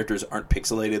characters aren't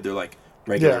pixelated; they're like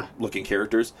regular looking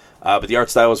characters. But the art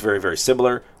style is very, very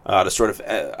similar. The sort of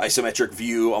isometric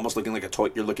view, almost looking like a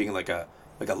toy. You're looking like a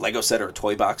Lego set or a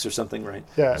toy box or something, right?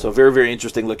 Yeah. So very, very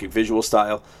interesting looking visual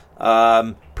style.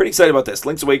 Pretty excited about this.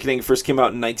 Link's Awakening first came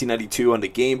out in 1992 on the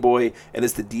Game Boy, and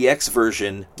it's the DX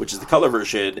version, which is the color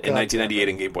version, in 1998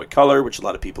 in Game Boy Color, which a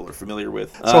lot of people are familiar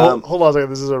with. So hold on a second.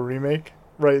 This is a remake,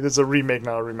 right? This is a remake,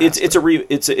 not a remaster.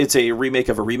 It's a remake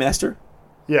of a remaster.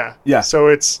 Yeah. So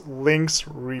it's Link's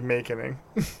remaking.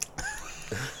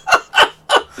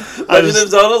 Legend of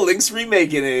Zelda Link's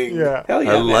remaking. Yeah. Hell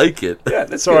yeah, I like it. Yeah,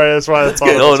 that's Sorry, good. that's why I thought.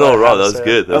 No, Rob, that was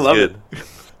good. That was good.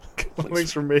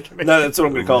 Link's remaking. No, that's what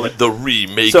I'm going to call it. The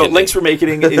remake. So Link's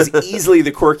Remaking is easily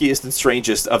the quirkiest and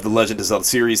strangest of the Legend of Zelda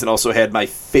series, and also had my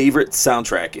favorite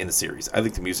soundtrack in the series. I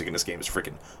think the music in this game is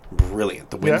freaking brilliant.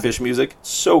 The Windfish music,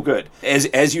 so good.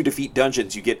 As you defeat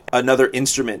dungeons, you get another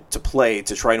instrument to play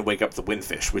to try and wake up the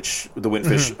Windfish, which the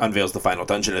Windfish unveils the final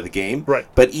dungeon of the game. Right.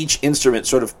 But each instrument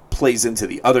sort of plays into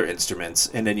the other instruments,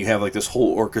 and then you have like this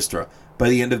whole orchestra by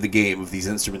the end of the game of these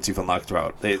instruments you've unlocked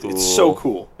throughout. It's so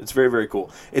cool. It's very, very cool.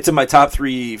 It's in my top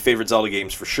 3 favorite Zelda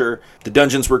games for sure. The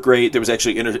dungeons were great. There was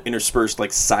actually interspersed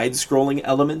like side-scrolling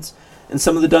elements in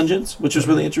some of the dungeons, which was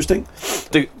really interesting.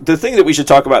 The thing that we should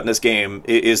talk about in this game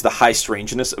is the high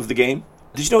strangeness of the game.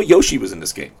 Did you know Yoshi was in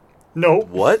this game? No.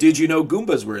 What? Did you know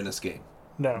Goombas were in this game?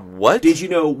 No. What? Did you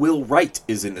know Will Wright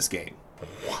is in this game?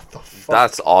 What the fuck?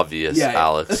 That's obvious,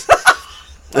 Alex.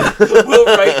 Will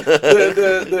Wright,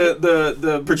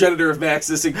 the progenitor of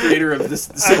Maxis and creator of this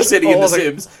SimCity and The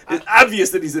Sims. It's obvious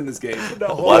that he's in this game.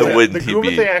 Why wouldn't he The Goomba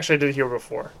be? thing actually I did hear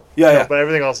before. Yeah. But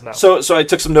everything else, no. So I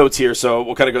took some notes here, so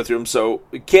we'll kind of go through them. So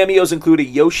cameos include a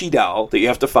Yoshi doll that you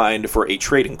have to find for a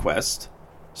trading quest.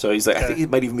 So he's like, I think it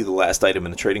might even be the last item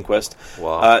in the trading quest.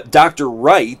 Wow. Dr.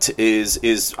 Wright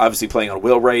is obviously playing on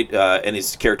Will Wright, and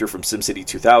his character from SimCity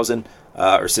 2000,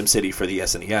 or SimCity for the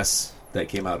SNES that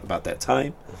came out about that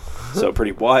time. So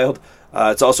pretty wild.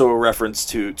 It's also a reference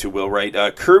to Will Wright.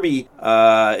 Kirby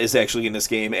is actually in this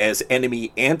game as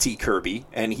enemy anti-Kirby,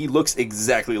 and he looks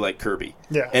exactly like Kirby.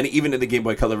 Yeah. And even in the Game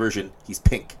Boy Color version, he's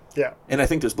pink. Yeah. And I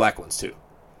think there's black ones, too.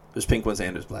 There's pink ones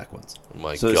and there's black ones. Oh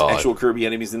my so there's God. actual Kirby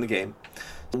enemies in the game.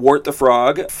 Wart the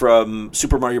Frog from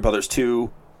Super Mario Bros. 2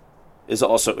 is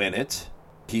also in it.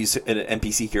 He's an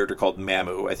NPC character called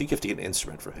Mamu. I think you have to get an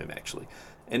instrument from him, actually.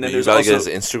 And then You there's gotta also get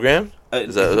his Instagram?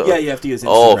 Is that- yeah, you have to use Instagram.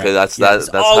 Oh, okay, that's It's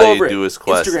that's all how over you do it. his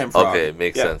quest. Instagram frog. Okay,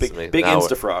 makes sense. Big now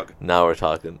Insta frog. Now we're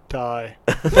talking. Die.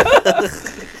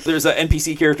 There's an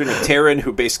NPC character named Terran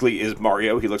who basically is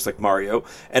Mario. He looks like Mario.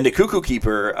 And the Cuckoo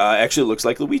Keeper actually looks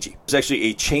like Luigi. There's actually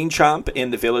a Chain Chomp in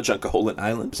the village on Koholint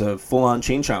Island. It's a full-on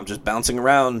Chain Chomp just bouncing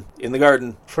around in the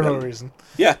garden. For no reason.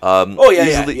 Yeah.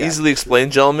 Easily, easily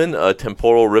explained, gentlemen. A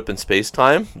temporal rip in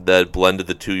space-time that blended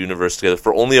the two universes together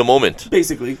for only a moment.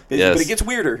 Basically. Yes. But it gets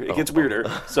weirder. It gets weirder.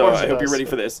 So course I it hope you're does. ready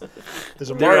for this. There's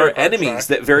a There Mario are Kart enemies track.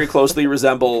 that very closely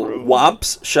resemble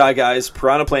Womps, Shy Guys,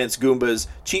 Piranha Plants, Goombas,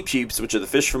 Cheep Cheeps, which are the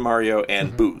fish from Mario,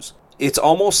 and Boos. It's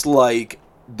almost like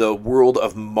the world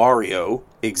of Mario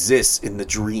exists in the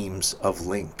dreams of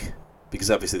Link. Because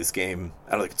obviously this game,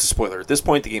 I don't think it's a spoiler. At this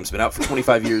point, the game's been out for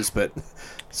 25 years, but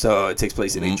so it takes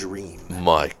place in a dream.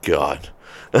 My God.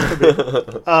 There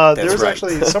was right.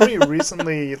 actually somebody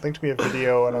recently linked me a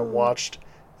video, and I watched.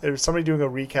 It was somebody doing a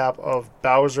recap of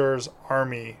Bowser's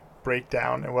army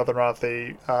breakdown and whether or not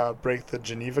they break the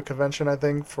Geneva Convention. I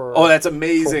think for Oh, that's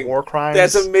amazing. for war crimes.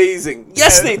 That's amazing.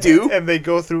 Yes, And- they do. and they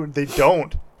go through. They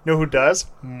don't. You know who does?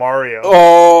 Mario.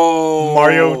 Oh.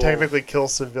 Mario technically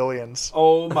kills civilians.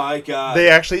 Oh, my God. They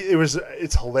actually.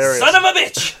 It's hilarious. Son of a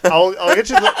bitch.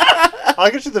 I'll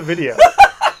get you the video.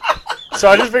 So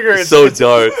I just figure it's So it's,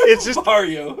 dark. It's just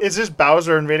Mario. It's just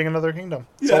Bowser invading another kingdom.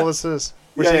 That's Yeah. all this is.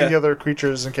 We're Yeah, seeing yeah. the other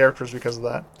creatures and characters because of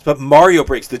that. But Mario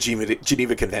breaks the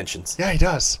Geneva Conventions. Yeah, he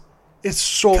does. It's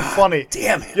so funny.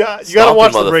 Damn it. Yeah, you gotta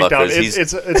watch the Stomping breakdown. motherfuckers.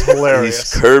 It's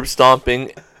hilarious. He's curb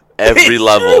stomping every It's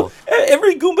level. true.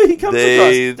 Every Goomba he comes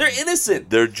across, they're innocent.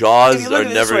 Their If jaws you look are at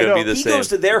it this never way, going to be the he same. goes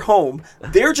to their home.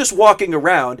 They're just walking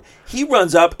around. He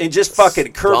runs up and just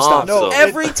fucking curb Stomps stomps them.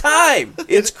 every time.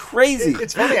 It's crazy.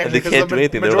 It's funny actually they because can't the do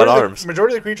anything. They don't majority got of arms. the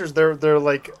majority of the creatures they're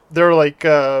like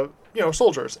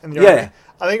soldiers in the Yeah. army.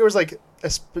 I think it was like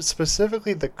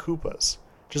specifically the Koopas,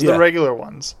 just Yeah. the regular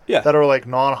ones Yeah. that are like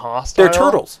non-hostile. They're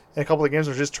turtles. In a couple of games,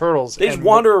 they're just turtles. They just and-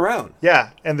 wander around. Yeah,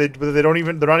 and they're not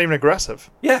even aggressive.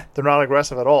 Yeah. They're not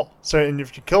aggressive at all. So, and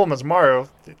if you kill them as Mario,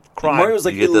 crime. Mario's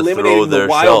like You get to throw eliminating the their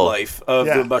wildlife of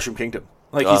Yeah. the Mushroom Kingdom.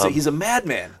 Like he's a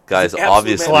madman. Guys, He's an absolute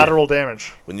obviously- madman. collateral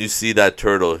damage. When you see that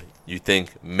turtle, you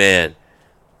think, man,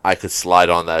 I could slide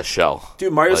on that shell.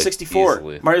 Dude, Mario Like, 64.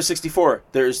 easily. Mario 64.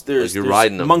 There's Like, you're there's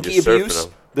riding 'em, monkey you're surfing abuse.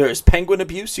 'em. There's penguin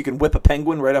abuse. You can whip a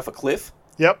penguin right off a cliff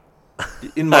Yep.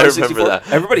 in Mario remember 64. that.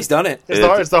 Everybody's done it.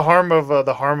 It's the harm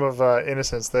of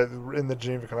innocence that in the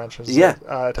Geneva Conventions. Yeah.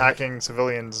 Attacking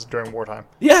civilians during wartime.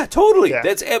 Yeah, totally. Yeah.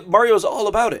 That's Mario's all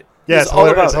about it. Yeah, He's it's all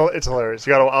hilarious. about it. It's hilarious.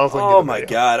 You got. I'll link you Oh the my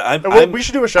video. god! And we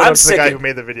should do a shout I'm out to the guy sickened. who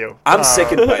made the video. I'm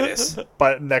sickened by this.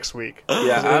 But next week.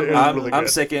 Yeah, It was I'm really I'm good.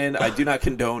 sickened. I do not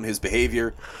condone his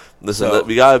behavior. Listen, So-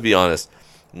 we gotta be honest.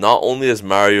 Not only has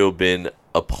Mario been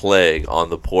a plague on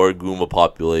the poor Goomba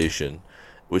population,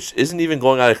 which isn't even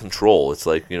going out of control. It's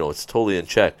like, it's totally in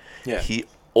check. Yeah. He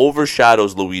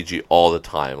overshadows Luigi all the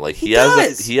time. Like He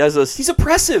does. he has a He's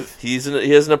oppressive. he has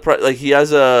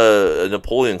a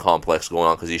Napoleon complex going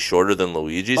on because he's shorter than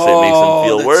Luigi, so it makes him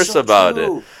feel that's worse so about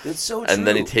true. it. That's so true. And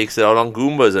then he takes it out on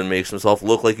Goombas and makes himself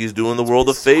look like he's doing the world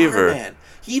a favor. Man.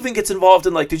 He even gets involved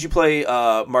in did you play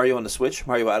Mario on the Switch,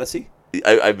 Mario Odyssey?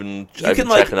 I've been can, checking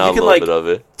like- out you a can, little like- bit of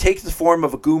it. Take the form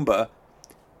of a Goomba,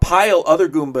 pile other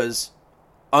Goombas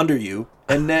under you,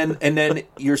 and then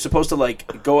you're supposed to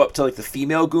go up to the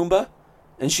female Goomba,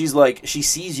 and she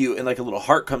sees you, and a little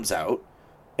heart comes out,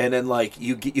 and then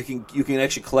you can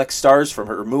actually collect stars from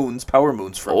her, power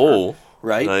moons from her,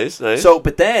 right? Nice. So,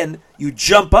 but then you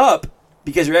jump up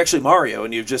because you're actually Mario,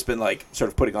 and you've just been sort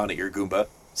of putting on at your Goomba,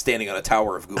 standing on a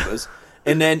tower of Goombas.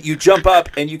 And then you jump up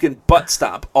and you can butt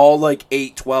stomp all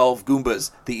 8, 12 Goombas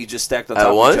that you just stacked on top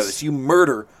At of once? each other. So you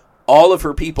murder all of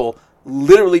her people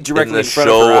literally directly in in the front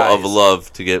of her show eyes. of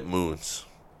love to get moons.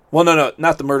 Well, no,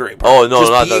 not the murdering part. Oh, no,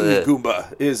 just not being that.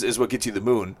 Goomba is what gets you the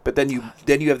moon. But then you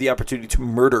have the opportunity to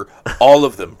murder all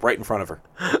of them right in front of her.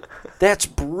 That's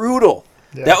brutal.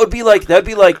 Yeah. That'd be like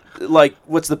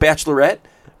what's the Bachelorette?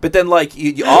 But then like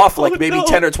you off like maybe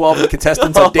 10 or 12 of the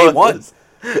contestants on day one.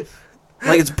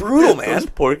 Like it's brutal, man. Those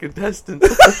poor contestants.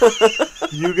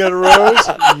 You get a rose.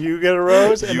 You get a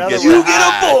rose. And You now get that we're-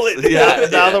 a bullet. Yeah.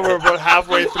 now that we're about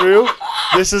halfway through,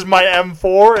 this is my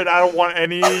M4, and I don't want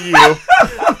any of you.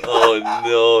 Oh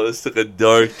no, this took a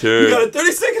dark turn. You got a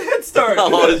 30-second head start.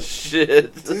 Oh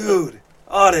shit. Dude.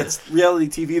 Oh, that's reality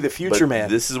TV, the future, But man.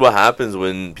 this is what happens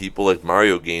when people like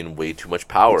Mario gain way too much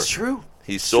power. It's true.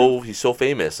 He's so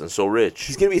famous and so rich.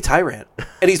 He's gonna be a tyrant,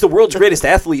 and he's the world's greatest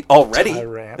athlete already.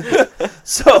 Tyrant.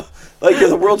 So, like, you're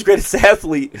the world's greatest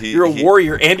athlete. You're a He-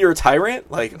 warrior, and you're a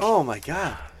tyrant. Like, oh my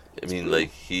god. I mean,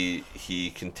 like he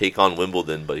can take on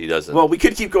Wimbledon, but he doesn't. Well, we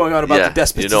could keep going on about Yeah, the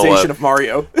despotization you know what? of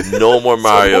Mario. No more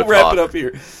Mario So we'll wrap talk. it up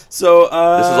here. So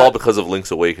This is all because of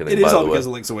Link's Awakening. It is by all the way. because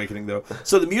of Link's Awakening, though.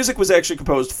 So the music was actually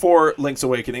composed for Link's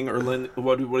Awakening, or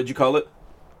what did you call it?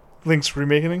 Link's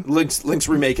remaking. Link's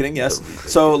Remakening, yes.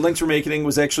 So Link's Remakening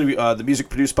was actually the music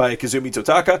produced by Kazumi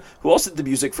Totaka, who also did the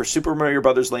music for Super Mario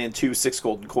Bros. Land 2, 6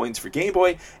 Golden Coins for Game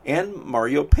Boy, and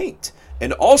Mario Paint.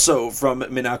 And also from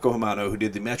Minako Hamano, who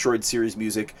did the Metroid series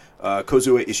music,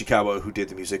 Kozue Ishikawa, who did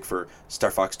the music for Star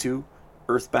Fox 2,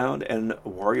 Earthbound, and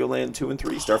Wario Land 2 and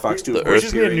 3. Star Fox 2, The of We course,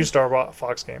 just need a new appearing- Star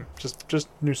Fox game. Just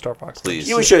new Star Fox. Please.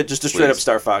 Yeah, we should. Just a straight up Please.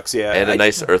 Star Fox, yeah. And a I-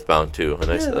 nice Earthbound too. A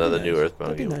nice Yeah, that'd be another new nice.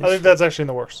 Earthbound That'd be game. nice. I think that's actually in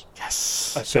the works.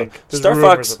 Yes. I think there's Star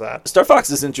rumors Fox of that. Star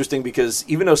Fox is interesting because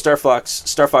even though Star Fox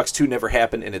 2 never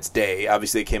happened in its day,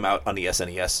 obviously it came out on the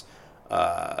SNES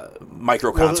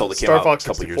micro console that came Star out Fox a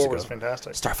couple years 64 ago. was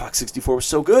fantastic. Star Fox 64 was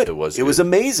so good. It was It was good.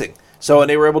 amazing. So, and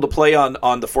they were able to play on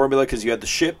the formula because you had the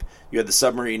ship, you had the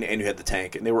submarine, and you had the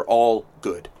tank, and they were all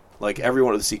good. Like every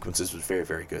one of the sequences was very,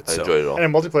 very good. I So, enjoyed it all. And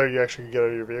in multiplayer, you actually could get out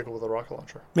of your vehicle with a rocket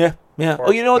launcher. yeah. Or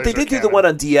Oh, you know what? They laser did do the cannon. one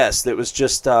on DS that was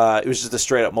just it was just a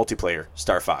straight up multiplayer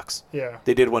Star Fox. Yeah.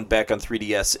 They did one back on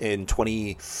 3DS in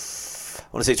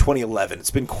 2011. It's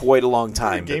been quite a long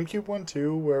time. The GameCube one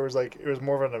too, where it was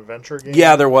more of an adventure game.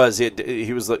 Yeah, there was.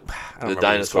 He was like, I don't The remember what it was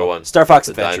dinosaur called. one. Star Fox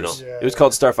The Adventures. dino. It was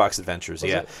called Star Fox Adventures.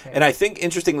 Was Yeah. it? Yeah. And I think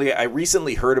interestingly, I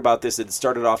recently heard about this. It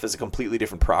started off as a completely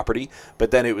different property,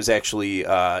 but then it was actually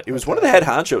it was one of the head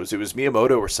honchos. It was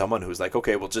Miyamoto or someone who was like,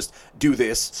 okay, we'll just do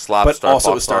this, Slap but Star also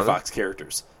Fox with Star on it. Fox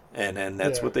characters, and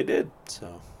that's Yeah. what they did.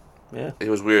 So, yeah. It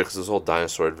was weird because this whole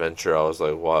dinosaur adventure, I was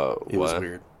like, wow. It was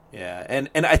weird. Yeah, and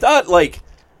I thought like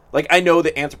I know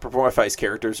the anthropomorphized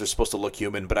characters are supposed to look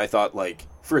human, but I thought like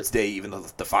for its day, even though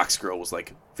the Fox girl was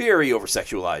like very over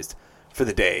sexualized for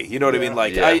the day. You know what I mean?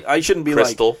 Like Yeah. I shouldn't be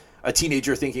Crystal. like a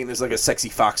teenager thinking there's like a sexy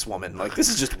fox woman. Like this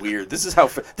is just weird. This is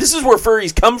this is where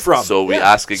furries come from. So we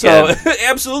ask So again,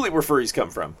 absolutely where furries come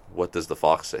from. what does the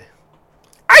fox say?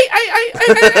 I.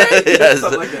 Yes.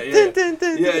 Something like that,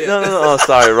 yeah. Yeah. No. Oh,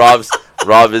 sorry.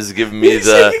 Rob is giving me He's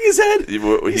shaking his head.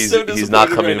 He's not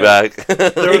disappointed coming right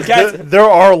back. Hey, guys, There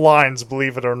are lines,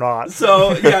 believe it or not.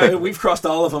 So, yeah, we've crossed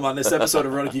all of them on this episode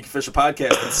of Rona Geek Official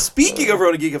Podcast. And speaking of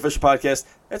Rona Geek Official Podcast,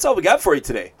 that's all we got for you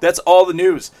today. That's all the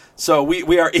news. So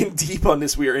we are in deep on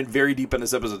this. We are in very deep on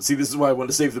this episode. See, this is why I wanted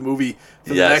to save the movie for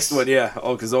the Yes. next one. Yeah.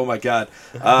 Oh my God.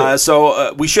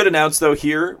 So we should announce, though,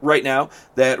 here, right now,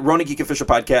 that Rona Geek Official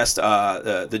Podcast,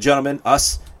 the gentlemen,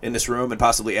 us in this room, and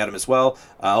possibly Adam as well,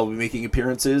 will be making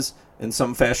appearances in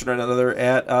some fashion or another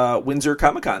at Windsor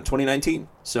Comic-Con 2019.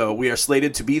 So we are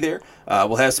slated to be there.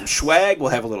 We'll have some swag. We'll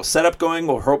have a little setup going.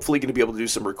 We're hopefully going to be able to do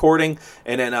some recording.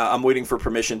 And then I'm waiting for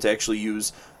permission to actually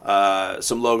use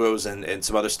some logos and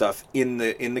some other stuff in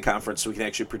the conference so we can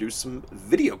actually produce some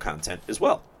video content as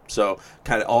well. So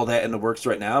kind of all that in the works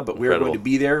right now. But we're Incredible. going to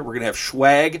be there. We're going to have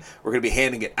swag. We're going to be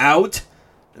handing it out.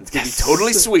 And it's going to be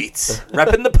totally sweet.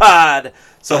 Repping the pod.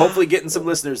 So hopefully getting some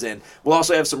listeners in. We'll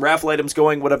also have some raffle items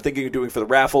going. What I'm thinking of doing for the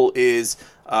raffle is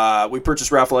we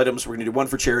purchase raffle items. We're going to do one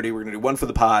for charity. We're going to do one for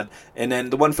the pod. And then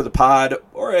the one for the pod,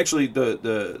 or actually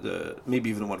the maybe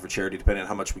even the one for charity, depending on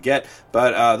how much we get.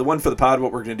 But the one for the pod,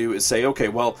 what we're going to do is say, okay,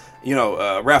 well,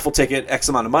 raffle ticket, X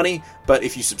amount of money. But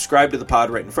if you subscribe to the pod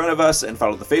right in front of us and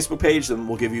follow the Facebook page, then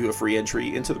we'll give you a free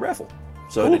entry into the raffle.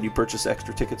 So then you purchase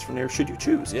extra tickets from there should you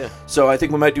choose. Yeah. So I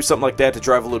think we might do something like that to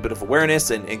drive a little bit of awareness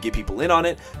and get people in on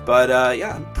it. But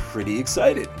yeah, I'm pretty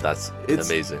excited. That's It's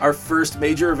amazing. Our first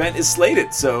major event is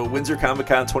slated. So Windsor Comic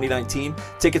Con 2019.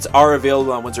 Tickets are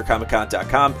available on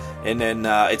WindsorComicCon.com. And then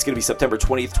it's going to be September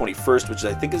 20th, 21st, which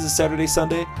I think is a Saturday,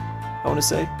 Sunday, I want to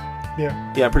say.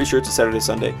 Yeah. Yeah, I'm pretty sure it's a Saturday,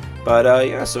 Sunday. But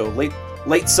yeah, so late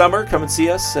late summer, come and see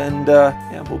us, and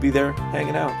yeah, we'll be there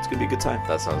hanging out. It's gonna be a good time.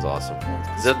 That sounds awesome.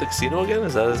 Is that the casino again?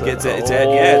 Is that? It's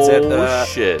at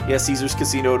shit. Yeah, Caesar's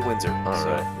Casino in Windsor. All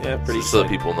right. Yeah, pretty. Just so that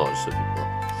people know. Just so people know.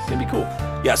 It's gonna be cool.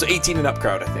 Yeah, so 18 and up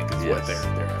crowd, I think, is what Yes.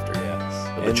 they're after.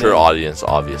 Yeah, The mature audience,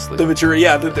 obviously. the mature,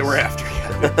 yeah, that we're after.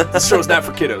 Yeah, this show's not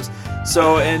for kiddos.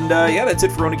 So, and yeah, that's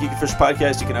it for Rona Geek Official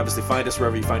Podcast. You can obviously find us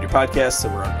wherever you find your podcasts. So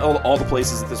we're on all the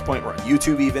places at this point. We're on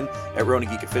YouTube even at Rona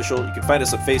Geek Official. You can find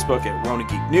us on Facebook at Rona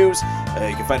Geek News.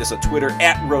 You can find us on Twitter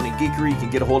at Rona Geekery. You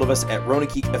can get a hold of us at Rona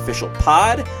Geek Official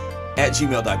Pod at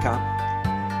gmail.com.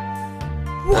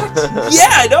 What? Yeah,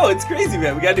 I know. It's crazy,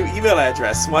 man. We got a new email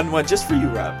address. One just for you,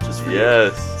 Rob. Just for you.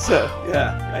 Yes. So,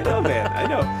 yeah, I know, man. I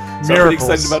know. So I'm pretty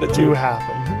excited about it, too. do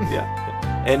happen. Yeah.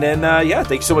 And then, yeah,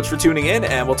 thank you so much for tuning in,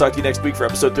 and we'll talk to you next week for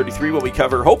episode 33, when we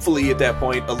cover, hopefully, at that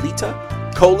point, Alita,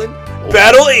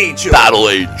 Battle Angel. Battle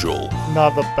Angel.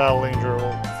 Not the Battle Angel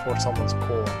for someone's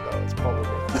colon, though. It's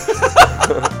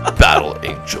probably Battle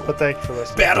Angel. But thank you for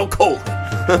listening. Battle Colon.